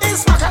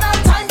 It's bacchanal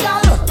time,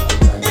 girl.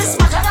 It's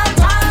bacchanal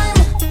time.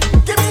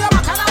 Give me a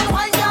bacchanal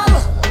wine,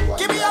 girl.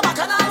 Give me a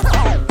bacchanal.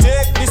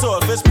 Take this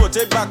office, put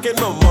it back in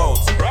my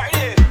mouth. Right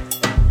here.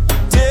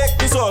 Take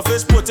this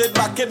office, put it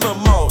back in my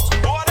mouth.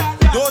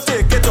 Don't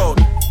take it out.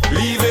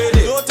 Leave it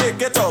in. Don't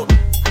take it out.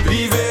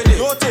 Leave it in.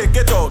 Don't take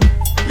it out.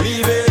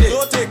 Leave it in.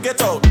 Don't take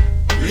it out.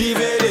 Leave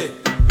it in.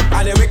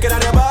 And you're wicked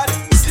on your body,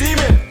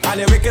 steaming. And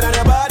you're wicked on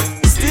your body,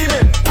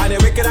 steaming. And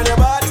you're wicked on your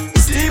body,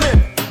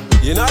 steaming.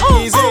 You're not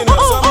easy, no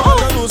someone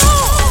to lose.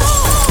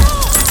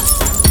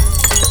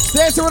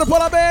 Stacey with the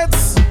pull-up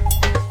bits.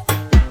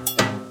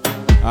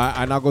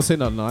 I'm not gonna say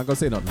nothing. I'm not gonna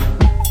say nothing.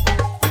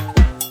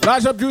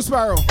 Launch up Juice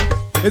Sparrow.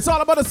 It's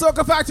all about the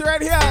Soca Factory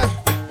right here.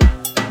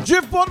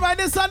 Drift boat by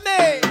this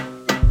Sunday.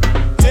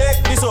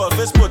 Take this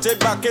office, put it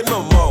back in my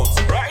mouth.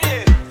 Right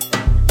here.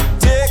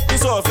 Take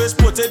this office,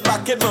 put it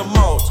back in my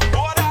mouth.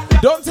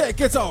 Don't take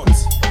it out.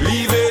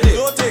 Leave it in.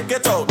 Don't take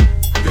it out.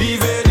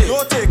 Leave it in.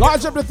 Don't take it.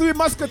 Launch up the 3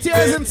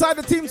 musketeers inside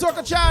the Team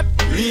Soca chat.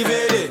 Leave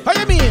it in. How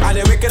you mean? And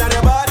you're wicked on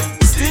your body,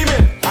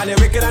 steaming. And you're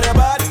wicked on your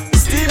body,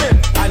 steaming.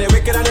 And you're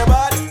wicked on your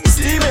body,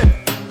 steaming.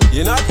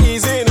 You're not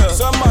easy, no.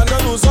 Some man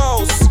gonna lose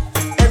house,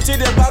 empty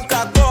their bank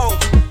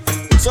account.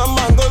 Some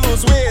man gonna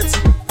lose weight,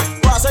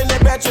 passing the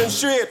bedroom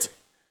straight.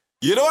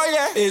 You know,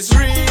 yeah, it's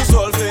real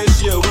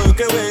selfish, you work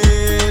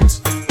with.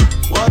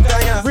 What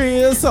kind of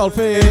real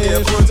selfish?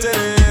 You put it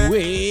in.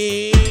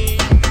 Wait.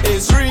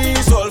 It's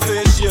real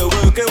selfish, you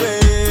work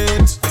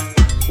with.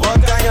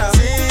 What kind of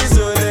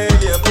season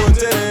you put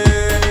it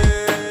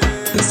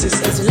in?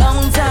 It's a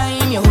long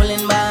time you're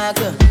holding back.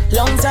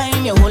 Long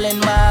time you're holding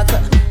back.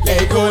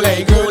 Let go,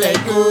 let go,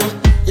 let go.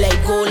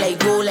 Let go, let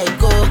go, let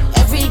go.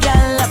 Every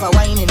girl have a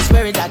whining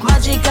spirit that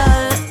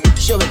magical.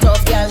 Show it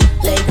off, girl.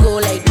 Let go,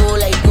 let go,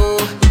 let go.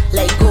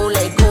 Let go,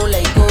 let go,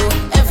 let go.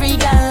 Every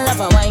girl have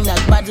a wine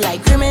that bad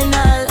like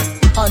criminal.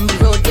 On the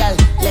road, girl.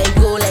 Let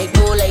go, let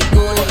go, let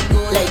go, let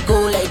go. Let go,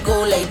 let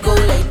go, let go,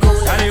 let go.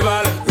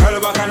 Carnival, real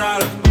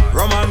bacchanal.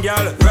 Roman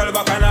girl, real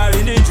bacchanal.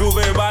 In the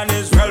Juve band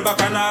is real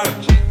bacchanal.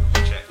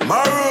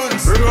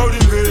 Maroons, bring out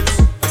the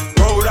beats.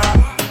 Powder,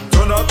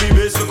 turn up the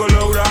bass, look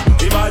louder.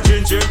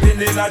 Imagine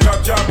tripping in a drop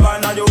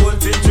band and your whole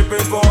thing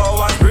tripping for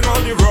hours. Bring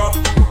out the rock,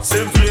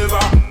 same flavor.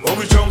 When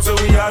we jump so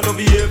we have no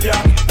behavior.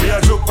 We a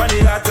joke on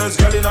the actors,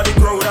 girl in the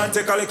crowd and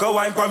take a little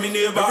wine from me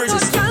neighbor.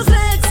 Just girls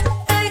legs,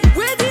 hey,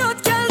 where the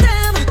hot girl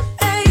them?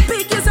 Hey,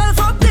 pick yourself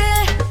up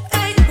there.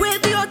 Hey, where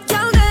the hot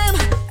girl them?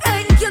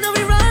 Hey,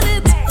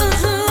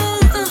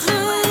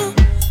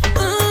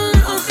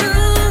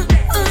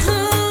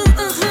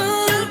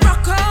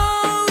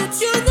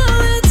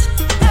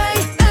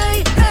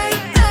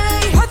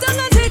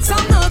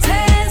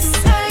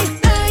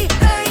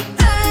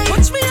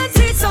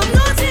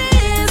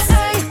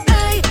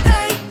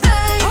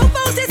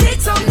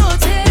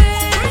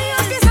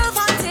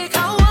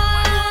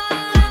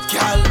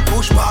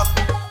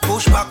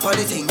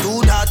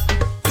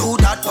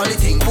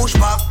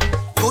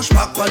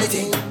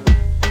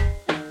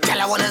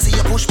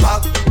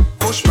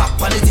 push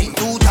back on the thing.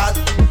 Do that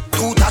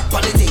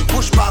on the thing.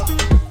 Push back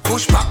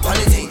on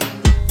the thing.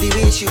 The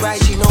way she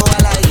ride, she know I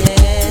like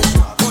it.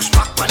 Push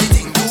back on the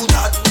thing. Do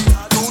that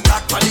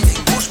on the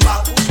thing. Push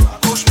back on the thing.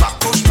 Push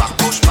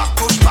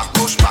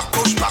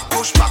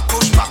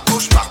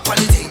back on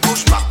the thing.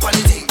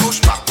 Push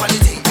back on the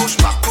thing.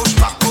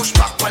 Push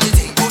back on the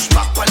thing. Push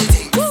back on the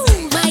thing.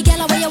 My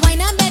gal, where you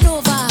wine and bend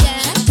over.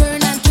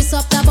 Turn and twist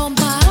up the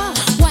bumper.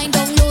 Wind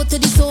down low to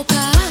the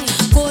soca.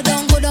 Go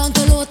down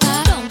to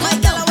lota. My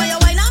gal, where you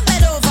wine and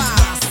bend over.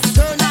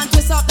 Turn and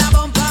twist up the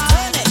bumper.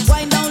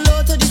 Wind down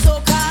low to the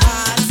soca.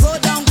 Go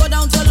down to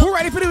lota. Who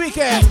ready for the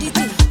weekend?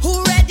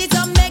 Who ready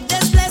to make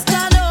this place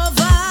turn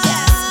over?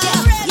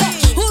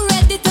 Who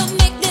ready to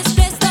make this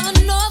place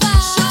turn over?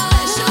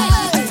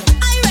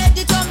 I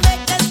ready to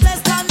make this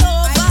place turn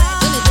over.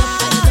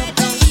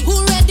 Who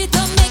ready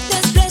to make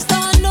this place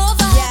turn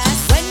over?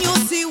 When you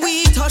see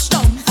we touch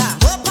down,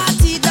 whole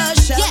party does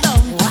shut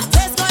down.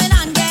 What's going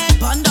on, get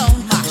bun down.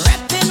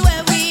 Repping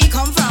where we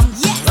come from.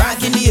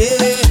 Rock in the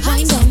air.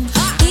 Wind down.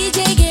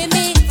 DJ give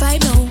me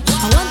vibe now.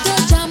 I want to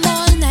jam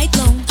all night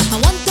long. I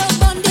want to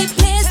burn the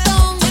place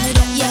down.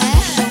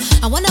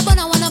 I wanna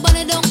burn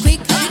it down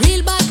quick.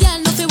 Real bad girl,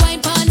 no fi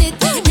wine pon it.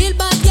 Real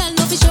bad girl,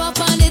 no fi show up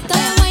on it. I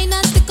wine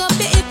and stick up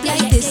the hip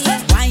like this.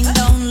 Wind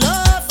down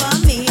low for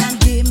me and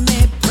give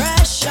me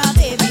pressure,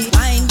 baby.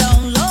 Wind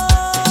down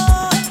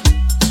low.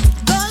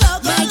 Go low,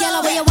 go My low.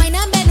 gal, where you wine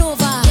and bend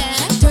over.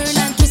 Turn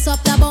and twist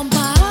up the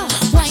bumper.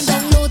 Wind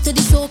down low to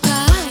the soca.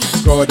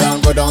 Go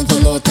down to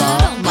lota.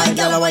 My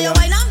gal, where you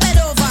wine and bend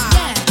over.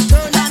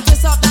 Turn and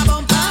twist up the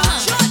bumper.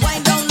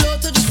 Wind down low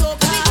to the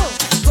soca.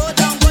 Go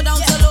down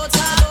to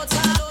lota.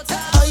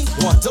 I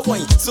want to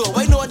wine, so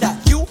I know that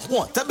you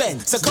want to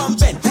bend. So come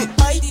bend.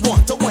 I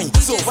want to wine,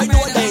 so I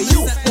know that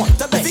you want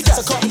to bend.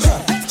 So come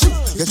bend.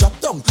 You drop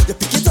down, you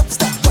pick it up,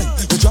 stop wine.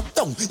 You drop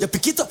down, you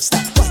pick it up,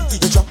 stop wine.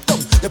 You drop down,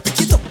 you pick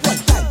it up one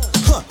time.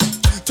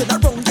 Turn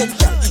around then,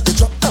 girl. You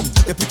drop down,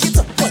 you pick it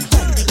up one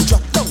time. You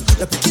drop down,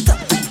 you pick it up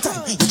two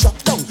time. You drop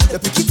down, you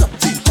pick it up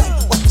three time.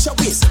 Watch your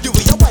waist, the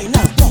way you wine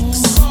now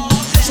box.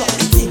 Drop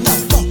the thing now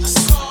box.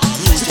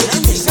 Drop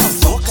the thing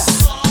now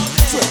box.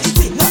 Drop the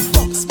thing now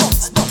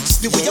box.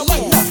 The way you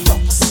wine now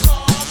box.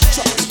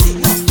 Drop the thing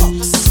now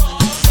box.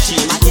 She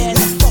again,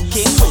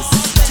 fucking waist.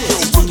 Drop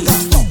the thing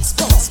now box.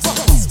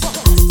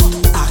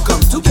 I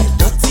come to get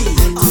dirty.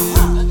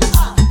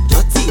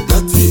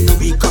 Dirty.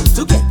 We come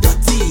to get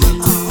dirty.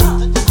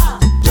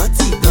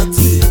 Dirty.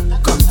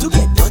 Come to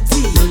get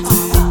dirty.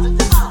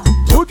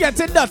 Who gets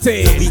it dirty?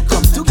 We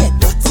come to get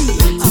dirty.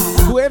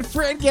 Who ain't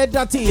afraid get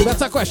dirty?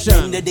 That's a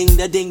question. The ding, bend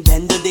the ding,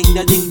 bend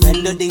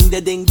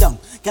the ding down.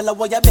 Girl,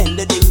 why you bend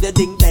the ding, bend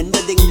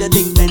the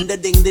ding, bend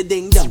the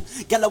ding down.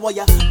 Girl, why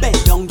you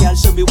bend down, girl,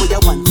 show me what you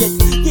want it.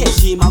 Yeah,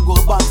 she ma go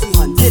bouncy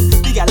hunted.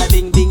 The girl a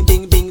bing,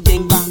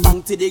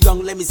 bang to the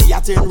gong. Let me see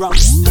her turn round.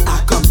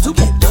 I come to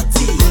get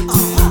dirty.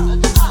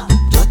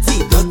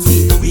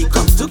 Dirty. We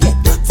come to get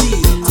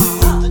dirty.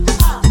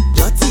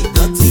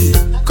 Dirty.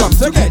 Come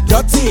to get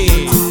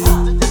dirty.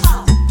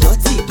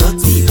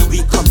 Dirty. We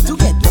come to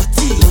get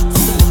dirty.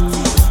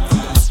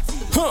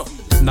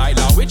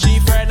 Nyla with she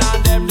friend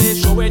and them they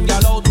showing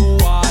y'all how to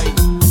wine.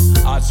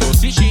 And so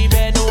see she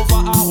bend over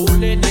and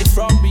holding it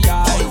from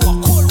behind.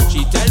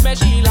 She tell me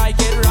she like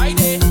it right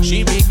there.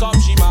 She make up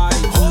she mind.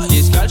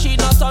 This girl she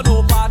not a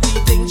no party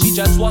thing. She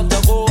just want to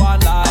go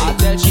online. I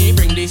tell she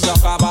bring the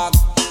soccer back.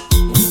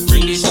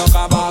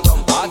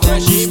 I tell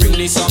she bring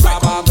the soccer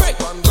back.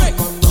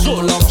 So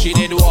long she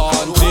did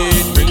want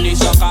it. Bring the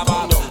soccer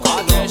back.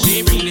 I tell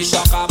she bring the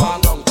soccer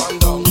back.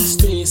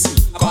 Stacy,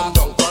 come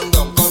down.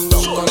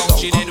 So long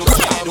she did want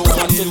it. I don't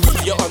want to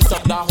leave you on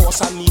top that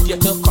horse. I need you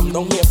to come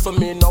down here for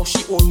me now.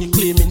 She only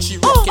claiming she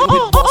rocking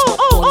with boss, but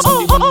thoughts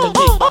on the one to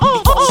take back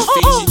because she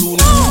feels she too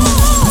nice.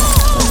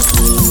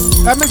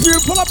 That makes you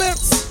pull up it.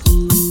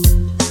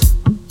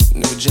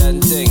 New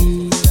gen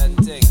thing.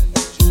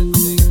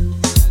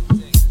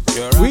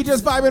 We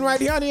just vibing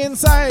right here on the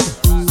inside.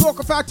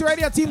 Soca Factory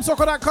Radio,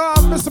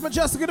 TeamSoca.com. Mr.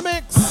 Mejustik in the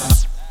mix.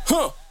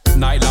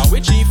 Nyla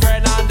with she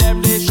friend and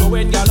them they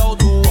showing y'all how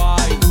to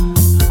wine.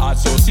 And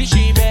so see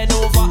she bend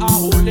over and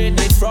holding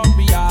it from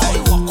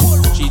behind.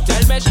 She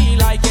tell me she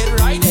like it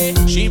right there.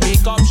 She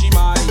make up she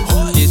mind.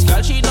 This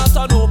girl she not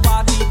a no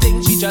party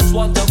thing. She just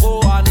want to go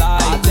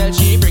online. I tell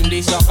she bring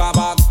the soccer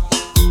back.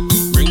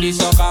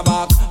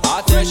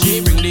 I tell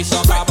she bring the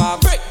soccer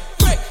back.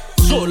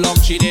 So long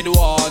she did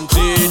want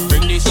it.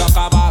 Bring the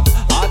soccer back.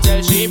 I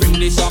tell she bring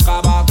the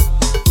soccer back.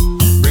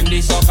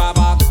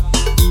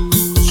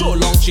 So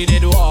long she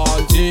did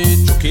want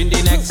it. Chook in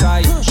the next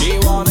side. She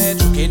want it.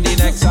 Chook in the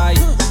next side.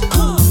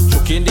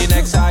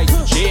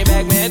 She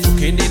beg me.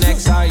 Chook in the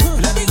next side.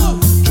 Let me go.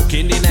 Chook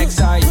in the next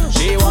side.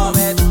 She want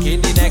it. Chook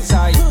in the next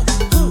side.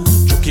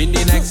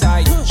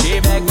 She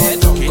beg me.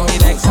 Chook in the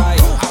next side.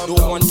 I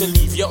don't want to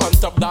leave you on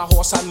top that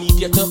horse. I need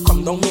you to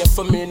come down here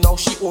for me now.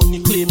 She only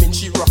claiming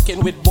she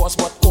rocking with boss,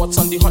 but thoughts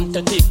on the hunt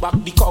to take back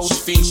the cow. She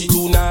feels she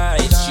too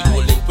nice. She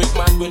don't link with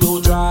man with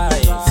no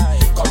drive.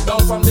 Come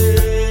down from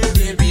there,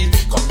 baby.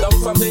 Come down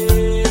from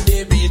there,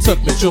 baby.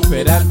 take me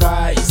stupid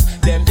advice.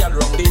 Them girl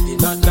wrong, they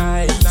not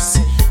nice.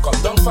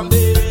 Come down from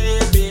there,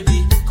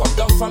 baby. Come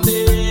down from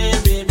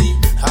there, baby.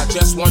 I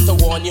just want to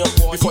warn you,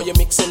 before you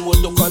mixing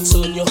with the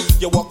concern you.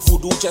 You walk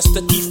voodoo just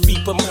to thief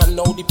people, man.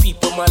 Now the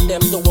people, man,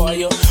 them the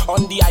warrior.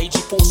 On the IG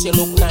post, you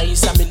look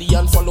nice. 1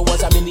 million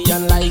followers, 1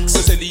 million likes. A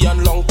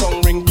zillion long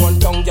tongue, ring one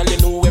tongue. Girl, you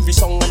know every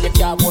song on your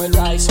car, boy,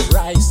 rise.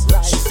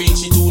 She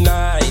feels she too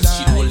nice.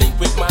 She don't link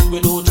with man, we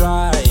don't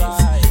drive.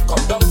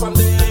 Come down from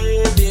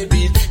there,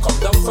 baby. Come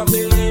down from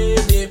there,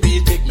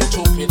 baby. Take me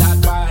stupid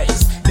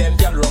advice. Them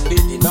girl wrong,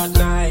 they not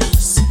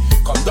nice.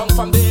 Come down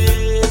from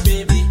there,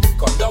 baby.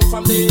 Come down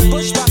from there.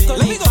 Push back on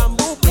the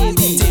bamboo,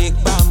 baby. Take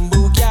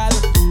bamboo, gal.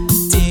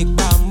 Take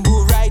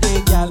bamboo, ride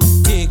it, gal.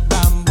 Take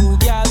bamboo,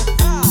 gal.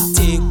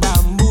 Take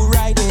bamboo,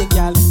 ride it,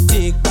 gal.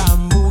 Take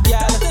bamboo,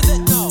 gal.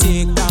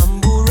 Take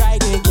bamboo,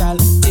 ride it, gal.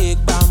 Take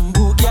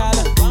bamboo, gal.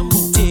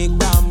 Take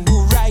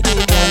bamboo, ride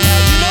it, gal.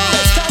 You know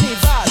it's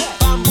carnival.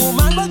 Bamboo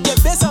man, but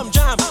give me some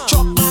jam.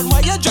 Truck man, why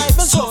you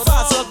driving so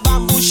fast? Look,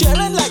 bamboo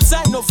sharing like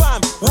Zino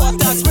farm.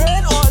 Water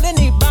spraying all in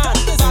the band.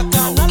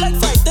 Bacana like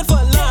fighting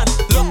for land.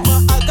 Look,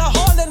 my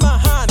alcohol in my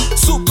hand.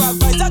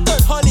 Supervisor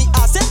good honey,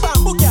 I say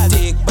bamboo gal.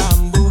 Take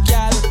bamboo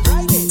gal.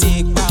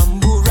 Take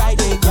bamboo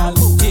ride it gal.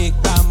 Take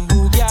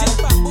bamboo gal.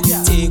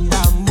 Take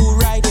bamboo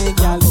ride it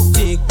gal.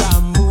 Take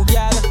bamboo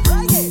gal.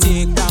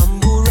 Take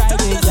bamboo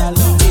ride it gal.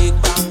 Take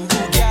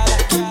bamboo gal.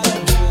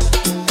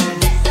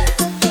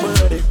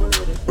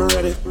 We're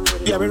ready.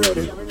 Yeah, we're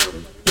ready.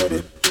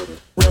 Ready.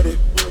 Ready.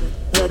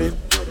 Ready.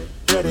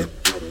 Ready.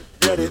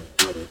 Ready.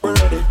 We're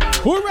ready.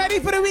 Who ready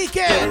for the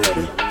weekend?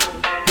 Ready.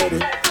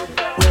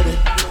 Ready.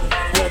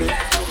 Ready.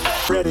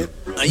 Ready.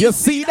 You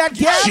see that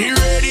girl? She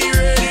ready,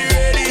 ready,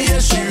 ready.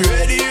 Yes, she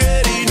ready,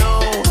 ready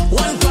now.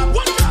 One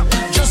clap,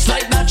 just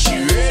like that. She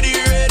ready,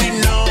 ready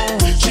now.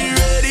 She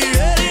ready,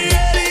 ready,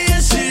 ready.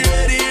 Yes, she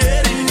ready,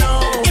 ready now.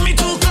 Give me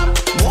 2 clap.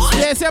 One.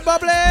 Yes, yeah,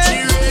 bubbly.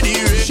 She ready,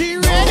 ready. She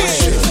ready.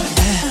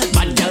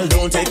 Bad girl,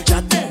 don't take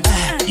chat.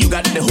 You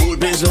got the whole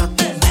place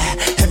locked.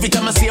 Every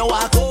time I see you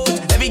walk out,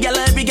 every girl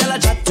I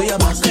chat to your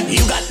back.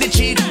 You got the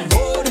cheat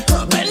code.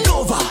 Bend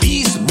over,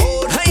 beast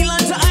mode.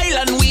 Island to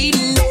island, we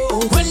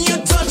know. When you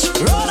touch,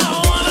 roll, I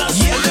wanna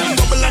see them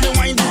bubble and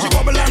wine. She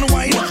bubble and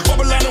wine,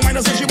 bubble and wine.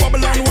 I say she bubble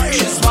and wine.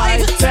 It's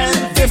 5,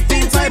 10,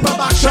 15 type of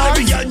action.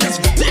 Every girl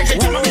just take it.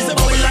 Tell me say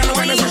bubble and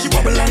wine. I say she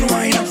bubble and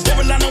wine.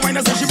 Bubble and wine.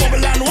 I say she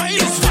bubble and wine.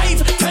 It's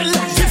 5, 10,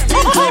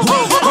 15 type of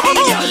action.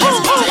 Every girl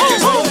just take it.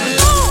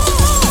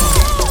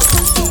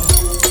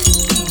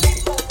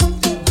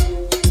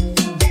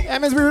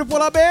 Ms. Beautiful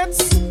pull up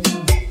bits.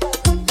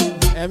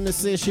 Ms.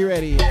 say she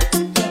ready.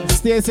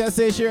 Stacey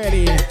say she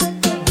ready.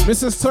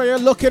 Mrs. Toya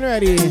looking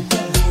ready.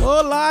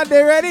 Oh Lord,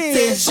 they ready.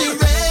 Say she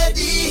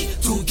ready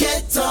to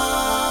get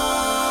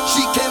on.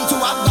 She came to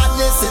her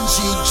badness and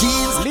she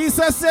jeans.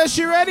 Lisa says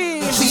she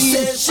ready. She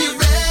says she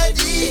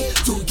ready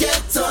to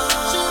get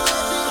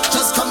on.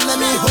 Just come let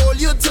me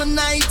hold you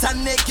tonight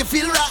and make you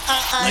feel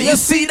right. Now you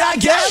see that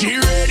girl? She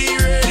ready,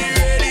 ready,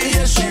 ready.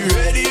 Yes, she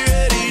ready,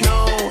 ready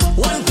now.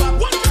 One clap,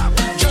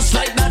 just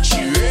like that.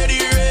 She ready,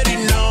 ready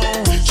now.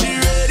 She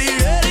ready,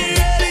 ready,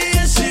 ready.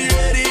 Yes, she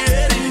ready,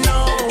 ready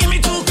now. Give me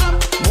 2 clap.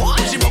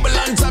 One, she bubble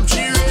on top.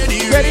 She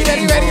ready, ready,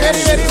 ready, ready,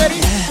 ready, ready, ready.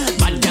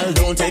 Bad girl,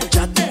 don't take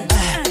chat.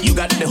 You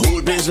got the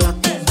whole place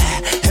locked.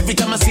 Every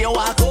time I see you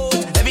walk out,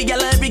 every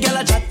girl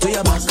I chat to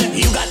your back.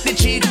 You got the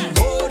cheat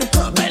code.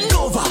 Bend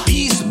over,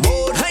 beast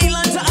mode.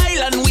 Island to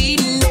island, we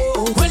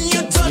know. When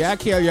you touch. Yeah,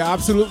 Kiel, you're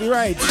absolutely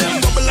right.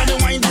 Bubble and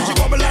wine, she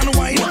bubble and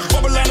wine.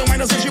 Bubble and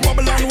wine, I say she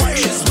bubble and wine.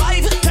 It's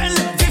 5, 10,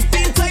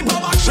 15 type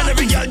of action.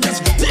 Every girl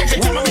just take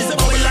it. Tell me say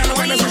bubble and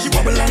wine, I say she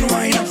bubble and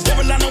wine.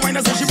 Bubble and wine,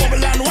 I say she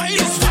bubble and wine.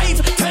 It's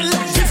 5, 10,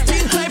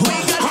 15 type. We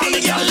got all the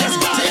girl, let's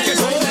take it.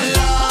 Oh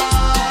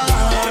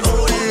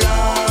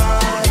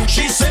Lord.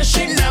 She says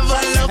she never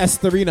loved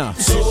Esterina.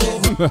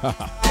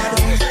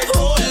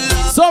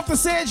 Soft the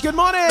Sage, good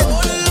morning.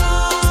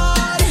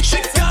 She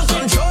can't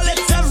control it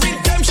every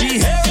time she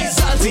hears it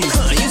salty.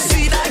 You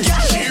see that girl?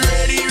 She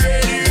ready,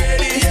 ready,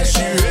 ready. Yes,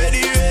 she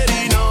ready,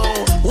 ready now.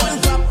 One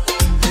clap,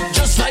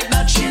 just like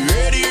that. She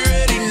ready,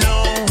 ready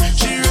now.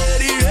 She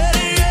ready,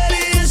 ready,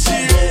 ready. Yes,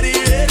 she ready,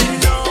 ready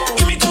now.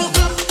 Give me 2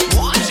 clap.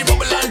 One, she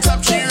bubble on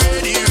top. She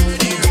ready,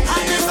 ready.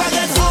 And if I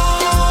get home,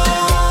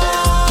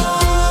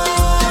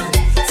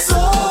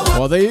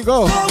 Well, there you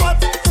go.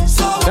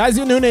 That's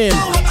your new name.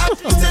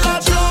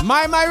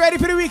 My ready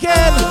for the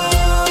weekend.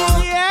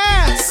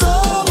 Yeah.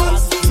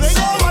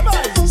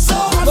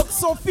 Look,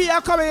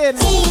 Sophia come in.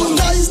 Time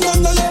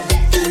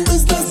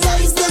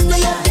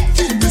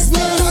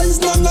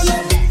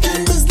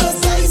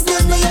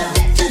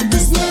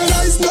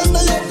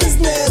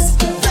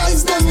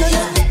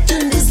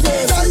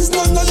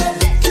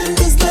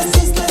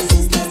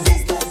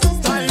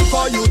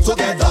for you to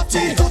get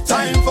dirty.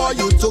 Time for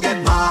you to get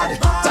mad.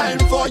 Time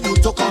for you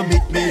to come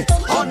meet me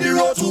on the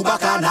road to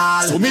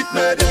Bacchanal. So meet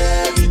me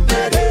there, meet me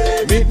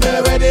there, meet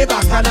me where the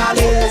Bacchanal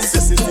is.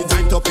 This is the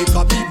time to pick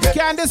up the bed.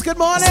 Candice, good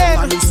morning.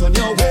 Somebody's on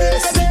your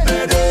waist. Meet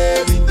me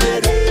there, meet me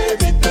there,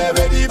 meet me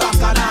where the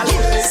Bacchanal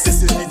is.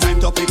 This is the time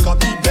to you pick up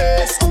the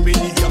bass. Up in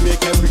the air,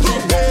 make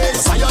everything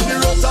bass. I on the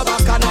road to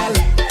Bacchanal.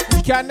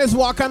 You can't just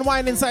walk and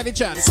whine inside the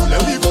chat. So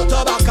let me go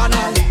to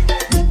Bacchanal.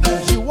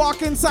 She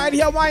walk inside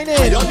here whining.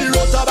 I on the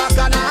road to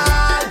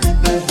Bacchanal.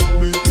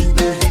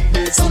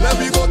 So let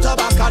me go to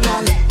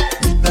Bacchanal.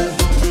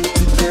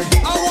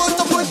 I want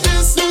to put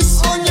this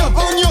on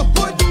you,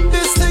 put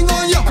this thing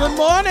on you. Good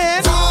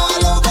morning.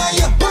 All over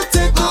you, put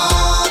it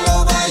all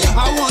over you.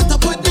 I want to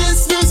put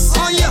this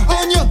on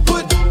you,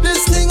 put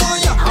this thing on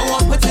you. I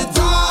want to put it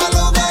all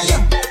over you.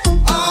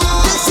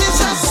 This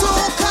is a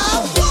soca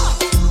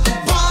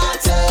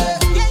party,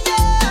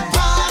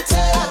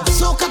 party.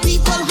 Soca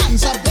people,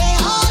 hands up there,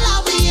 all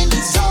are we in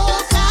the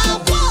soca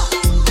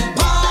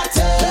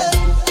party.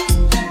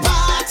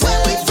 When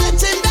we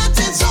fitting, that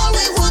is all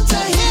we want to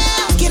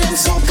hear. Get them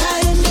soca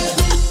in there,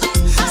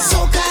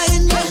 soca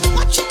in there,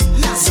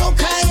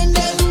 soca in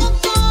there,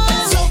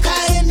 soca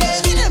in there.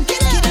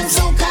 Get them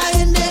soca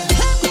in there,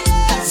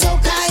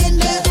 soca in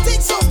there.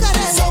 Take soca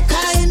there, soca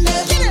in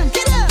there.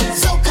 Get them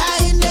soca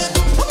in there.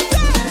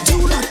 Do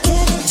not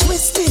get it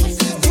twisted,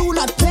 do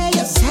not play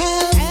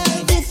yourself.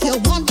 If you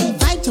want the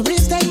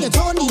victories, then you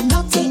don't need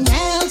nothing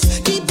else.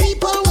 The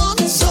people want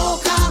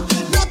soca,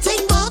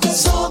 nothing but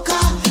soca.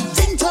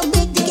 Thing to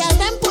make the girl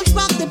them push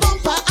back the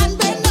bumper and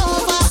bend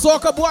over.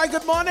 Soca boy,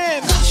 good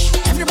morning.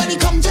 Everybody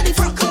come to the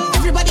front.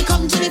 Everybody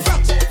come to the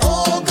front.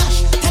 Oh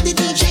gosh, tell the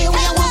DJ where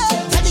I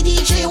want. Tell the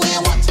DJ where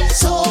I want.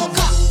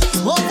 Soca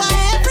over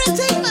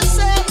everything. I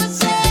say.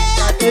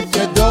 If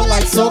you don't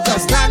like soca,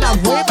 stand up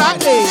way back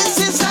there. This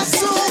is a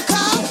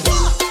soca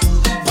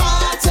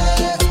party.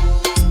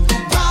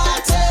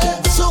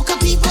 Soca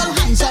people,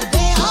 hands up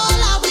there.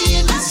 All are we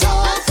in the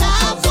soca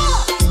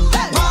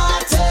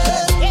party.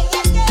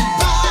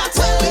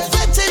 When we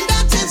fitting,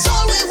 that is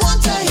all we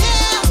want to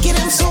hear. Get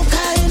them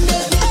soca in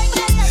there,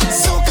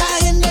 soca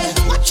in there,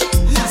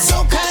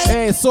 soca in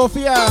there. Hey,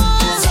 Sophia,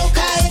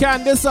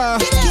 Candice,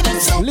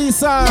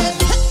 Lisa,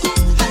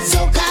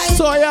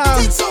 Toya,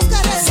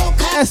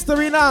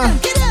 Esterina.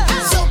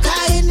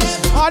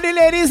 All the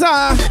ladies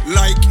are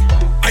Like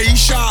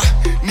Aisha,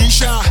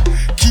 Nisha,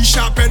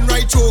 Keisha, pen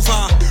right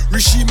over.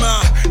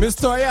 Rishima, Miss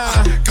Toya,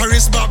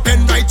 Charisma,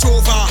 pen right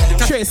over.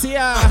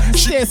 Tracia,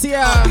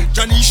 Stacia,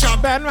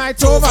 Janisha, Ben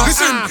right over.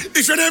 Listen,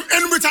 if your name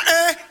end with a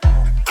A,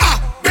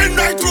 pen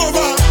right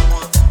over.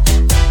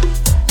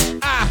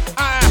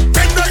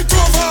 Pen right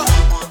over.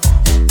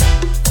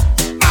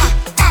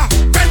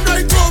 Pen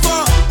right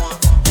over.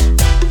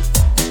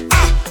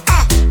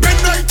 Pen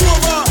right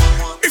over.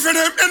 If your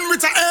name end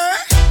with a A,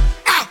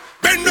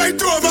 pen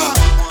right over.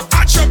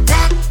 At your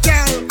back,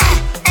 girl.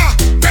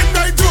 Pen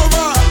right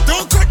over.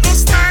 Don't cut no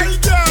style,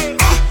 girl.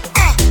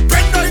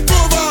 Pen right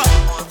over.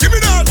 Give me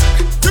that.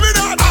 Give me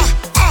that.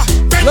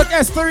 Look,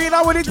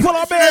 Esterina with it pull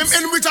up Name babes.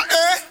 end with a A.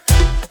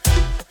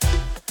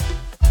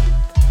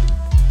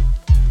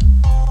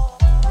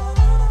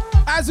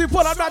 As we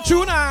pull up that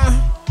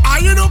tuna.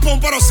 You know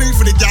Pumper to sing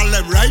for the gal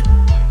them, right?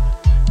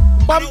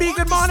 Bambi,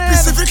 good morning.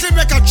 Specifically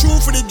make a tune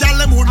for the gal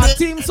them who A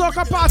team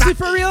soca party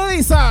for real,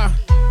 Lisa.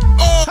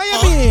 Oh, How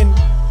you mean?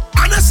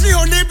 Honestly,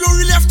 your name don't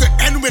really have to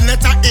end with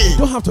letter A.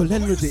 Don't have to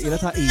end with the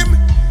letter A.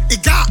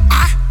 It got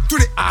to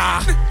the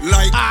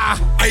like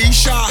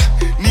Aisha,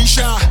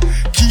 Nisha,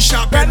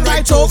 Keisha, pen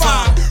right over.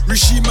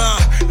 Rishima,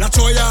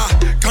 Latoya,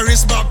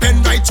 Charisma,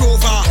 pen right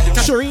over.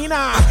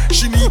 Sharina,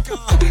 Shinika,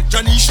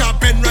 Janisha,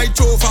 pen right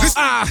over.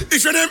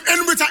 If your name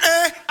end with a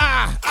A,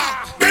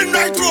 pen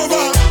right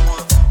over.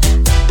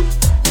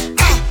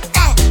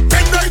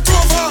 Pen right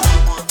over.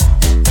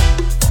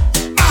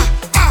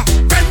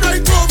 Pen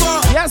right over.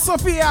 Yes,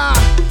 Sophia.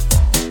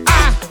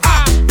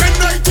 Pen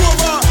right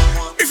over.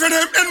 If your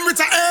name end with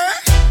a A,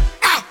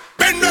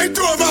 pen right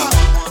over.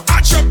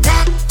 At your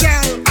back,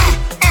 girl.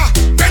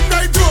 Pen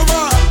right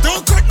over.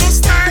 Don't cut no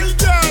style,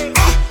 girl.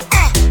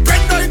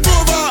 Pen right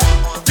over.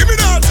 Give me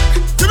that.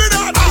 Give me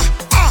that.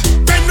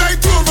 Pen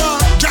right over.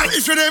 Girl,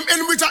 if your name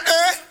end with a A,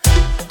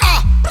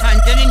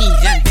 hands on the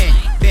knees and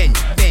bend.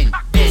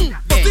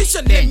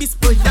 Position them is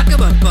put like a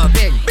bumper.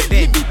 Bend.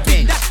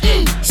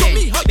 Show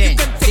me how you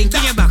can take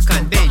that. Your back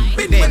and bend.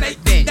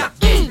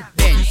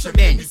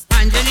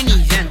 Hands on the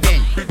knees and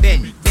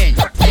bend.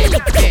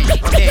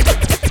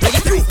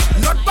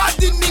 not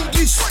bad in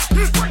English,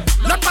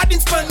 not bad in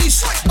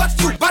Spanish, but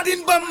you bad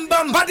in bum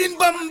bum, bad in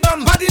bum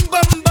bum, bad in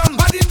bum bum,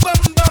 bad in bum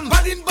bum,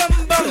 bad in bum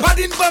bum, bad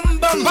in bum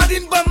bum, bad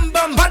in bum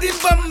bum, bad in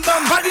bum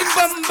bum, bad in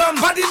bum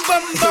bum, bad in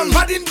bum bum,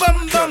 bad in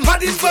bum bum,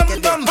 bad in bum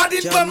bum, bad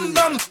in bum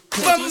bum, bum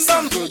bum,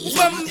 bum bum,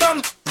 bum bum,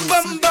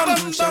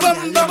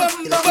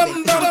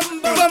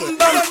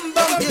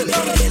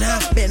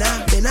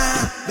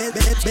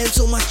 bend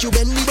so much you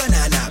bend the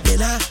banana.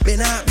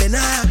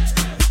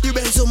 You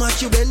bend so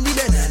much you bend the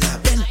banana.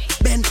 Bend.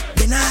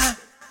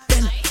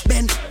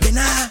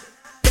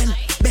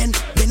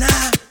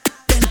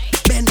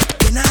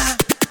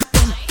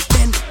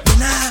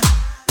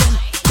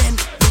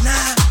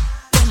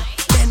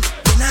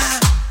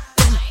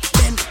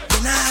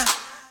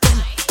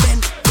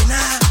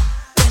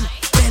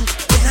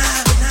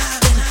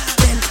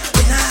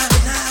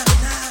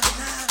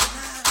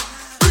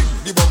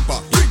 the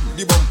bumper.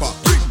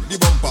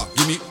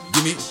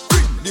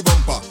 the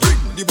bumper, bring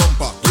the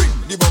bumper, bring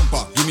the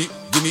bumper. Gimme,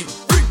 gimme,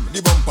 bring the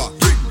bumper,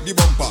 bring the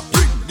bumper,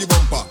 bring the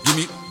bumper.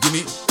 Gimme,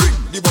 gimme, bring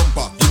the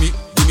bumper. Gimme,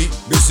 gimme,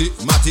 Bessie,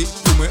 Matty,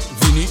 Pume,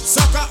 Vini,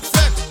 Soca,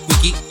 Fek,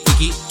 Wiki,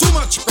 Wiki. Too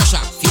much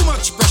pressure, too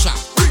much pressure.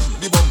 Bring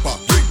the bumper,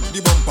 bring the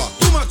bumper.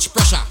 Too much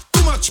pressure,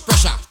 too much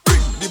pressure.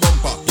 Bring the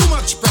bumper, too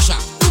much pressure,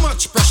 too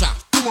much pressure,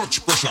 too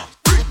much pressure.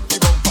 Bring the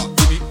bumper,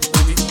 gimme,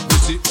 gimme,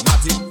 Bessie,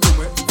 Matty,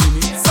 Pume,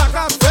 Vini,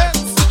 Soca, Fek,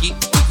 Wiki,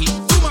 Wiki.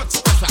 Too much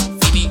pressure,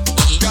 Vini,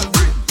 Wiki. Girl,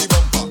 bring the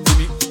bumper,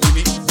 gimme,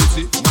 gimme,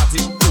 Bessie, Matty,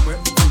 Pume,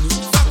 Vini,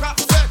 Soca,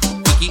 Fek,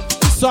 Wiki.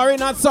 Sorry,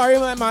 not sorry,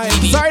 my mind.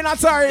 Sorry, not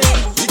sorry.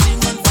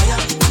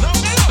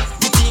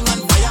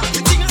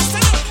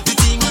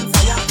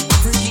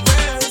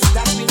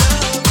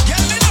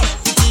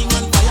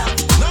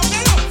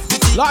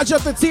 Large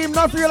up the team,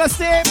 not real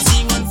estate.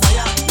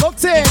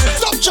 Looked in.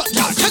 Stop shot,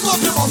 y'all. Take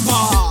off the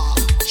bumper.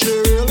 She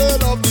really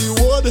love the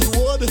wood.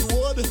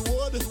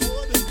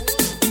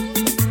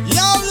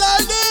 Yo,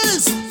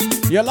 ladies.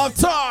 You love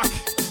talk.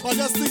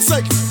 Mejustik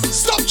sick.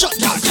 Stop shot,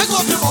 y'all. Take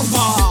off the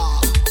bumper.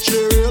 She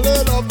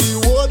really love the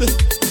wood.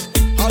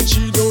 And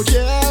she don't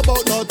care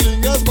about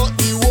nothing else but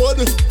the wood.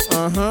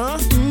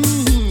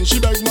 She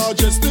beg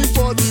Mejustik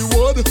for the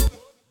wood.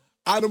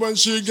 And when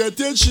she get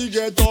in, she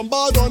get on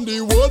bad on the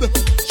wood.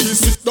 She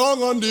sit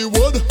down on the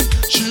wood.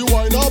 She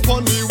wind up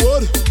on the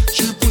wood.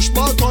 She push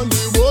back on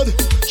the wood.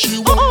 She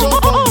walk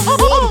up on the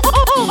wood.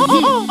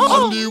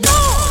 On the wood.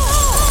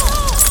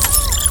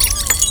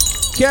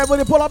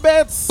 Carefully pull up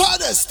bits.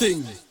 Baddest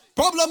thing.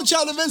 Problem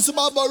child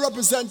Invincible Boy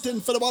representing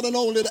for the one and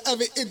only the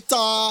heavy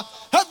hitter,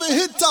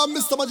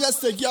 Mr.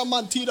 Mejustik. Yeah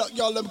man, teed up,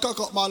 y'all them cock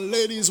up man.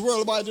 Ladies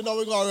worldwide, you know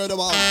we got rid of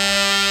man.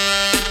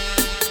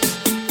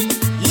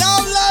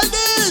 Yo,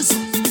 ladies!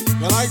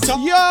 You like to?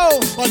 Yo!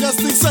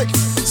 Mejustik sick.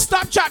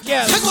 Stop chat,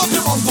 girl. Take off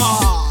the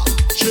bumper.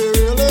 She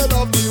really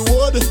love the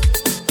wood.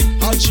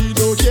 And she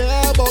don't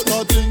care about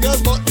nothing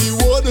else but the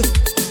wood.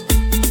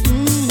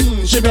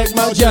 She beg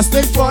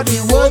Mejustik for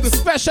the wood.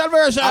 Special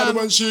version. And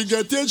when she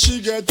get in,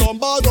 she get on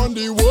bad on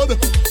the wood.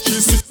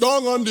 She sit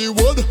down on the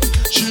wood.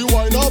 She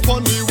wind up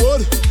on the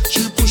wood.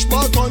 She push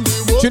back on the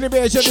wood. Trinity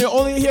Beijing, you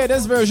only hear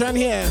this version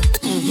here.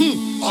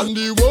 On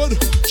the wood.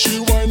 She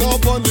wind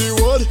up on the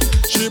wood.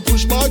 She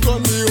push back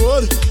on the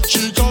wood.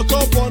 She cock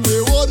up on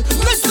the wood.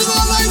 Listen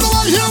all I know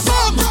I hear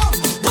from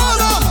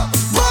brother.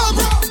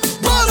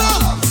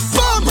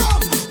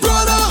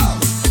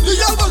 The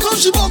girl back up,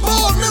 she bump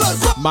on me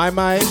like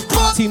My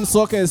Team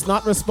Soca is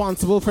not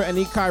responsible for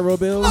any Cairo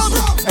bills,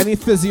 any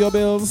physio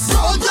bills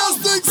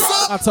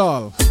at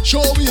all.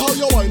 Show me how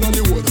you wine on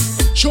the wood.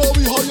 Show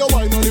me how you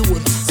wine on the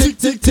wood. Tick,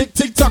 tick, tick,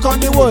 tick, tock on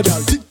the wood.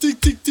 Tick, tick,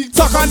 tick, tick,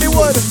 tock on the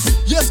wood.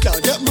 Yes, girl,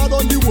 get mad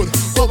on the wood.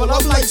 Bubble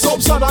up like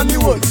soap sun on the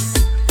wood.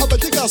 I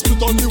bet you can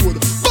split on the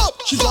wood. Bop!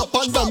 She drop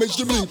and damage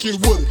the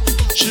blinking wood.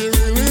 She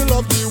really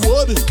love the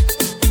wood.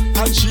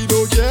 And she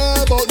don't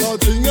care about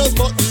nothing else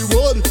but the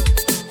wood.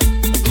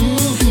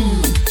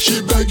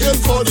 She begging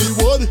for the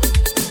wood.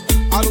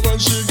 And when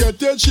she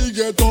get in, she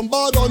get on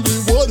bad on the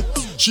wood.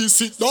 She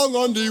sit down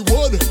on the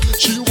wood.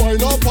 She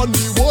wind up on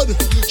the wood.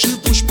 She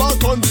push back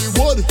on the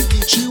wood.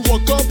 She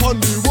walk up on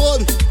the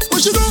wood.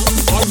 What she do?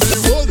 On the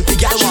wood. The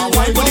gal want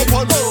wine with it.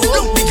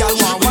 Look, the gal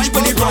want wine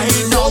with it right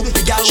now. The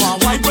gal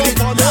want wine with it.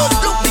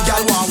 Look, the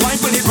gal want wine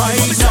with it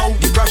right now.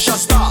 The pressure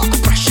start.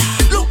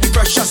 Look, the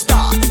pressure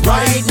start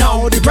right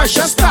now. The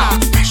pressure start.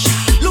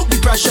 Look, the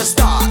pressure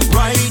start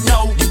right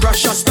now. The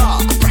pressure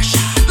start.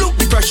 Look,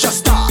 the pressure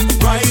start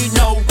right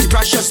now. The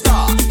pressure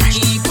start.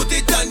 He put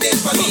it on there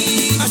for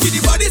me. I see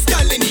the body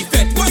scaling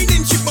effect.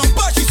 Winding she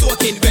bumper, she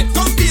soaking wet.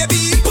 Come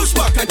baby, push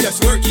back and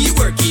just worky.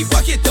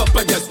 Back it up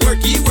and just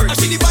worky. I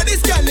see the body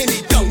scaling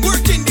it down.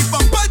 Working the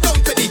bumper down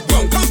to the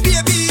ground. Come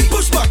baby,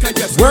 push back and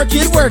just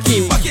worky.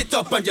 Back it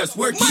up and just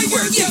worky.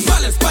 Yeah,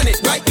 balance pan it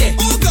right there.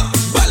 Oh God,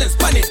 balance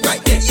pan it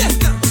right there. Yes,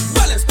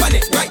 balance pan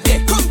it right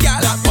there. Come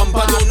gal, that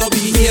bumper don't know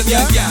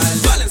behavior. Gal,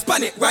 balance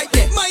pan it right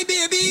there. My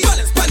baby,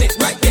 balance pan it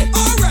right there.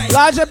 Alright.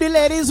 Large up the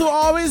ladies who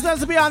always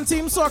does be on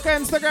Team Soca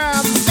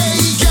Instagram.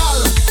 Hey gal,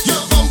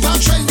 your bumper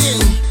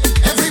trending.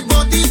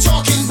 Everybody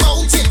talking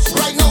about it.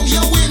 Right now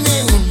you're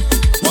winning.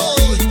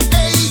 Whoa,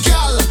 hey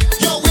gal,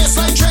 your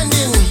waistline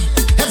trending.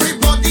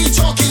 Everybody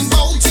talking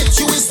about it.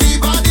 You is the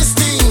baddest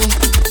thing.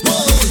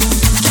 Whoa,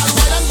 gal,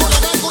 why don't go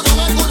down and go down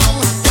and go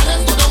down. Gal,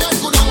 and go down and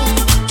go down.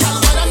 Gal,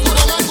 why don't go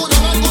down and go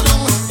down and go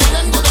down. Gal,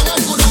 and go down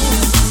and go down.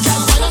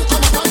 Gal, why don't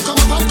come up and come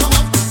up and come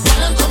up. Why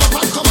don't come up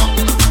and come up.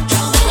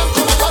 Gal, why don't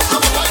come up and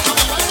come up and come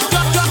up.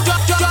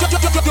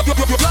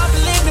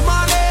 Trouble in the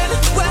morning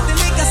when the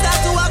liquor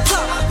start to walk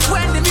up,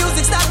 when the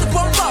music start to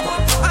pump up,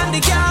 and the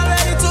girl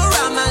ready to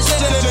ram and shake.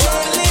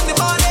 Trouble in the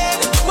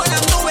morning when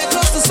I'm nowhere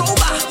close to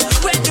sober,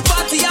 when the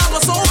party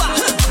almost over,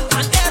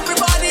 and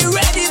everybody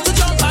ready to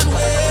jump and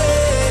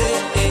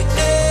way.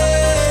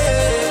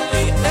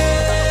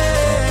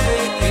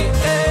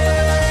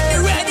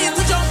 Ready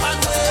to jump and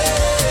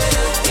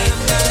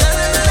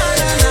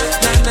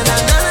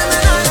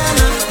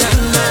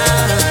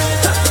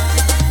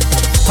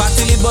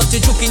Party but you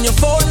juke in your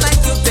phone like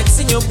you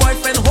texting your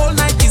boyfriend whole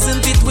night.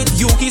 Isn't it with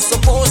you he's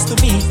supposed to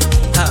be?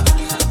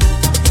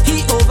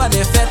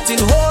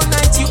 waiting whole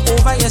night, you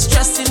over, you're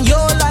stressing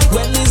your life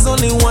when there's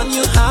only one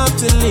you have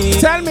to leave.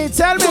 Tell me.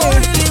 Don't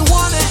really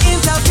wanna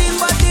intervene,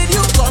 but did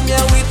you come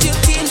here with your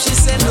team? She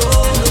said no.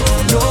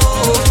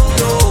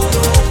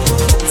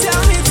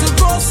 Tell me to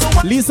go, so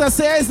I Lisa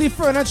says the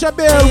furniture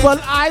bill,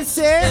 but I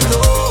say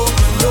no.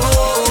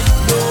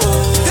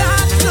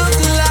 That look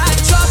like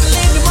trouble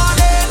in the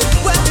morning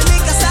when the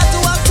liquor start to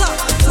up top,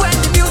 when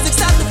the music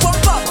start to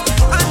pump up,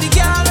 and the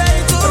girl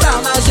ready to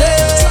ramage.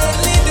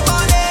 Trouble in the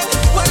morning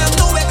when I'm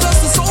nowhere close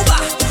to sober,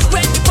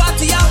 when the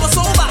party hour was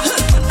over,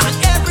 and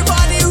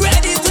everybody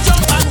ready to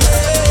jump and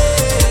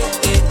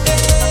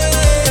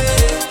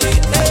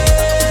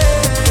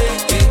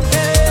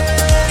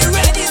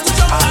ready to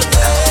jump and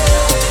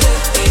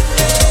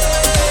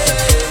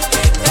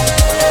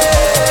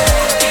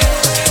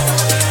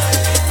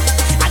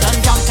I done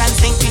drunk and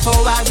think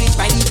before I reach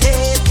my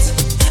date.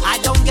 I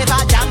don't give a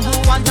damn who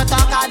want to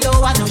talk, I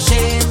don't want no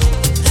shame.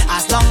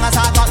 As long as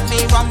I got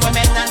me rum,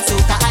 women and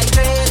soca, I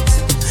great.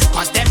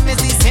 Cause them is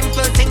the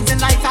simple things in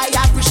life I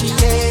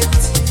appreciate.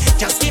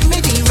 Just give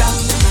me the rum,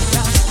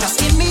 just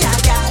give me a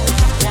gal.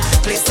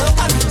 Play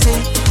soca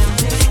music,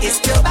 it's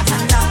pure back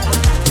and now.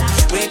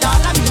 With all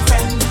of me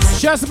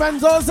friends. Jess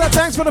Mendoza,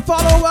 thanks for the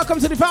follow. Welcome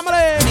to the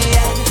family.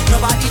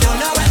 Nobody don't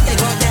know when they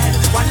go dead.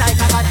 One night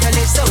I got to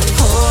live, so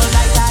whole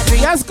night I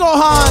drink. Yes, go on.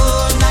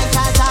 Whole night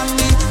I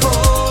jamming,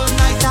 whole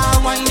night I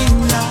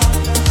whining now.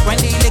 When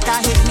the liquor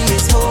hit me,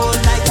 it's whole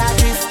night I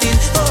drifting,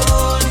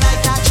 whole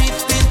night I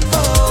tripping,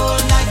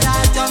 whole night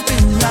I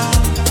jumping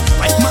round.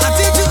 My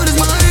attitude is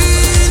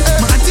mine.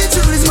 My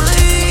attitude is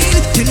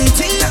mine.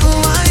 Anything that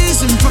lies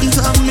in front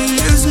of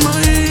me is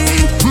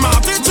mine. My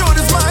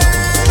attitude is mine.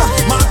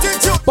 My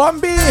attitude.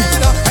 Bambi,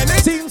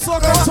 Team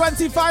Soca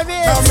 25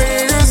 years.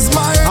 Is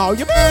mine. How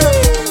you been?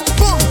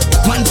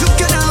 One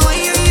juke and a why,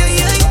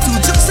 two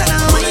jukes and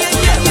a why,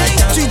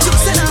 three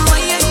jukes and a why,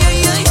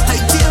 I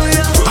tell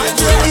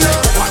you.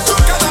 One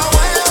juke and a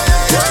why,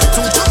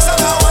 two jukes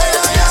and a why,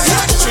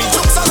 three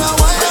jukes and a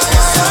why.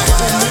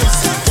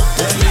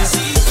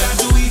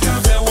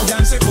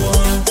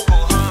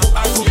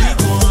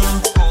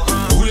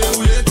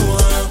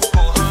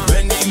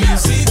 When the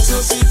music so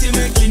sweet,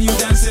 making you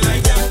dance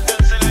like that.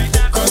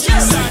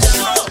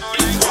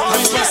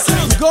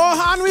 Go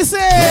on, we say.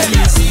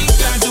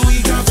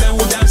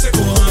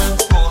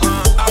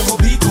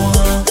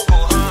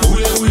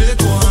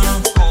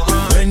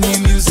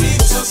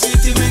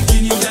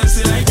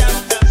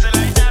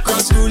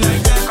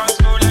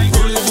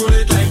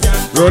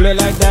 Roll it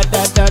like that.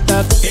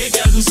 Hey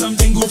girl, do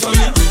something good for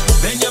me.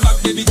 Then your back,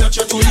 baby, touch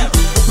your tummy.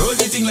 Roll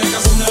the thing like a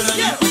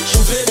tsunami.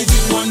 Shoot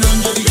everything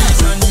 100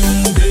 degrees and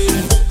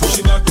then push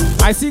it back.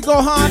 I see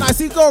Gohan, I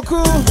see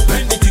Goku.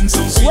 When the thing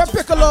so sweet. Where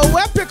Piccolo?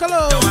 Let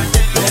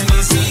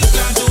me see,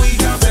 can't do it,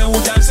 can't feel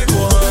what I'm saying.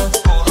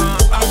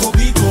 I go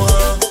beat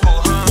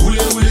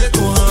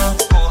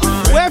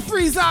Where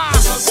Frieza?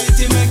 So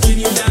city making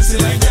you dance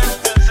like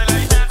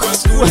that.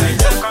 Cause cool like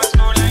that.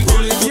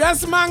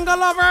 Yes, manga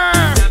lover.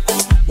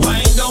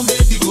 Wind down,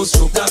 baby, go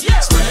stroke that.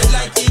 Spread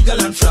like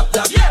eagle and flap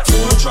that.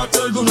 Full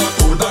throttle, do not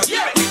hold back.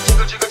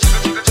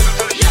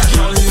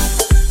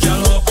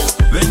 Girl up,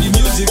 when the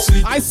music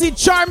sweet. I see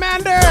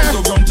Charmander.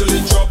 Go ground till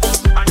it drop.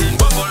 And then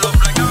bubble up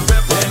like a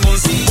pepper. Let me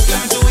see,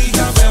 can't do it,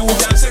 can't feel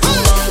what I'm saying.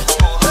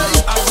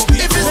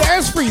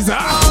 There's Frieza.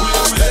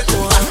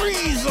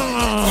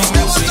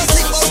 They want to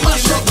sing about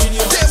mash up.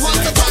 They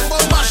want to talk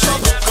about mash up.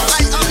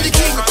 I am the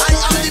king, I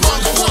am the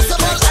monk. Most of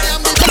all, I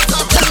am the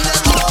doctor. Tell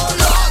them, oh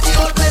Lord, the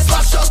old place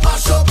mash up,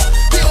 mash up.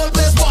 The old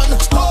place one.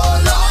 Oh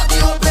Lord, the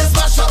old place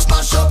mash up,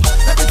 mash up.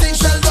 Everything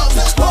shall down.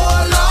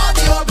 Oh Lord,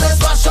 the old place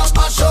mash up,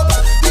 mash up.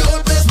 The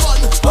old place one.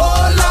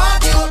 Oh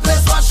Lord, the old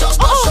place mash up,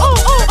 mash up.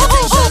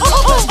 Everything shall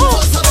down.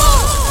 Most of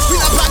all, we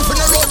not plan for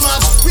the road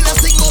march. We not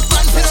sing out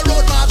plan for the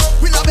road march.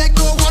 We not beg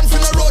no one for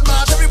the road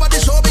march. Everybody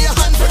show me a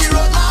hand for the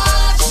road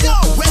march. Yo,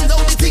 when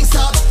down the things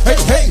start.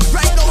 Hey,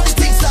 right now the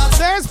things start.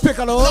 There's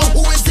Piccolo. Now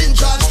who is in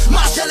charge?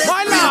 Marshall it.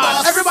 My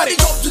lord, everybody.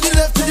 Jump to the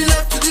left, to the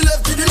left, to the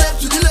left, to the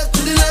left, to the left,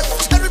 to the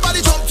left.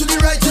 Everybody jump to the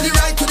right, to the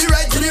right, to the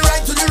right, to the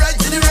right, to the right,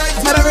 to the right.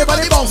 And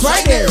everybody bounce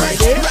right there, right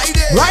there, right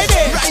there, right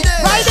there, right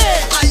there, right there.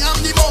 I am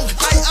the monk,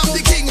 I am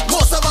the king.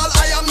 Most of all,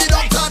 I am the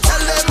doctor.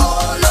 Tell them,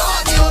 oh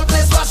Lord, the old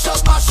place mash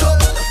up, mash up.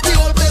 The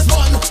old place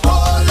one.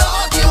 Oh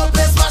Lord, the old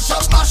place mash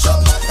up, mash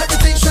up.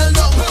 Everything shall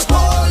down.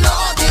 Oh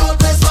Lord, the old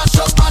place mash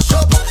up, mash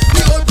up.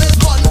 The old place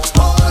one.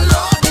 Oh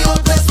Lord, the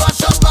old place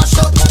mash up, mash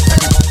up.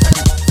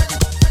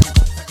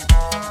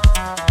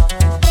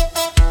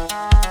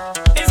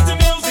 It's the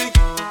music.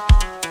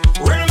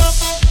 Rhythm up.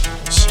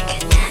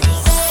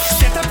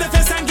 Set up the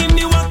fence and give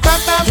me one.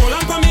 Hold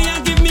on for me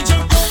and give me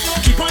jump.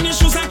 Keep on your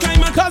shoes and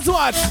climb on. Cause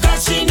what?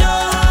 Cause she know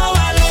how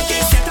I like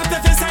it. Set up the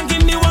fence and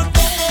give me one.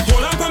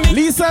 Hold on for me.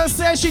 Lisa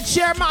says she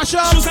chair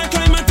mashup. Shoes and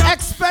climb on top.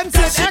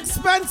 Expensive,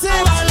 expensive.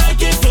 How I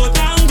like it. Go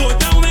down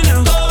when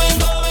I'm going.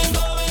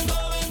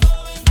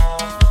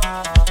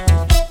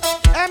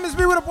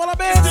 MSB with a polar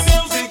bear. It's the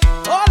music.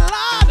 Oh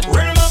Lord.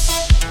 Rhythm up.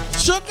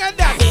 Sugar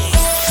daddy.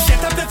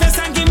 Set up the fence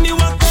and give me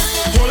one.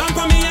 Hold on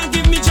for me and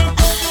give me jump.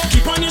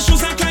 Keep on your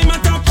shoes and climb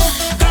on top.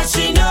 Cause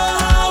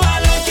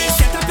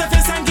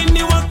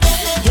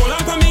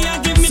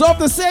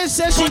to say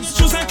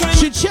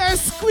she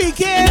cheers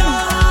squeaking.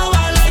 Now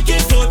I like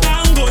it, go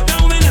down when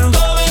I'm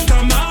going.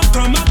 Come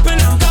up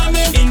and I'm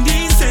coming. In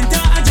the center,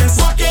 I just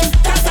walk in,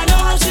 'cause I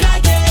know how she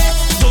like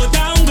it. Go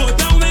down when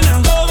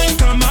I'm going.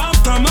 Come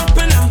up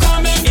and I'm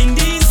coming. In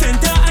the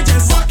center, I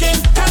just walk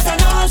in, 'cause I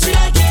know how she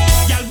like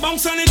it. Y'all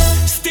bounce on it,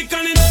 stick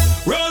on it,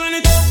 roll on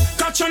it,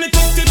 catch on it,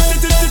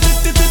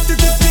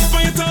 tip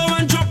on your toe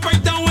and drop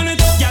right down on it.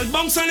 Y'all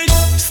bounce on it,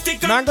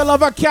 stick on it. Mango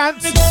lover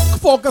can't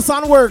focus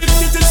on work.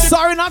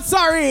 Sorry, not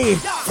sorry.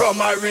 From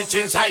my rich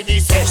inside the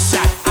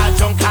session, I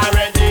drunk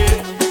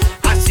already.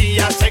 I see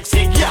a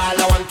sexy girl,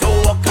 I want to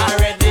walk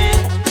already.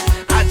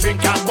 I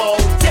drink about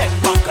 10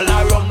 buckle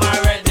of rum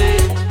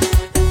already.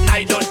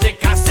 I don't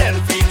take a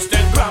selfie,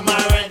 Instagram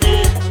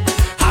already.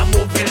 I'm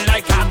moving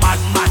like a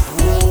madman.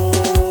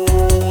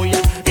 Whoa,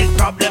 it's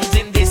problems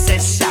in the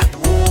session.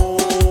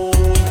 Whoa,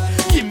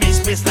 give me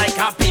space like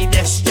a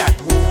pedestrian.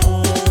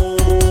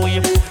 Whoa,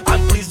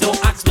 and please don't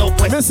ask no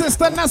questions. My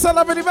sister Nessa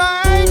loving the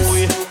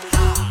vibes.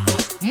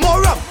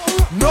 More up,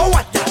 no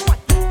water.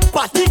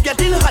 Party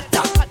getting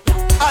hotter.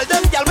 All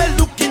them girls were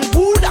looking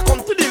good. I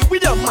come to deal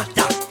with the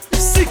matter.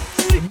 Sick.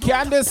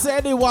 Candace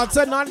said the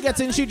water not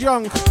getting she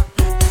drunk.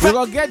 You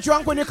gonna get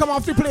drunk when you come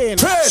off the plane.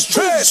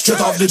 Straight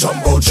off the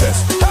jumbo jet.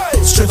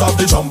 Hey, straight off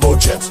the jumbo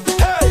jet.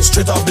 Hey,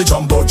 straight off the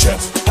jumbo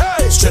jet.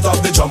 Hey, straight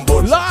off the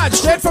jumbo jet. Large,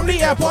 straight from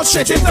the airport,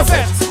 straight into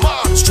fence.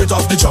 Straight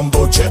off the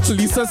jumbo jet.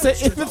 Lisa said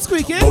if it's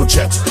squeaking,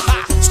 jet.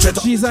 Straight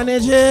off. She's on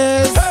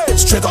edges. Hey,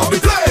 straight off the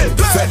plane.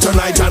 Fed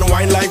tonight and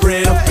wine like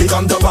rain.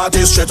 Become the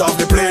party straight off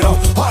the plane. All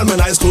my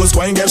nice clothes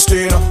going get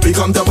stained.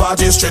 Become the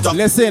party straight off.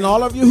 Listen,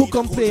 all of you who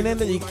complaining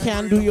that you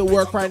can't do your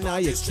work right now,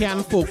 you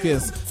can't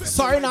focus.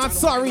 Sorry, not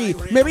sorry.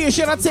 Maybe you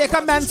should have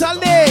taken a mental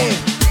day.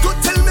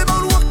 Don't tell me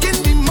about work in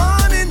the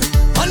morning,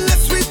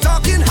 unless we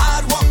talking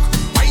hard work.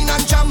 Wine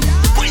and jam,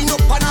 wine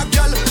up on a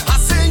girl. I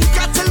say you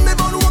can't tell me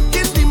about work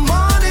in the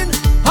morning,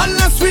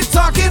 unless we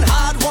talking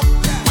hard work.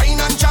 Wine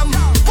and jam,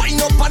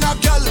 wine up on a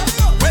girl.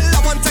 Well, I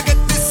want to get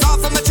this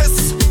off of my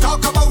chest.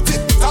 Talk about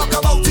it, talk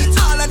about it.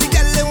 All of the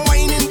girls them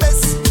whining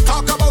best.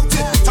 Talk about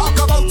it, talk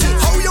about it.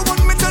 How you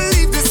want me to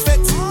leave this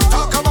fit?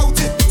 Talk about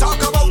it,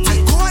 talk about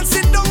it. Go and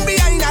sit down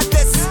behind that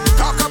desk.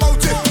 Talk about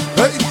it.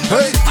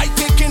 Hey. I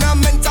taking a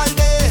mental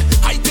day.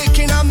 I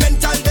taking a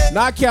mental day.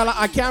 Nah, Kiala,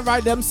 I can't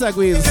ride them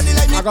segways.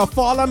 I got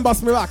fall and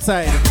bust me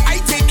backside. I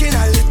taking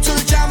a little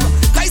jam.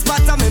 Guys,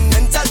 but I'm in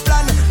mental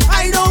plan.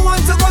 I don't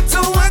want to go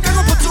to work. I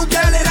go put two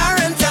girls in a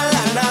rental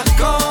and I'm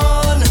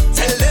gone.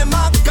 Tell them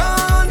I'm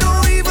gone.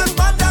 Don't even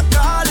bother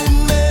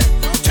calling me.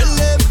 Tell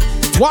them.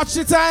 Watch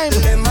the time.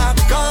 Tell them I'm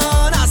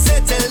gone. I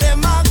said tell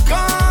them I'm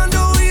gone.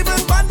 Don't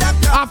even bother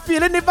calling me. I'm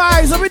feeling the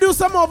vibes. Let me do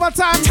some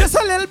overtime just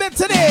a little bit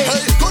today.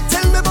 Hey, go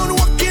tell me about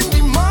work in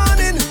the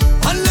morning,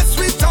 unless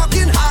we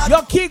talking hard.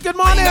 Yo, Keith, good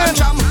morning.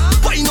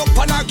 Wine up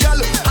on a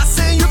girl. I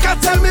say you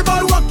can't tell me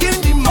about work in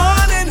the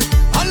morning,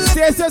 unless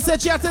Stacey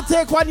said she had to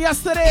take one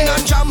yesterday.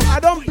 I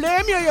don't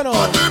blame you, you know.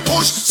 But we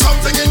push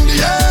something in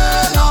the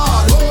air,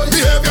 Lord.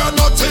 Behavior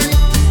nothing,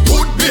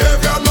 good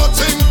behavior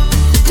nothing,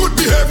 good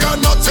behavior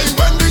nothing.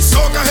 When the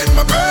soca hit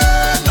my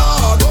brain,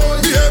 Lord.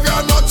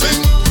 Behavior nothing,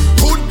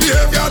 good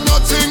behavior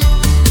nothing,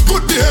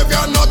 good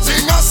behavior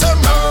nothing. I say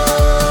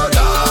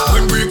murder.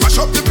 When we mash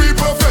up the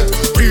people fit,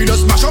 we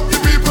just mash up the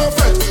people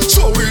fit.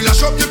 So we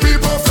lash up the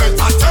people fit.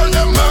 I tell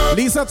them murder.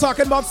 Lisa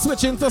talking about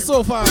switching to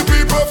sofa.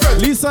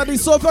 Lisa, the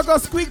sofa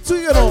got squeak too,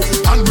 you know.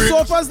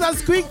 Sofas that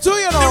squeak too,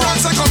 you know.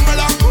 Rocks like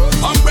umbrella,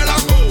 umbrella,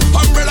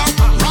 umbrella.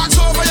 Rocks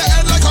over your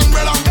head like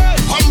umbrella,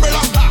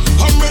 umbrella,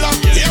 umbrella.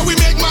 Here we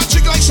make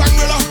magic like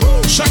Shangri-La,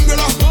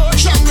 Shangri-La,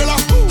 Shangri-La.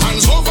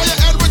 Hands over your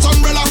head with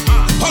umbrella,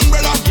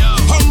 umbrella,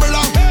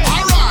 umbrella.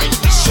 All right,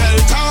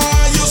 shelter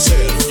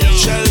yourself,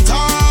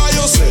 shelter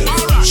yourself,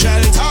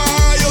 shelter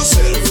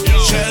yourself,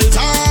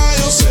 shelter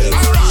yourself,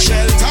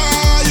 shelter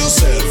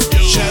yourself,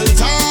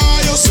 shelter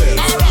yourself,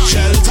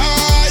 shelter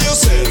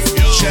yourself,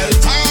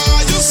 shelter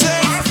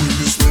yourself.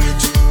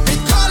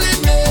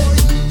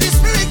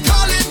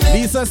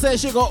 Lisa says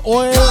she got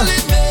oil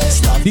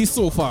the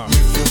sofa.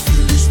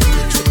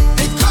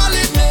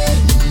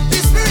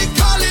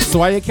 So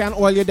why you can't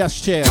oil your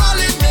desk chair?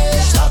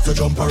 Start to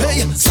jump around.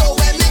 Hey, so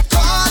when they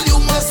call, you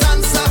must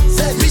answer.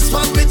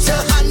 Respond with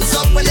your hands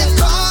up. When they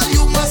call,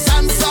 you must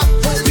answer.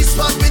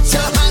 Respond with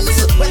your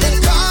hands up. When they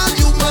call,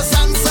 you must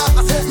answer.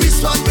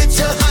 Respond with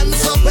your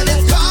hands up. When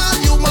they call,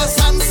 you must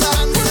answer.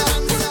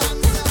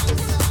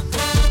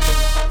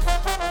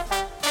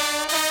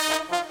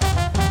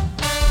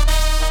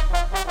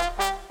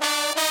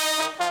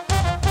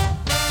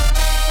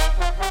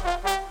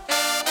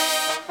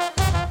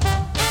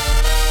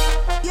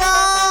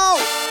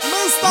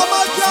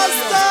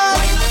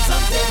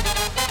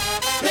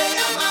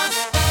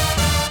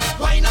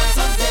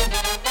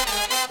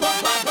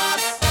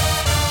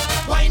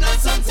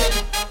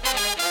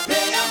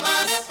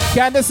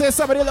 Candace says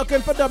somebody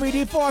looking for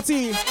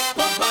WD-40.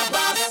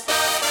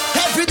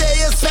 Every day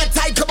is sweat,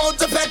 I come out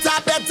to better,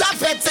 better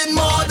fetting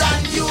more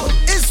than you.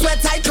 It's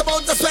sweat, I come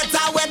out to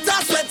sweater,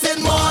 wetter,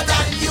 sweating more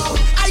than you.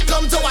 I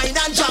come to wine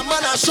and jam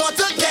and a short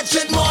to catch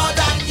it more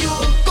than you.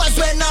 Cause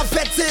when I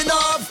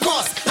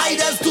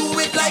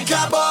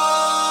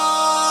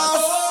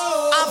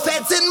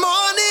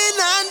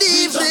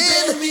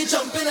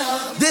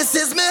This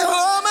is me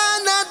home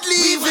and not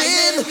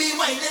leaving.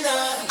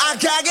 I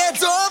can't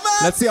get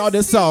over. Let's see how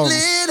this sounds.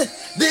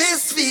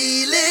 This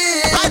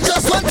feeling. I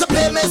just want to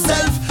play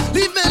myself.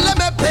 Leave me, let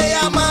me pay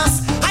a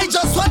mass. I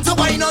just want to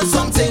whine on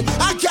something.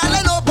 I can't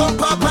let no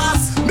bumper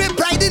pass. Me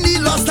pride in the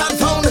lost and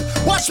found.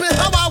 Watch me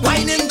how I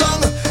whining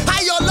down.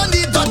 I all on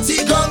the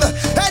dirty gun.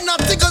 And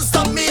nothing can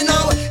stop me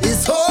now.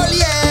 It's whole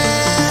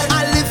year.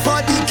 I live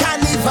for the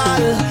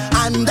carnival.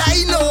 And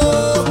I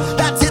know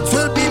that it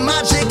will be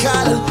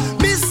magical.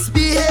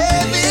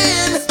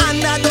 Misbehaving.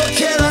 And I don't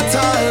care at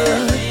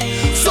all.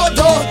 So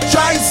don't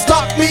try to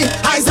stop me.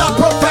 I's a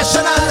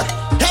professional.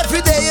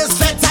 Every day is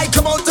fete. I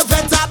come out to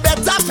fete. I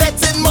better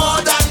fetting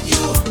more than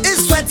you.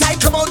 It's sweat. I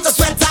come out to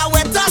sweat. I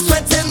wetter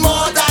sweating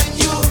more than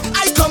you.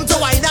 I come to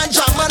wine and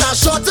jam and I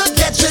sure to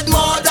get it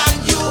more than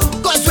you.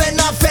 Cause when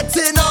I'm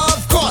fetting,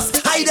 of course,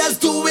 I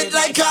just do it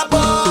like a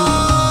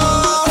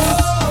boss.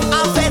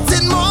 I'm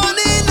fetting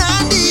morning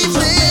and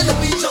evening.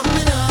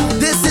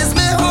 This is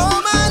me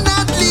home and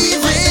not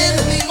leaving.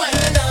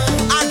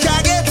 I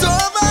can't get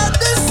over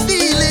this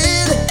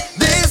feeling.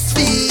 This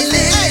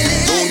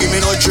feeling. Don't give me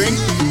no drink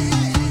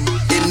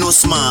in no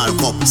small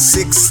cup.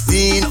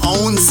 16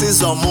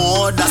 ounces or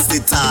more, that's the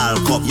tall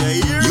cup.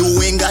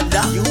 You ain't got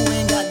that.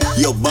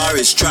 Your bar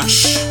is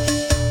trash.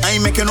 I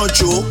ain't making no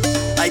joke.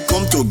 I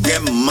come to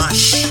get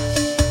mash.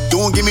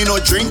 Don't give me no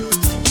drink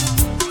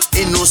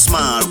in no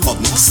small cup.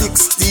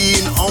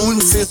 16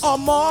 ounces or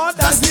more,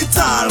 that's the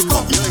tall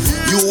cup.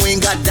 You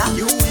ain't got that.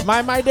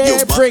 My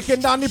day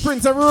breaking down the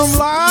printer room,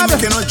 lad.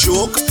 Making no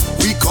joke.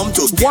 We come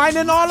to get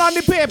whining all on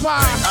the paper.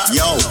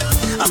 Yo,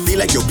 I feel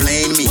like you're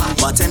playing me.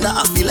 Bartender,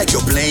 I feel like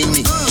you're playing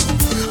me.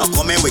 I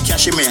come in with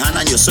cash in my hand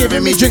and you're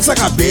serving me drinks like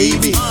a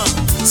baby.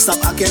 Stop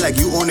acting like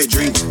you own a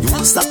drink.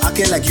 Stop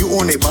acting like you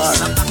own a bar.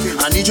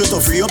 I need you to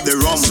free up the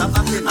rum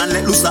and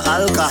let loose the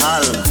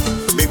alcohol.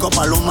 Make up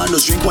alone, man,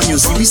 just drink when you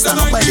see we stand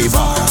up by the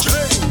bar.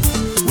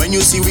 When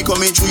you see we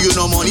coming through, you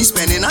no money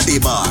spending at the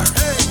bar.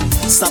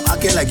 Stop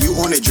acting like you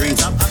own a drink.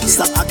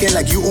 Stop acting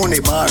like you own a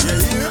bar.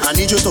 I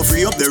need you to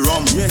free up the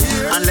rum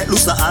and let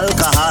loose the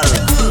alcohol.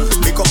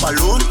 Make up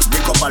alone,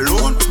 make up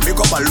alone, make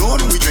up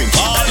alone, we drink.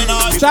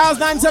 Charles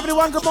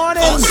 971, good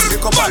morning.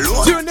 Make up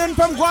alone. Tuned in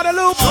from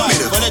Guadeloupe.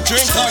 When the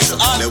drink comes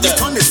on Let me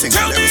turn this thing.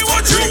 tell me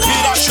what you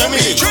want, show me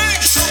the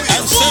drinks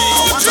and say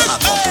what you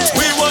want.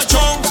 We were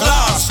drunk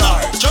last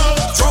night,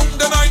 drunk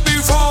the night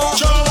before.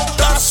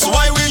 That's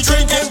why we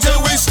drink until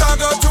we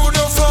stagger to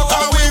the floor.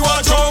 And we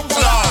were drunk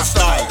last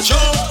night,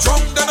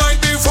 drunk the night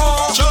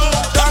before.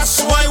 That's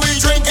why we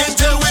drink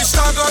until we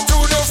stagger to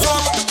the floor.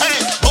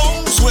 Hey,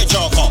 bounce with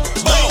your cup,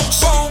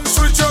 bounce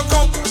with your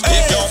cup.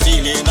 If you're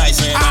feeling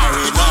nice and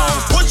merry now,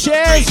 put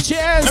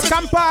Cheers,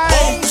 kampai.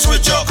 bounce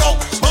with your cup,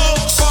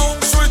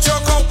 bounce with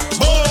your cup,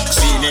 bounce.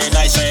 Feeling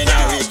nice and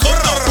merry,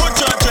 put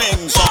your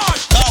drinks up.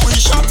 Now we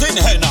shotting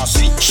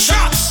Hennessy,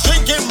 shots,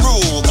 drinking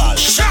Rugal,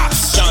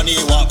 shots. Johnny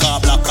Walker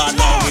Black and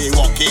now we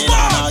walking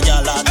on a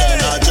gal and then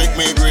I drink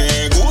me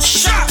Grey Goose,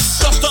 shots.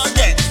 Just to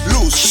get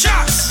loose,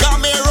 shots. Got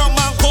me rum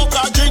and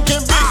coca,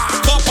 drinking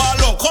big cup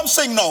alone. Come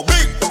sing now,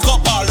 big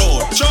cup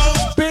alone.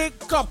 Big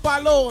cup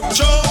alone.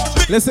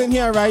 Listen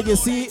here, right? You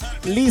see,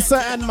 Lisa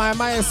and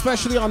Mama,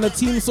 especially on the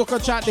Team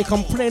Soca chat, they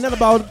complaining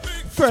about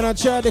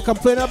furniture, they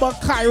complaining about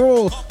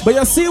Cairo. But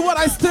you see what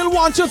I still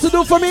want you to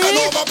do for me?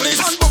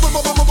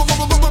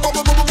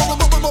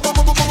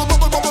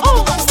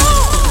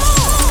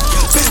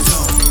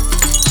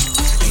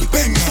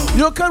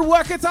 You can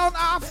work it out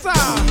after.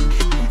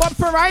 But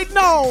for right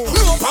now,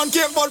 no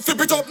pancake, but flip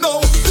it up now.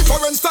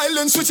 Different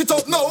styling, switch it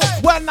up now.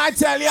 When I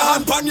tell you,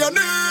 hand on your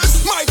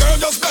knees, my girl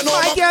just bend over.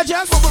 My girl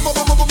just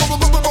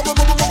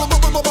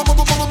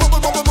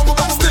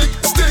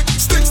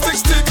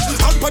stick.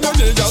 Hand on your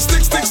knees, just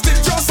stick.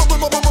 Just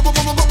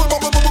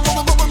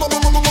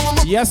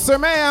yes, sir,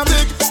 ma'am.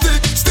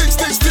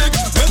 Stick.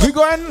 We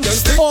going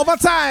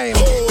overtime.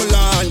 Hold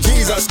on,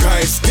 Jesus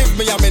Christ, give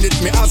me a minute,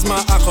 me asthma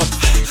hack up.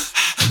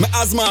 My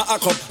asthma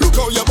hack up. Look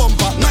how your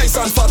bumper, nice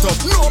and fat up.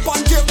 No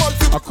pancake, but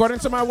flip. According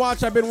to my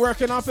watch, I've been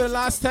working on for the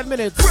last 10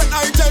 minutes. When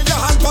I tell you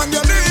hand on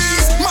your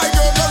knees, my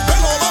girl just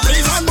bend over,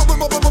 please.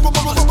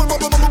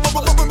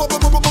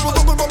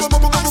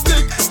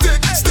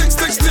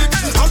 Stick.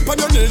 Hand on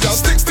your knees, just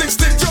stick.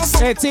 Just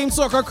hey, Team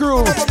Soca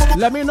crew,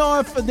 let me know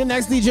if the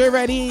next DJ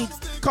ready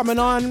coming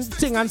on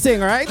ting and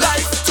ting, right?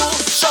 Life too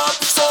short,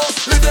 so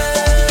live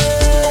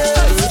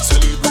it.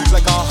 Celebrate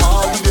like a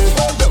holiday.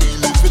 We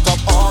live it up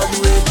all the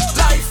way.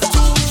 Life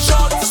too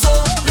short, so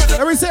live it.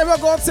 Every say we'll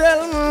go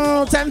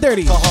till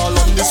 10:30.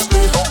 On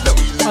display.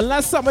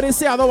 Unless somebody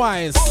say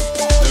otherwise.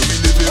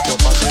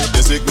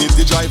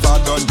 Designated driver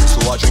done this,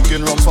 so I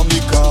drinking rum from the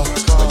car.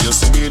 When you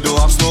see me, don't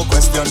ask no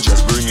question,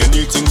 just bring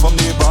anything from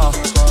the bar.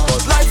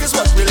 Cause life is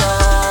what we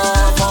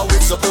love, how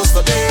it's supposed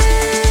to be.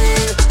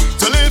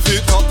 To live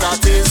it up,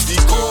 that is the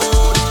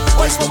code.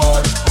 Wise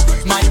woman,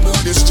 my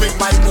mood is straight,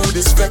 my mood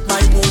is fat,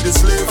 my mood is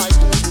live.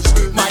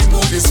 My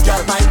mood is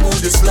girl, my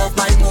mood is love,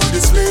 my mood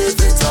is live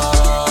it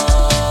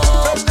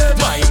up.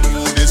 My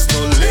mood is to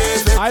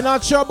live it. I'm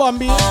not sure,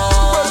 Bambi,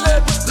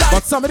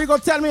 but somebody go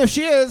tell me if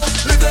she is.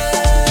 Live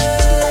it.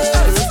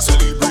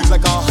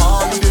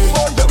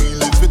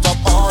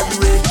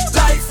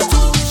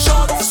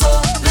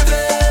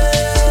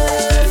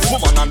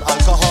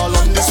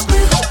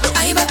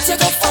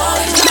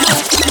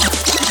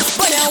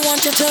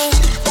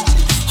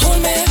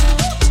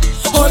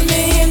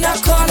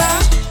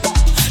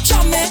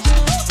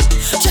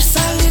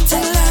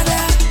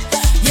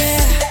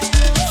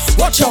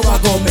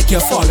 you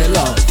fall in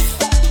love.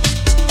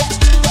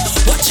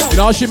 Watch out. You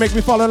know how she make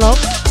me fall in love?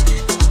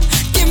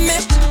 Give me a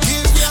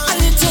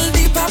little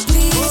deeper,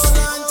 please.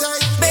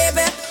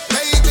 Baby,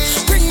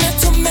 bring me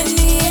to my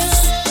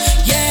knees.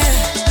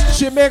 Yeah.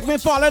 She make me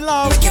fall in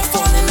love. Make you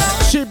fall in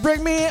love. She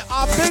bring me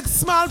a big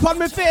smile on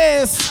my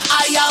face.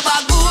 I have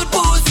a good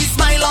pussy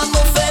smile on my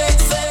face.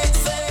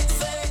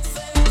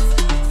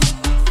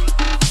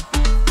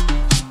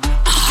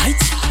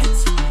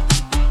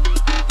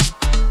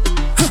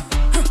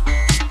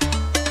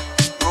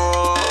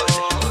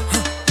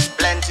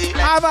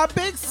 I have a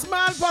big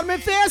smile on my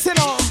face, you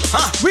know.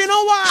 We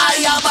know why. I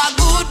have a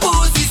good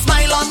pussy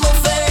smile on my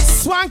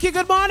face. Swanky,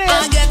 good morning.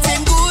 I'm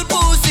getting good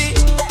pussy.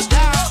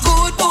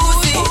 Good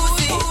pussy.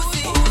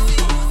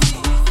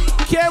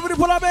 Care with the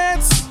pull up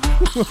bits.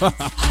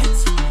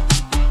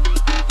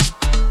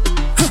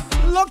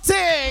 Look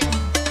ting.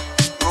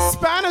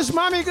 Spanish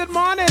mommy, good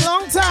morning.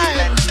 Long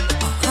time.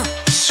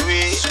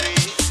 Sweet.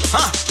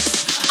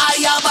 I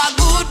have a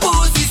good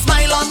pussy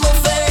smile on my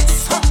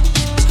face.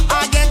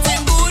 I'm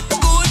getting good.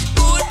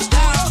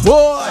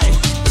 Boy,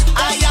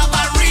 I have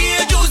a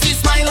real juicy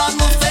smile on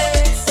my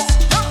face.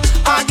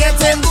 I'm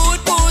getting good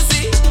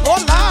pussy. Oh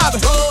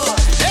Lord. Good.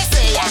 They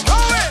say I'm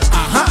going.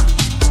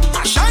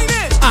 I'm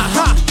shining.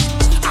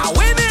 I'm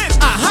winning.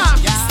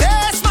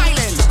 Stay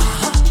smiling.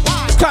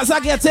 Cause I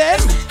get in.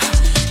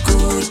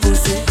 Good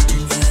pussy.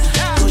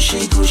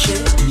 Gushy, gushy.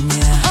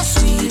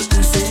 Sweet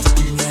pussy.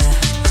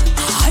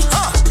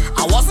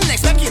 I wasn't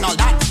expecting all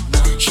that.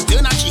 She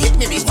turned and she hit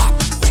me with whap.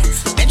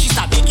 Then she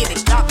started making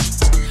it clap.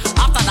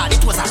 After that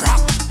it was a rap.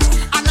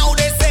 And now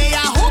they say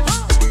I hope,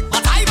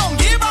 but I don't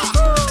give her.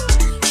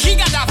 She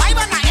got the vibe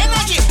and the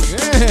energy.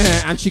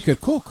 Yeah, and she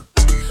could cook.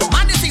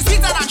 Man, this thing's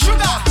sweeter than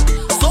sugar.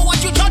 So what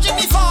you judging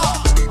me for?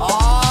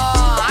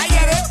 Oh, I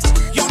get it.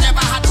 You never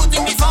had good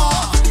thing before.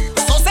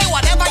 So say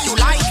whatever you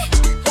like.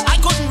 I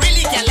couldn't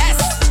really care less.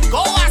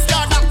 Go ask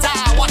your doctor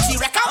what he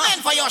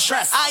recommend for your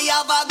stress. I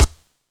have a good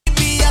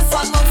BS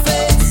on my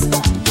face.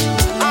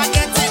 I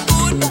get it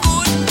good.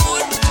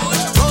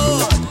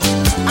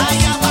 I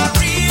have a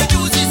real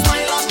juicy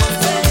smile on my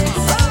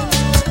face.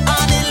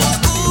 And it looks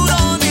good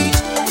on me.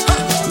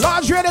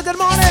 Large Radio, good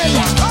morning.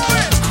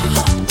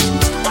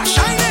 I'm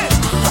shining.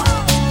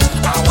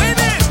 I'm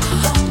winning.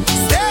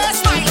 Stay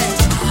smiling.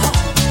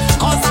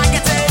 Cause I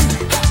get it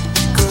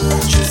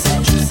good juicy.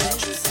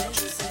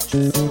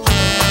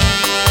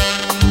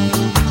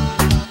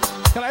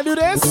 Can I do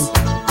this?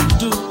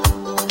 Do.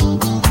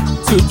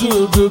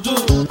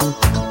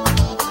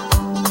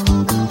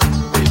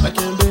 Pas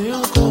qu'un bé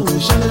encore,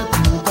 j'allais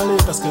pour nous parler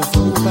parce qu'il faut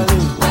nous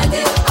parler.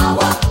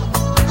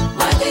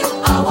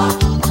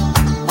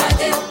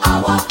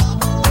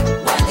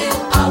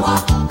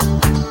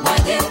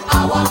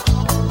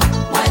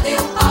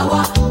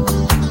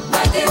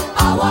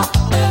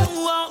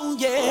 Oh,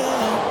 yeah.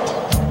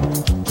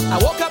 I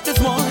woke up this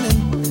morning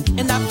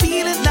and I'm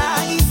feeling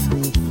nice,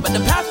 but the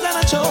path that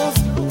I chose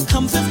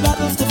comes with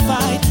battles to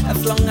fight.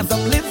 As long as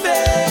I'm living,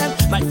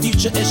 my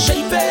future is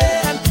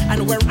shaping,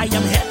 and where I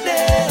am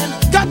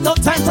heading, got no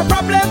time for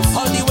problems.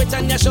 All the weight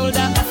on your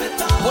shoulder,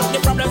 put the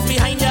problems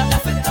behind you.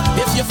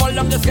 If you fall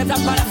down, just get up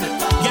and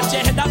get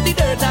your head out the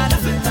dirt. And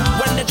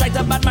when they try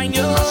to bad mind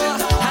you,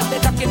 and they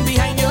talking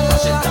behind you,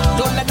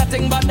 don't let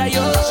nothing bother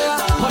you.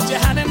 Put your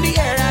hand in the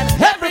air and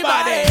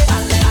everybody.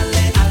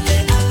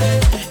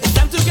 It's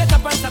time to get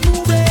up and start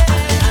moving.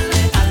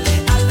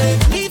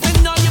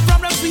 Leaving all your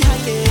problems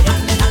behind it.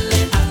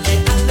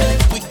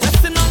 We're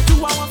pressing on to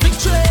our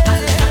victory.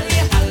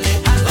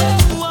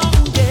 Oh,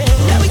 yeah.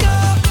 Here we go.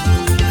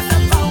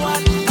 Step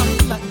forward.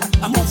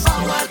 I move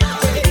forward.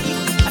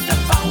 I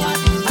step forward.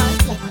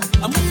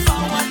 I move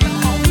forward.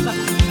 I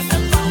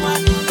step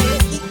forward.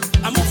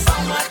 I move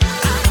forward.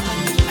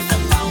 I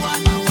step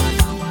forward.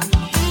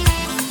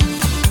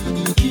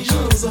 Qui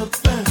j'ose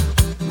faire,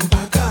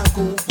 pas qu'à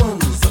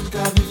comprendre, ça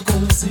qu'à vivre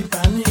comme si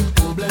pas ni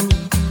problème.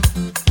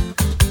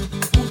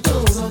 Pour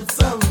tous autres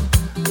femmes,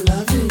 la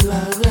vie,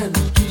 la reine,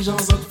 qui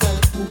j'ose faire,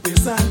 couper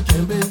ça,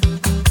 qu'aimer.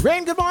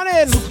 Rain, good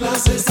morning. Sous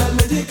place, c'est ça le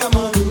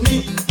médicament, nous ni.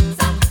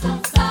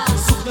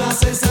 Sous place,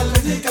 c'est ça le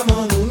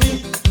médicament, nous ni.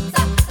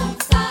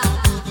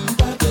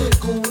 Pas de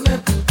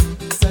connaître,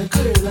 c'est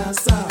que la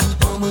ça,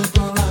 pas moins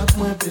plan là,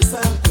 moins pé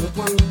ça,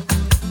 comprendre.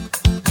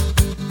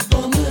 Pas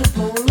moins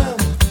plan là,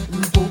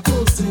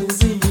 beaucoup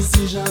saisi,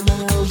 si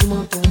jamais je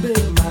m'en tombé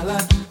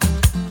malade.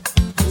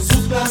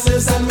 Sous place, c'est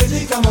ça le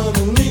médicament,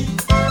 nous ni.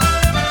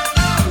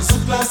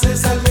 Sous place, c'est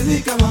ça le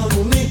médicament,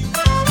 nous ni.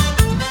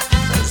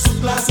 Sous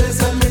place, c'est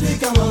ça le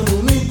médicament,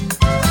 nous ni.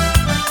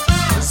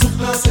 Sous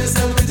place, c'est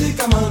ça le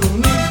médicament, nous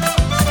ni.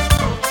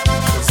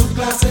 Sous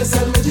place, c'est ça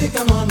le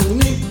médicament, nous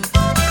ni.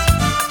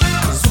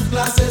 Sous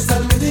place, c'est ça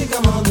le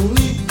médicament, nous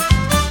ni.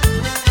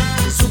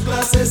 Sous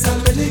place, c'est ça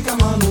le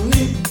médicament, nous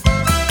ni.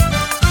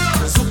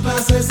 Sous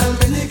place, c'est ça le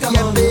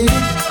médicament, nous ni.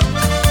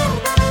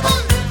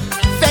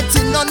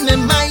 Fetting on the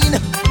mind,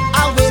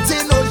 I'm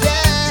waiting, oh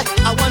yeah.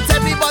 I want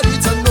everybody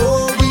to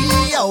know we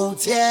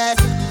out here.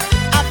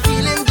 I'm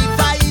feeling the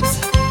vibes,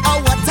 oh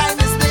what time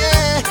is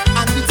there?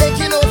 And we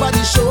taking over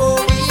the show,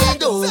 we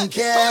don't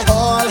care.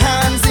 All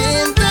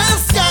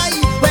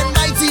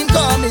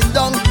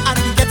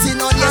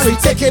and we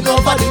taking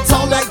over the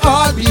town like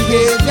all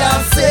behavior.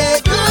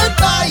 Say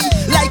goodbye,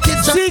 like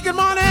it's just good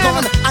morning.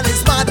 Gone and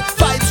it's mad.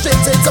 5 straight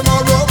till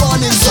tomorrow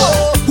morning. So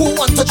who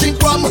want to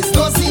drink rum? It's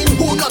no scene.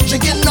 Who not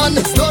drinking none?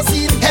 It's no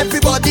scene.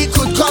 Everybody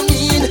could come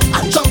in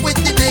and jump with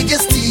the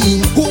biggest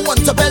team. Who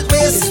want to belt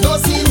bass? It's no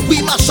scene.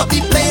 We mash up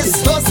the place.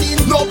 It's no scene.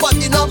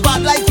 Nobody not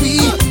bad like we,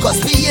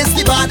 cause we is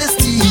the baddest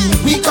team.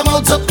 We come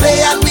out to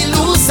play and we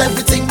lose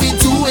everything we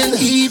doing.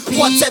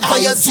 Whatever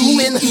you're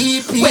doing,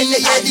 when you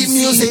hear the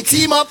music,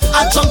 team up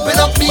and jumping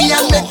up me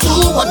and make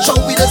crew. Watch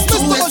out with us do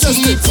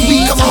it.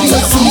 We come out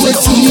to do it.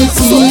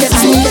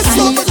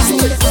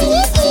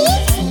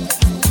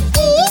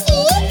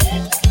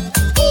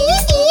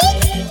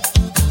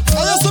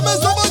 I just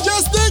Mr.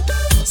 Mejustik.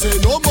 Say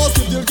no more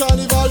skip till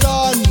carnival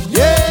done.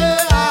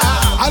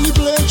 Yeah. And the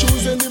plane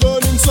choose in the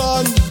burning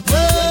sun.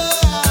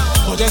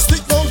 Yeah.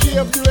 Mejustik don't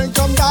care if the rain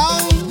come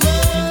down.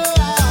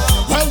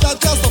 Yeah. Well, that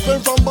can't stop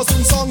him from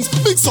busting songs.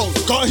 Big sound,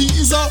 cause he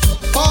is a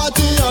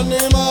party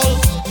animal.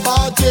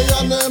 Party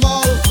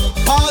animal.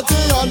 Party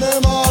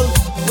animal.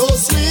 No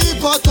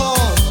sleep at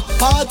all.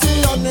 Party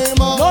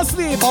animal. No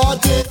sleep.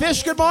 Party.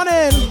 Fish, good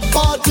morning.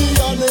 Party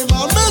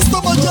animal. Mr.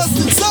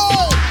 Mejustik, so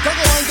take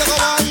a wine, take a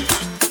wine.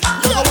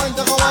 Take a wine,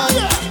 take a wine.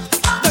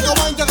 Take a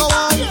wine, take a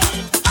wine.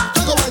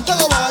 Take a wine,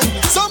 take a wine.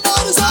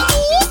 Somebody say,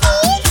 ooh,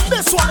 ooh.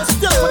 This one is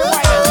still for the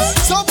wires.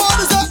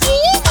 Somebody say,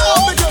 ooh,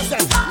 ooh.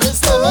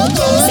 Mr.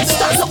 Mejustik.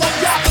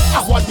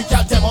 I want the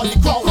girl them on the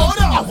ground.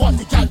 I want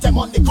the girl them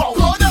on the ground.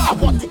 I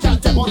want the girl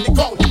them on the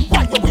ground.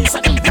 Why you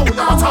waste them down in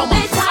my town?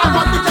 I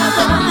want the girl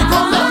them on the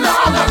ground.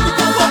 I want the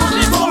girl them on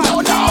the ground.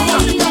 I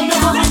want the girl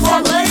them on the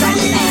ground.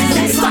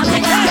 Stop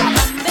it, girl.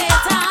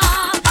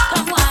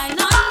 Come wine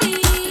on me.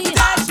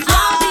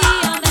 I'll be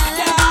your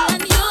melody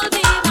and you'll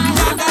be my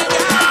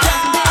harmony.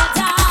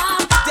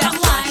 Come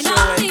wine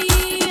on me.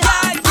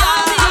 I'll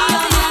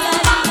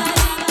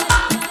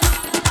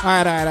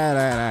be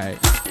your melody. Alright.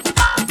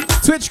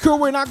 Twitch crew,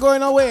 we're not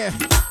going nowhere.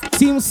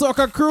 Team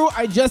Soca crew,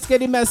 I just get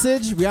the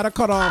message. We had a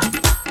cut off.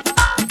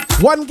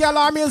 One Gal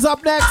Army is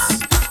up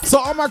next. So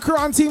all my crew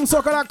on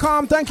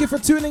TeamSoca.com, thank you for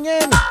tuning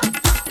in.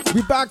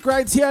 Be back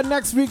right here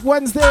next week,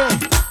 Wednesday,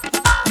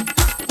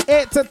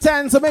 8 to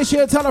 10. So make sure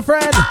you tell a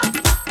friend.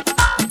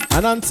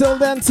 And until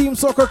then, Team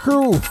Soca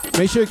crew,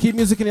 make sure you keep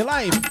music in your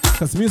life,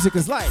 because music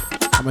is life.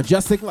 A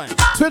Mejustik life.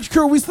 Twitch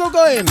crew, we still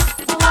going.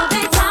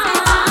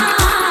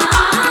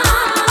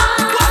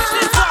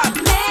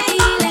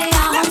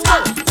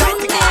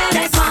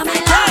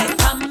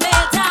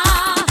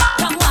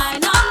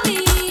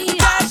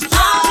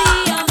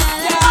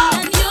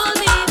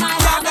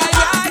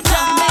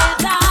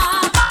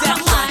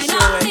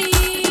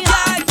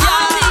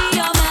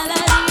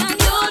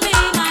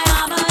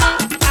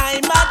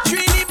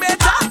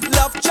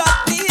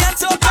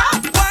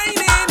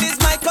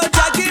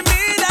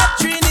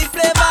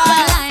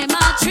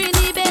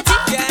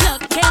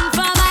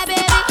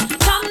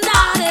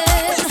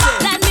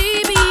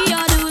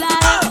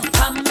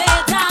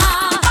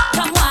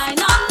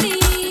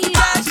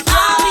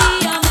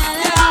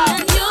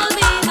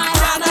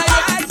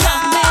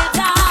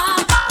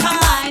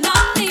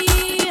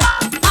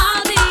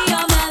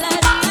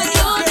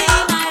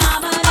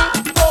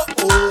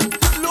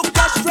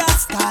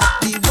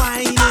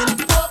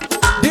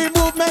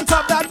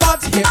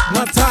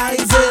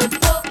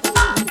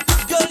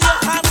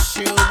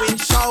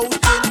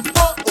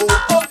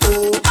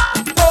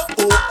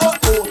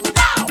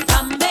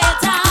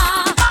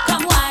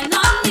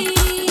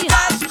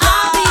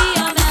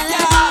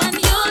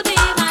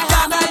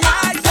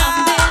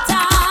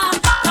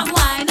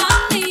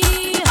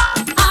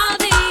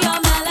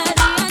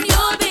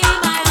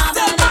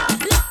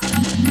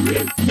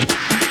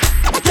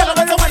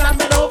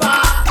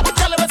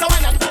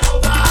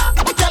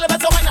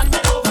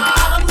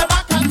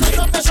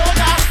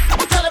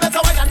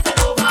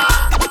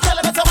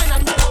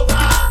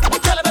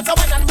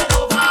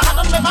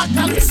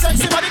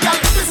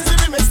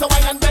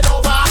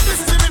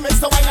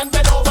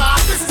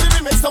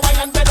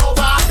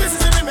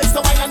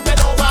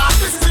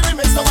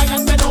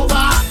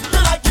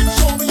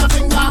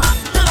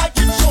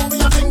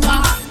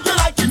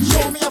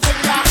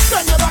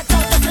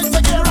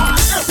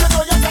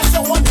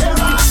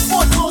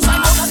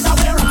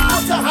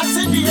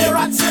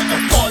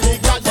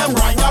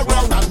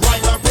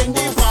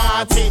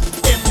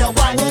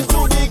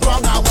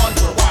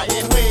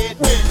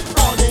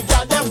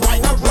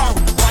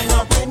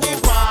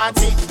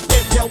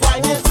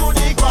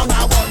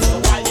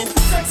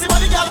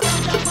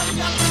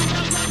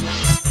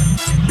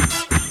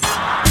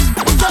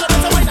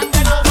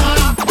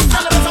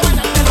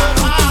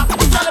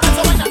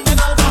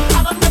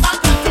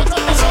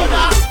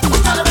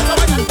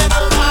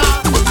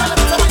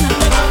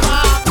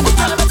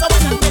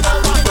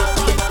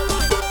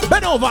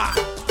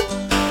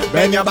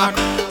 Bend your back,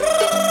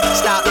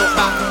 start look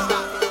back.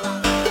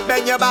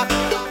 Bend your back,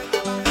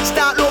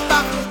 start look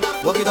back.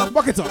 Walk it up,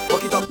 walk it up,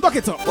 walk it up, walk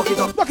it up, walk it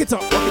up, walk it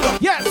up, walk it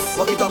up. Yes,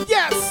 walk it up,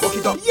 yes, walk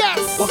it up,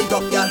 yes, walk it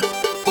up, girl.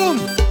 Boom,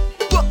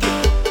 walk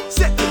it,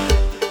 set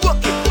it,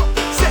 walk it,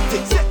 set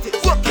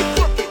it, walk it,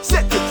 walk it.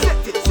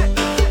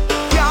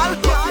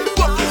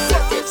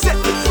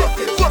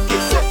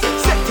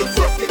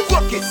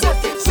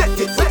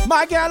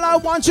 My girl, I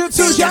want you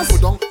to just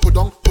put on.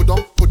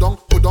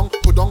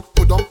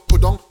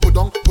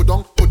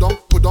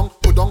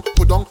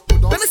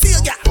 Let me see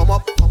you,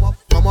 girl.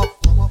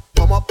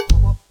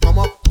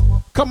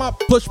 come up,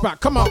 push back,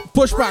 come up,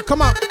 push back,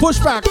 come up, push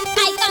back.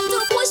 I come to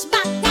push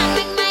back and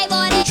bring my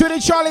body.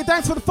 Trinity Charlie,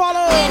 thanks for the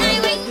follow. When I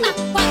bring back,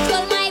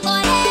 control my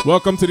body.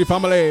 Welcome to the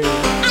family.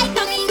 I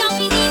come in on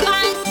with the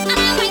band, and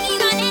I'm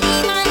hanging on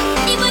any man.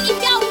 Even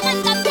if your woman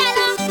come tell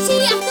her, she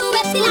have to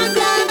wait till I'm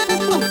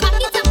done.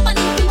 Back it up on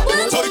the people.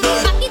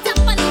 Back it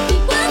up on the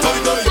people.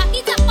 Back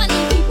it up on the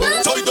people.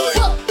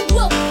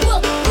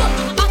 Whoa.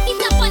 Back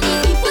it up on the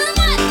people,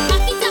 man.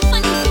 Back it up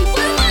on the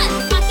people, man.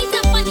 Back it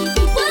up on the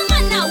people,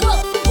 man. Now, whoa.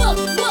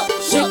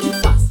 Shake it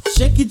fast,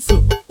 shake it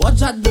slow.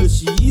 Watch her do,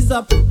 she is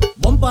a pro.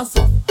 Bumper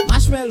soft,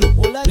 marshmallow.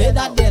 Play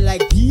that there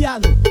like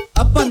piano.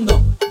 Up and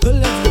down, girl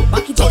let's go.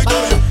 Back it up,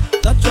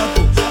 touch your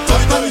toe.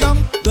 Up and down,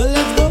 girl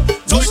let's go.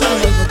 You shall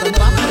make it and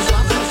back it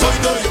up.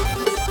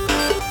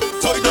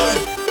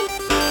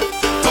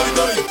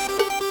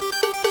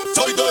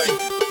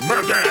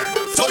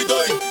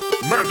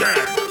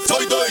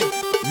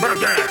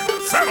 Murder,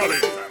 family.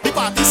 The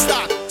party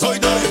start, toy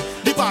toy.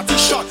 The party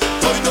shot,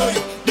 toy toy.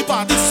 The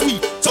party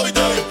sweet, toy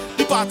toy.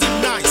 The party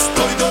nice,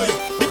 toy toy.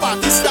 The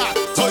party start,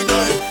 toy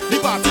toy. The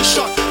party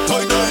shot,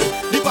 toy toy.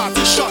 The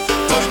party shot,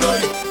 toy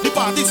toy. The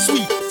party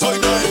sweet, toy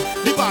toy.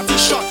 The party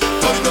shot,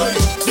 toy toy.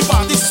 The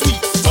party sweet,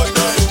 toy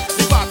toy.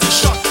 The party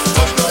shot,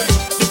 toy toy.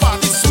 The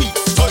party sweet,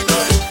 toy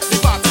toy. The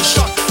party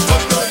shot,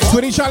 toy toy.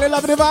 Trinity Charlie,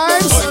 loving the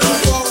vibes.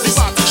 The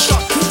party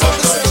shot, toy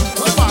toy.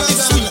 The party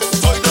sweet,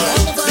 toy toy.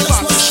 The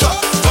party shot,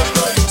 toy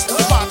toy. The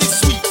party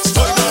sweet,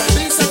 toy toy.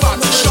 The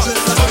party shot,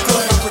 toy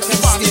toy. The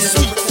party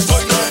sweet,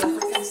 toy toy.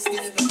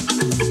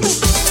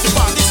 The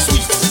party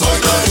sweet, toy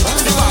toy.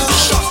 The party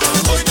shot,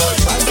 toy toy.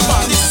 The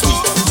party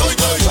sweet, toy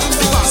toy.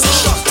 The party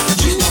shot,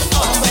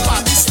 the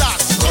party start,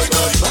 toy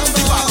toy.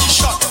 The party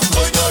shot,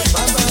 toy toy.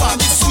 The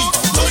party sweet,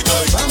 toy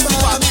toy. The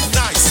party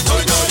nice,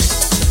 toy toy.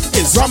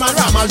 It's Raman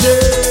Ramaje.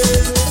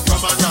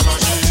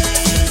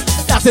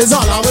 That is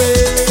all away.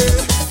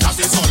 That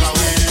is all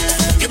away.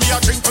 Give me a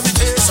drink from the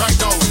case right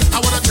now.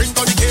 I wanna drink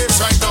on the case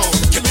right now.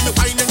 Give me the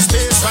wine and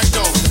space right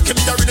now. Give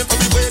me the rhythm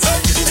from the waist.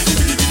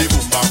 Bidi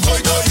boom bam,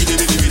 toy toy.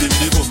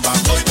 Bidi boom bam,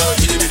 toy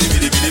toy.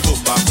 Bidi boom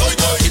bam, toy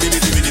toy.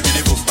 Bidi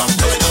boom bam,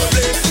 toy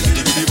toy.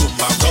 Bidi boom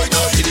bam, toy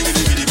toy.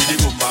 Bidi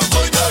boom bam,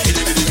 toy toy.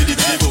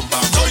 Bidi boom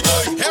bam, toy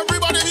toy.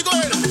 Everybody we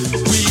going.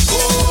 We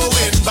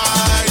going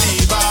by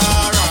the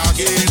bar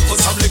again.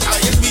 Put some liquor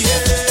in me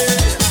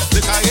head.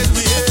 Liquor in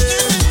me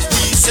head.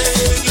 We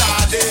sing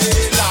lade,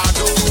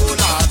 lado,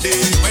 lade.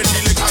 When the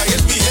liquor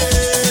in me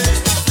head.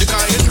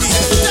 Liquor in me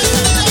head.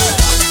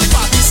 The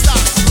party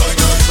start. The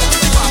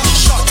party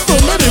shot. The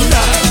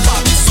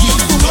party sweet.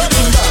 The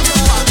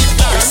party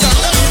nice.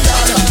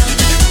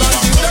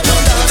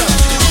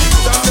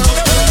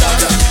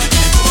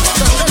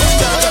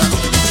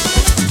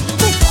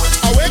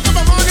 I wake up in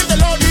the morning, the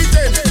Lord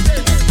beating.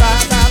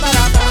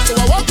 So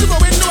I walk to the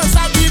window and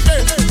start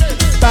beeping.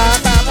 I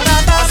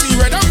see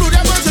red and blue,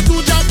 they're going to do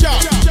job.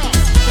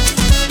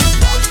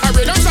 I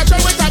read them section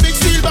with a big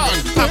steel band.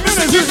 I miss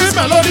a music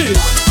melody.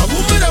 A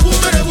boom, a boom,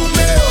 a boom,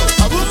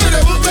 a boom, a boom,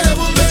 a boom, a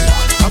boom,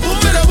 a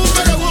boom,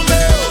 a boom,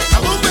 a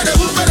boom, a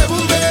boom, a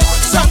boom.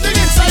 Something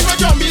inside my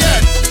jumpy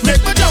head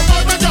make me jump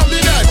out my jumpy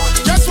head.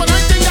 Just when I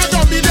think I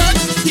jumpy dead,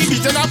 he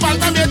beating up all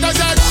my meters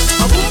head.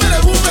 A boom, a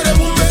boom, a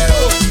boom,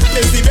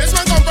 it's the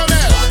basement come from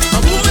hell. A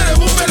boom, a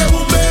boom,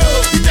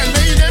 he tell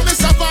me he name is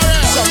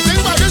Sapphire. Something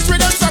about this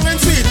rhythm song and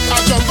sweet. I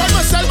jump on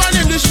myself and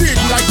in the street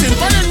like tin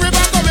pan and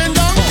river coming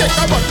down. Take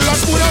a bottle of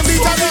spoon and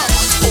beat it up.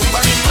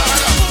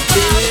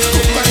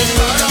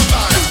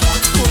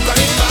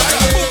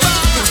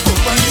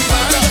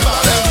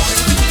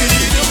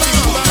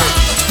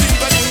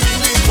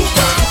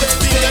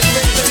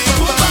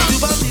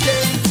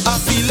 I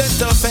feel it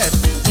the fed.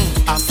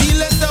 I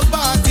feel it the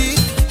party.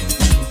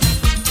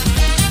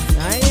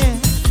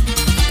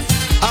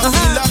 I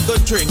feel like a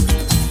drink.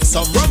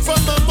 Some rum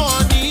from the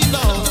morning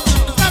now.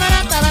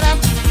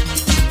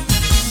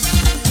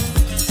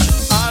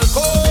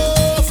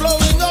 Alcohol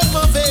flowing up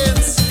my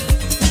veins.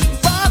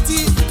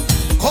 Party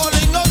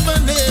calling up my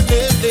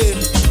name.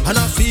 And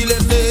I feel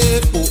it,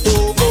 oh.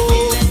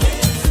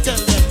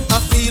 I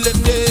feel it,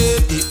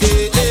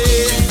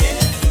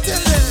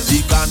 the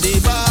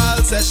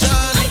carnival session.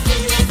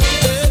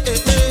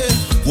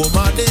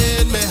 Woman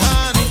in my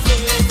hand.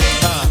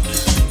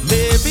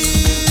 Maybe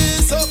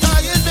soca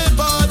in my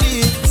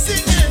body.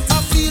 Sing it.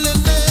 I feel it,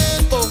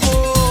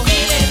 oh.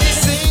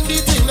 Sing the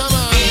thing, man.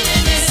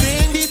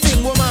 Sing the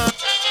thing, woman.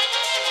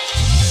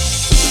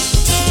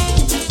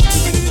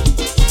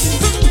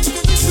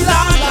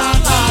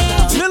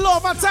 Little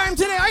over time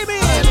today, I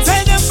mean.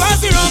 Tell them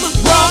pass the rum,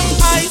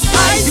 ice.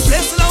 The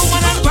place alone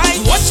one and right.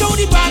 Watch how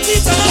the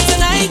party turn up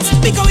tonight.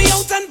 Because we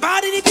out and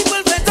bad and the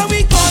people better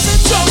we causing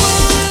trouble.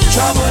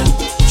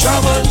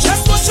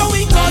 Just watch how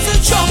we causing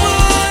trouble.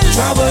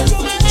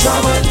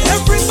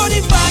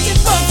 Everybody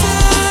bagging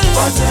button.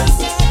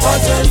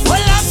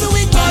 Well after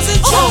we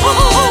causing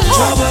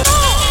trouble.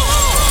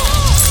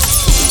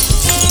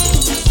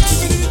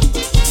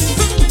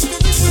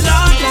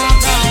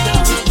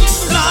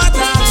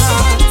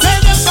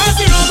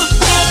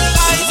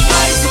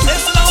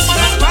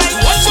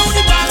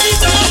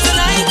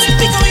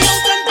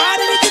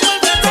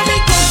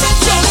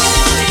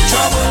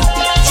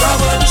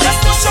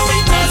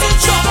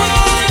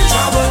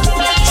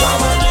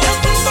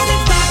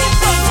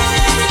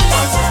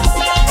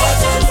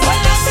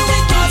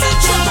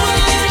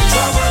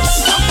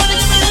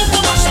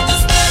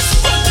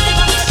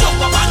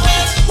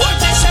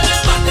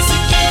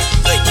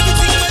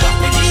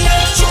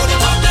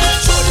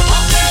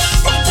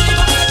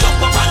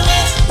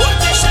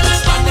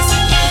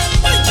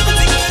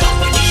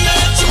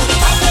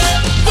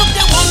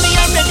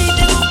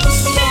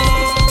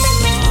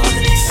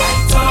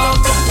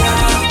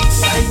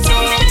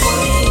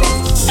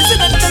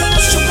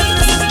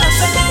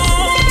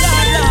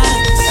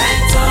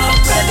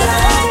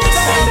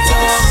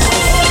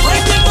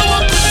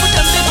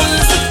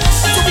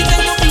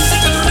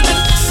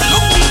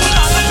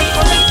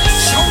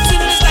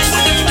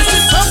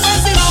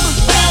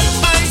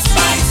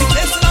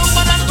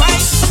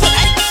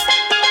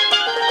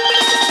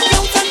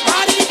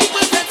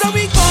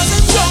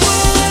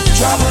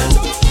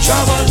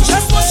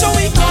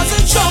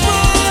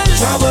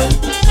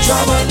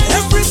 trouble.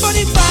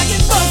 Everybody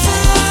bagging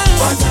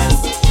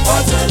bottles.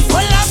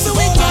 Well, after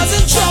we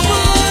causing trouble.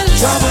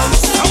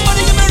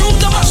 Somebody give me room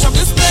to mash up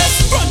this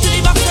place. Front to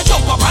the back, to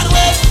jump up and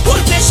wait. Whole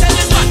place shell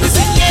is not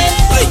missing yet.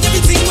 Bring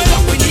everything well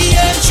up in the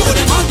air. Show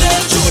them up there.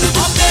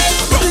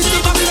 Front to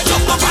the back, to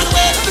jump up and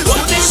wait.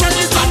 Whole place shell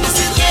is not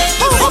missing yet.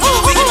 Bring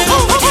everything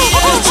well up in the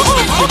air. Show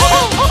them up there.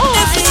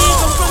 Everything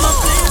come from a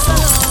place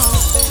alone.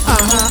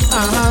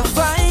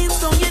 Vibes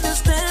don't get this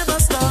never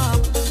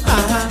stop.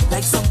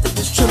 Like something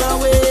that's sugar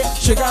away.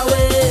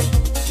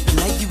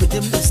 Like you with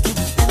them let's give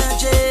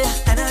energy.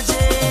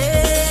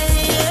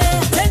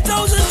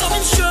 10,000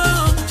 coming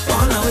strong.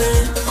 On our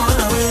way.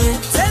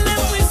 Tell them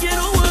if you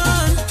don't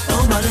want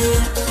nobody.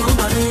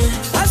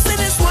 I say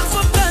this one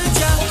for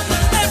culture.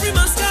 Every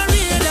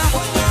masquerader.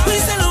 We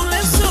say long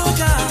live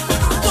soca.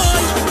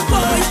 Boy,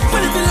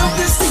 when if you love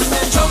this thing,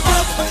 then jump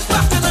up.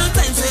 Back in our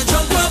time, say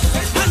jump up.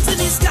 Hands in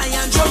the sky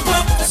and jump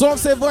up. So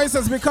say Voice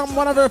has become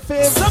one of her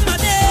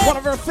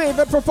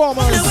favorite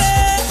performers.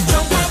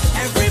 Jump up,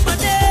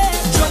 everybody.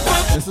 Jump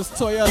up. This is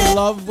Toya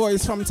Love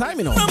Voice from time,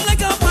 you know. From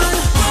like a man.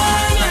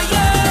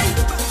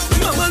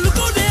 Mama, look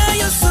out there,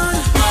 your son.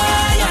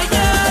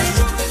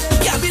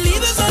 Yeah,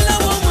 believe it's all a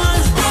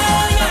woman.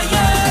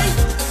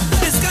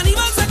 This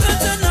carnival's second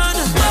to none.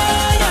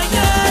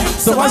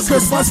 So once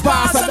Christmas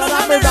pass, I don't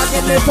have me back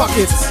in their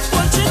pockets.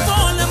 Punching for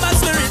all the bad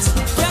spirits.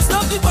 Can't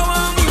stop the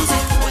power of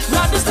music.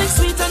 Lord, this thing's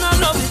sweet and I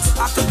love it.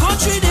 I could go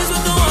 3 days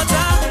with no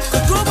water.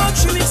 Could go about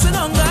 3 weeks in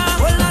hunger.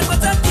 Well, Lord,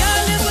 but I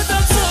can't live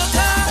without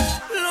soca.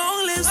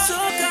 Long live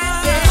soca.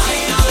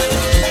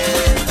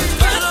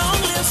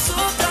 Long live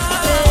soca.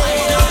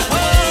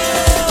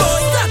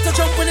 Start to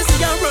jump when you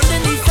see I'm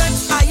running defense.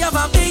 I have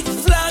a big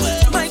flag.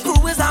 My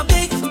crew is a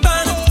big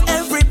band.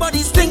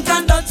 Everybody's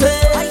thinking dirty.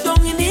 I don't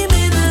in the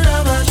middle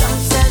of a jam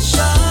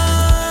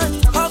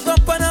session. Hug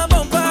up on a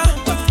bumper.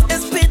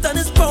 It's paint and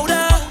it's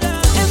powder.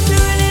 If you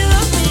really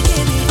love me,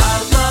 give me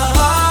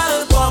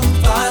alcohol,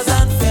 bumpers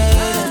and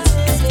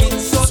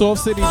fades.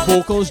 Soft City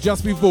vocals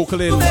just be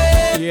vocaling.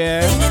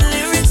 Yeah. Singing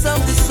lyrics of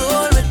the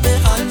soul with my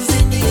hands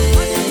in the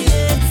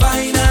air.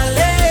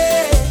 Finally,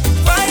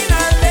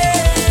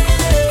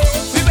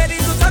 we ready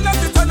to turn up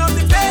the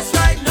place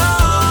right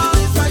now.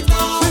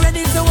 We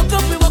ready to walk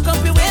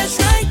up your waist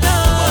right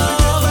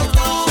now.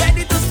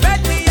 Ready to spread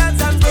the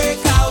hands and break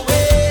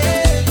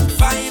away.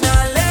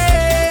 Finally,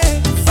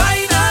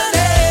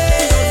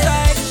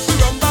 outside we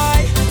run by,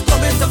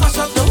 coming to mash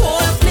up the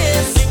whole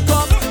place. Link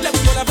up, let me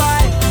go the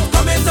vibe,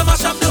 coming to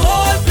mash up the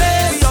whole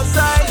place.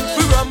 Outside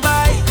we run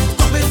by,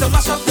 coming to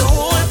mash up the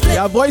whole place.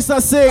 Yeah, Voice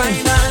does sing.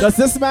 Does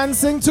this man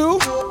sing too?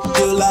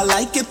 Girl, I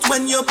like it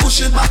when you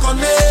push it back on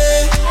me,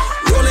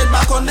 roll it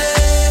back on me.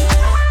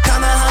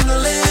 Can I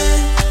handle it?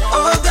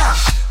 Oh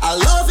gosh, I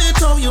love it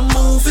how you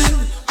moving,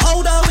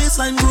 how the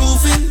waistline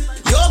grooving.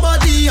 Your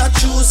body you're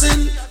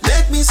choosing,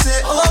 make me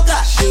say oh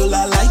gosh. Girl,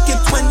 I like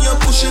it when you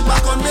push it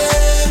back on me,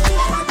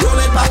 roll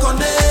it back on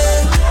me.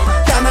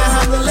 Can I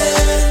handle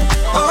it?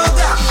 Oh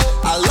gosh,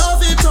 I love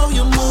it how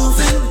you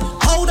moving,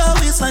 how the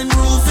waistline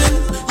grooving.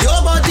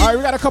 Your body. Alright,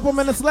 we got a couple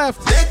minutes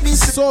left. Make me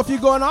say So if you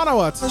going on or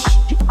what? oh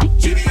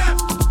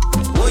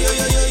yo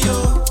yo yo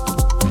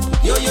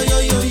yo yo yo yo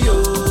yo yo.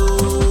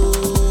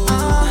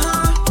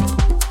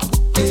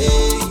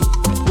 Hey.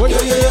 Yo Yo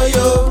yo yo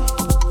yo.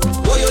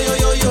 Oh yo yo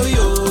yo yo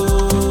yo.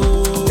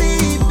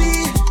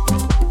 Baby.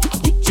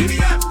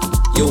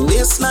 Your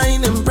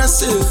waistline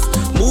impressive,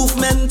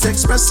 movement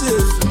expressive.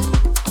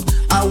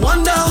 I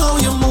wonder how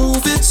you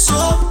move it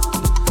so.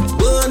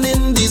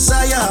 Burning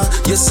desire,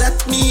 you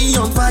set me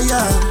on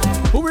fire.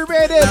 Who we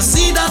ready? I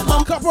see that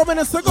bump. Couple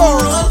minutes to go.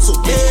 Roll, so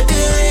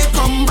baby,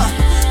 come back.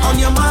 On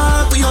your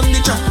mark, we on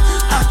the track.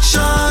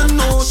 Action,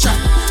 no chat.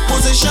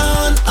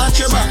 Position at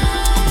your back.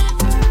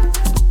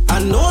 I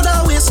know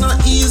that wait's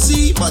not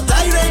easy, but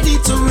I ready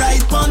to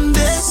ride on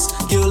this.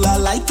 Girl, I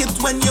like it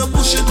when you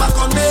push it back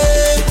on me,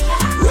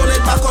 roll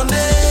it back on me.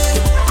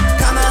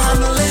 Can I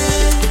handle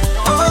it?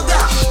 Oh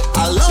gosh,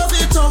 I love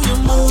it how you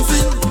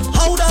moving,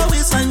 how the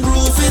waistline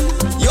grooving.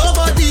 Your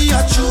body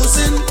you're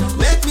choosing,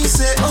 make me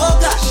say oh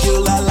gosh.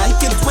 Girl, I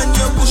like it when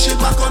you push it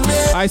back on me.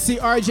 I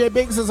see RJ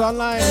Biggs is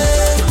online.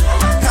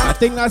 I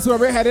think that's where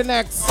we're headed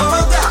next.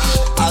 Oh gosh,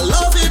 I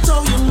love it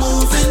how you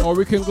moving. Or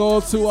we can go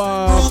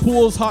to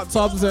pools, hot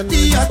tubs, and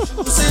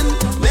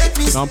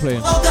I'm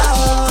playing.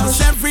 Cause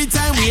every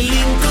time we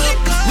link up,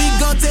 we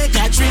go take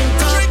a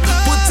drink up,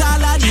 put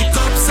all of the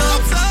cups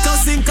up,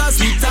 cause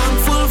we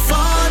thankful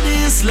for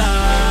this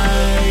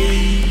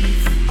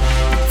life,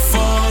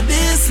 for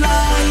this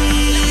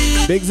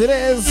life. Biggs it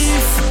is.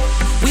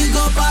 We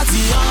go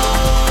party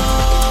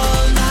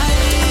all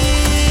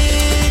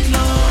night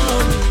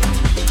long,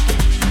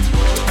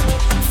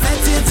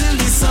 fete till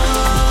the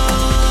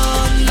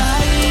sunlight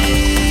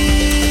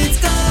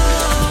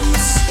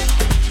comes.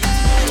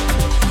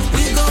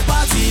 We go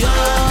party all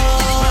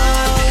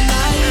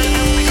night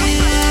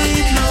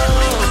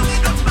long,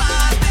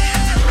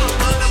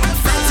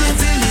 fete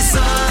till the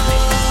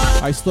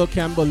sun. I still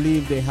can't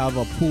believe they have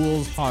a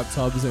pools, hot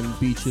tubs, and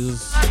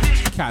beaches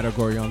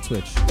category on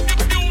Twitch.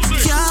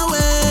 Can't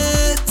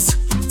wait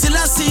till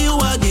I see you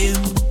again.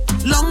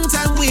 Long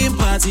time we ain't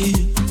party,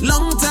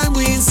 long time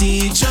we ain't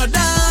see each other.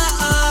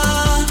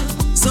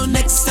 So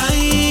next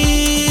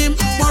time,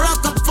 pour a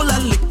cup full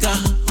of liquor,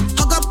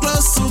 hug up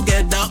close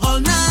together all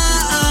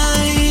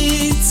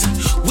night.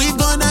 We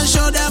gonna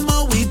show them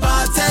how we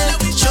party,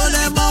 show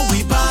them how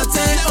we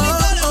party. Oh,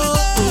 oh,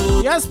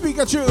 oh. Yes,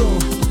 Pikachu.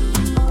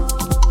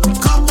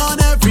 Come on,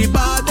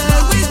 everybody.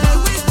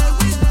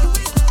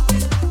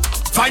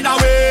 Find a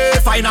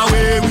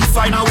way, we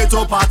find a way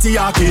to party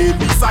again.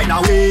 We find a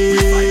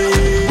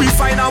way, we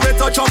find a way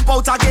to jump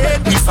out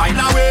again. We find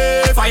a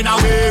way,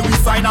 we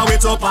find a way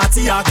to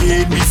party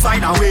again. We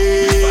find a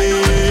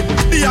way.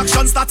 The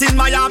action start in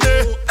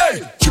Miami.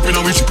 Hey, chipping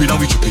and we chipping.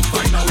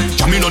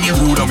 Jamming on the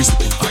road and we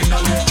slipping.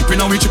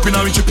 Chipping and we chipping.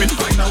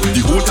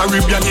 The whole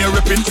Caribbean here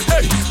ripping.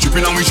 Hey,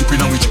 chipping and we chipping.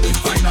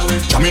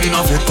 Jamming in a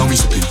vet and we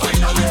slipping.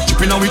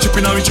 Chipping and we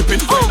chipping.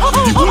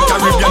 The whole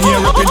Caribbean here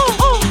ripping.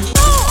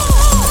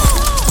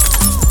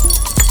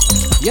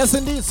 Yes,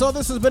 indeed. So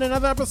this has been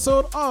another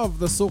episode of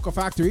the Soca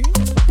Factory.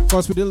 Of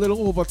course, we did a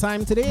little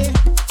overtime today. I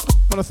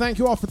want to thank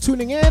you all for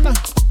tuning in. And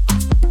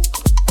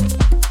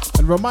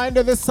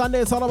reminder, this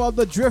Sunday it's all about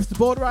the Drift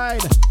Boat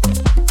Ride.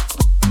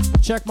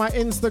 Check my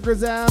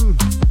Instagram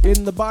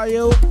in the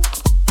bio.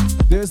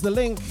 There's the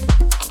link.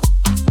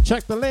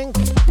 Check the link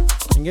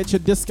and get your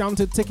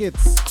discounted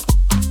tickets.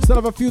 Still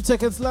have a few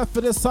tickets left for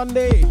this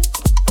Sunday.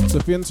 So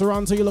if you're in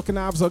Toronto, you're looking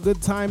to have a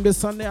good time this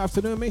Sunday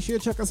afternoon, make sure you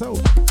check us out.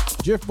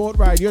 Drift Boat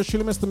Ride, yours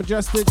truly, Mr.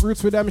 Mejustik,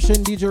 Roots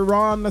Redemption, DJ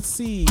Ron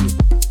C.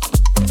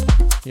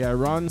 Yeah,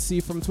 Ron C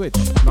from Twitch.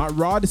 Not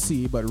Rod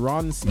C, but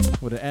Ron C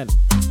with an N.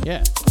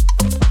 Yeah.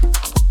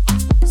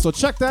 So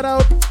check that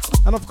out.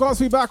 And of course,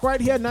 we'll be back right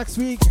here next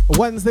week,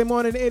 Wednesday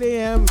morning, 8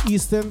 a.m.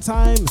 Eastern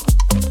Time,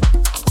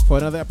 for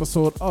another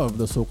episode of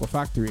the Soca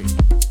Factory.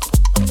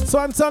 So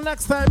until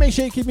next time, make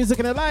sure you keep music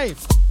in your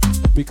life,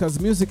 because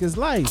music is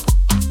life.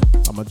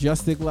 A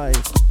Mejustik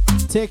life.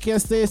 Take care,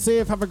 stay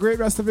safe, have a great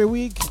rest of your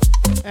week.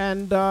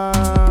 And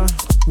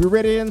we're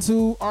ready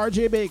into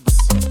RJ Biggs,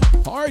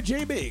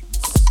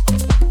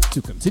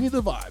 to continue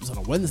the vibes on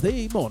a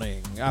Wednesday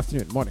morning,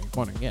 afternoon, morning,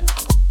 yeah.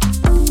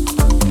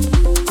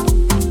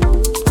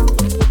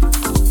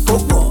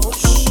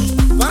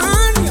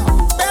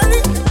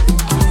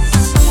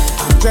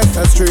 I'm just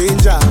a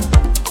stranger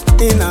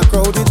in a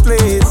crowded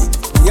place.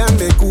 Beyond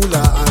the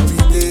cooler and we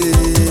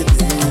did.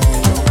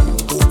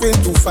 Hoping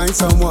to find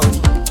someone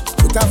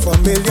with a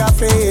familiar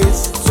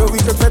face, so we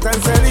could fit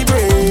and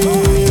celebrate.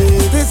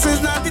 This is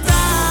not the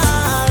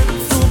time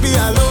to be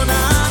alone.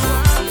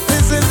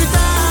 This is the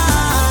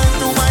time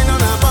to wind on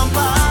a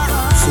bumper.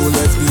 So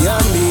let's be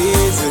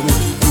amazing,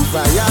 keep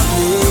fire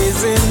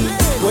blazing.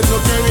 With no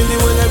care in the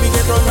world that we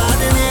get on bad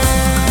in here.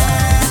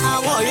 I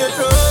want you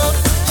to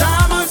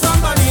charm on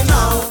somebody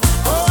now,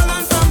 hold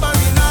on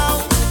somebody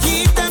now,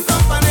 keep them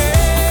company.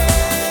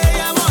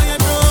 I want you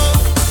to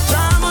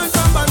charm on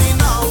somebody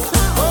now,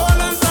 hold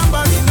on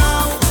somebody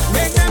now,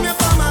 make them your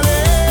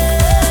family.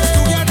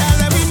 Together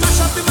let me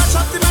mash up the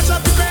place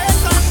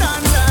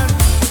and dan.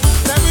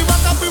 Let me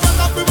walk up the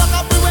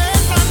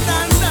waist and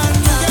dan.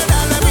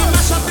 Together let me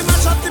mash up the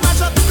place and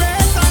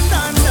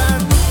dan.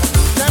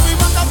 Let me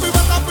walk up the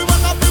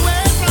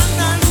waist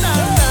and dan.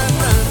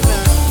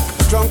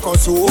 Drunk or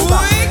sober,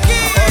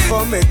 out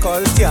for me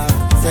culture,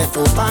 set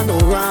up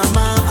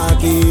panorama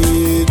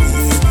again.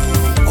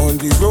 On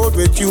the road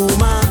with you,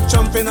 man,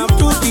 jumping up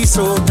to the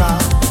soca.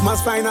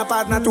 Must find a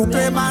partner to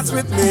play mass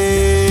with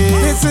me.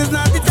 This is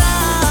not the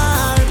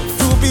time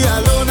to be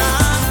alone.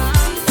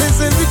 This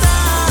is the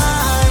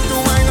time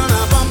to wind on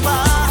a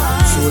bumper.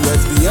 So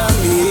let's be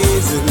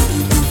amazing,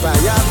 keep the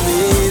fire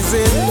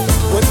blazing.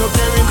 With no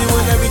care in the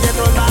world that we get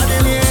on bad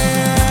in here.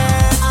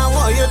 I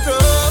want you to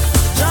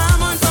jam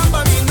on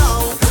somebody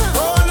now,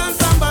 hold on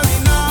somebody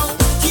now,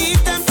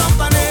 keep them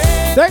company.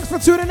 Thanks for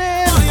tuning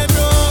in.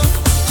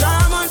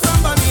 Jam on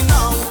somebody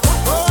now,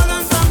 hold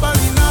on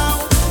somebody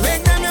now,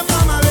 make them your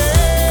family.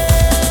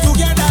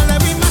 Together let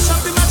me mash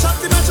up the waist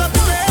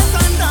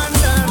and dan.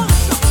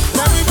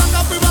 Let me walk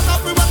up the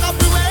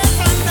waist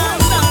and dan.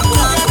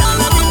 Together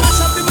let me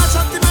mash up the waist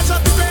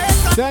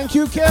and Thank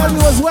you, Kel, you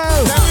as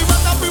well. let me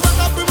walk up the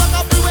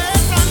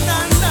waist and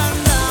dan.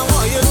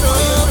 What you do?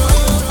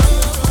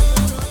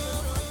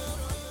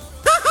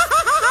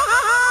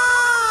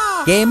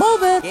 Game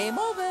over.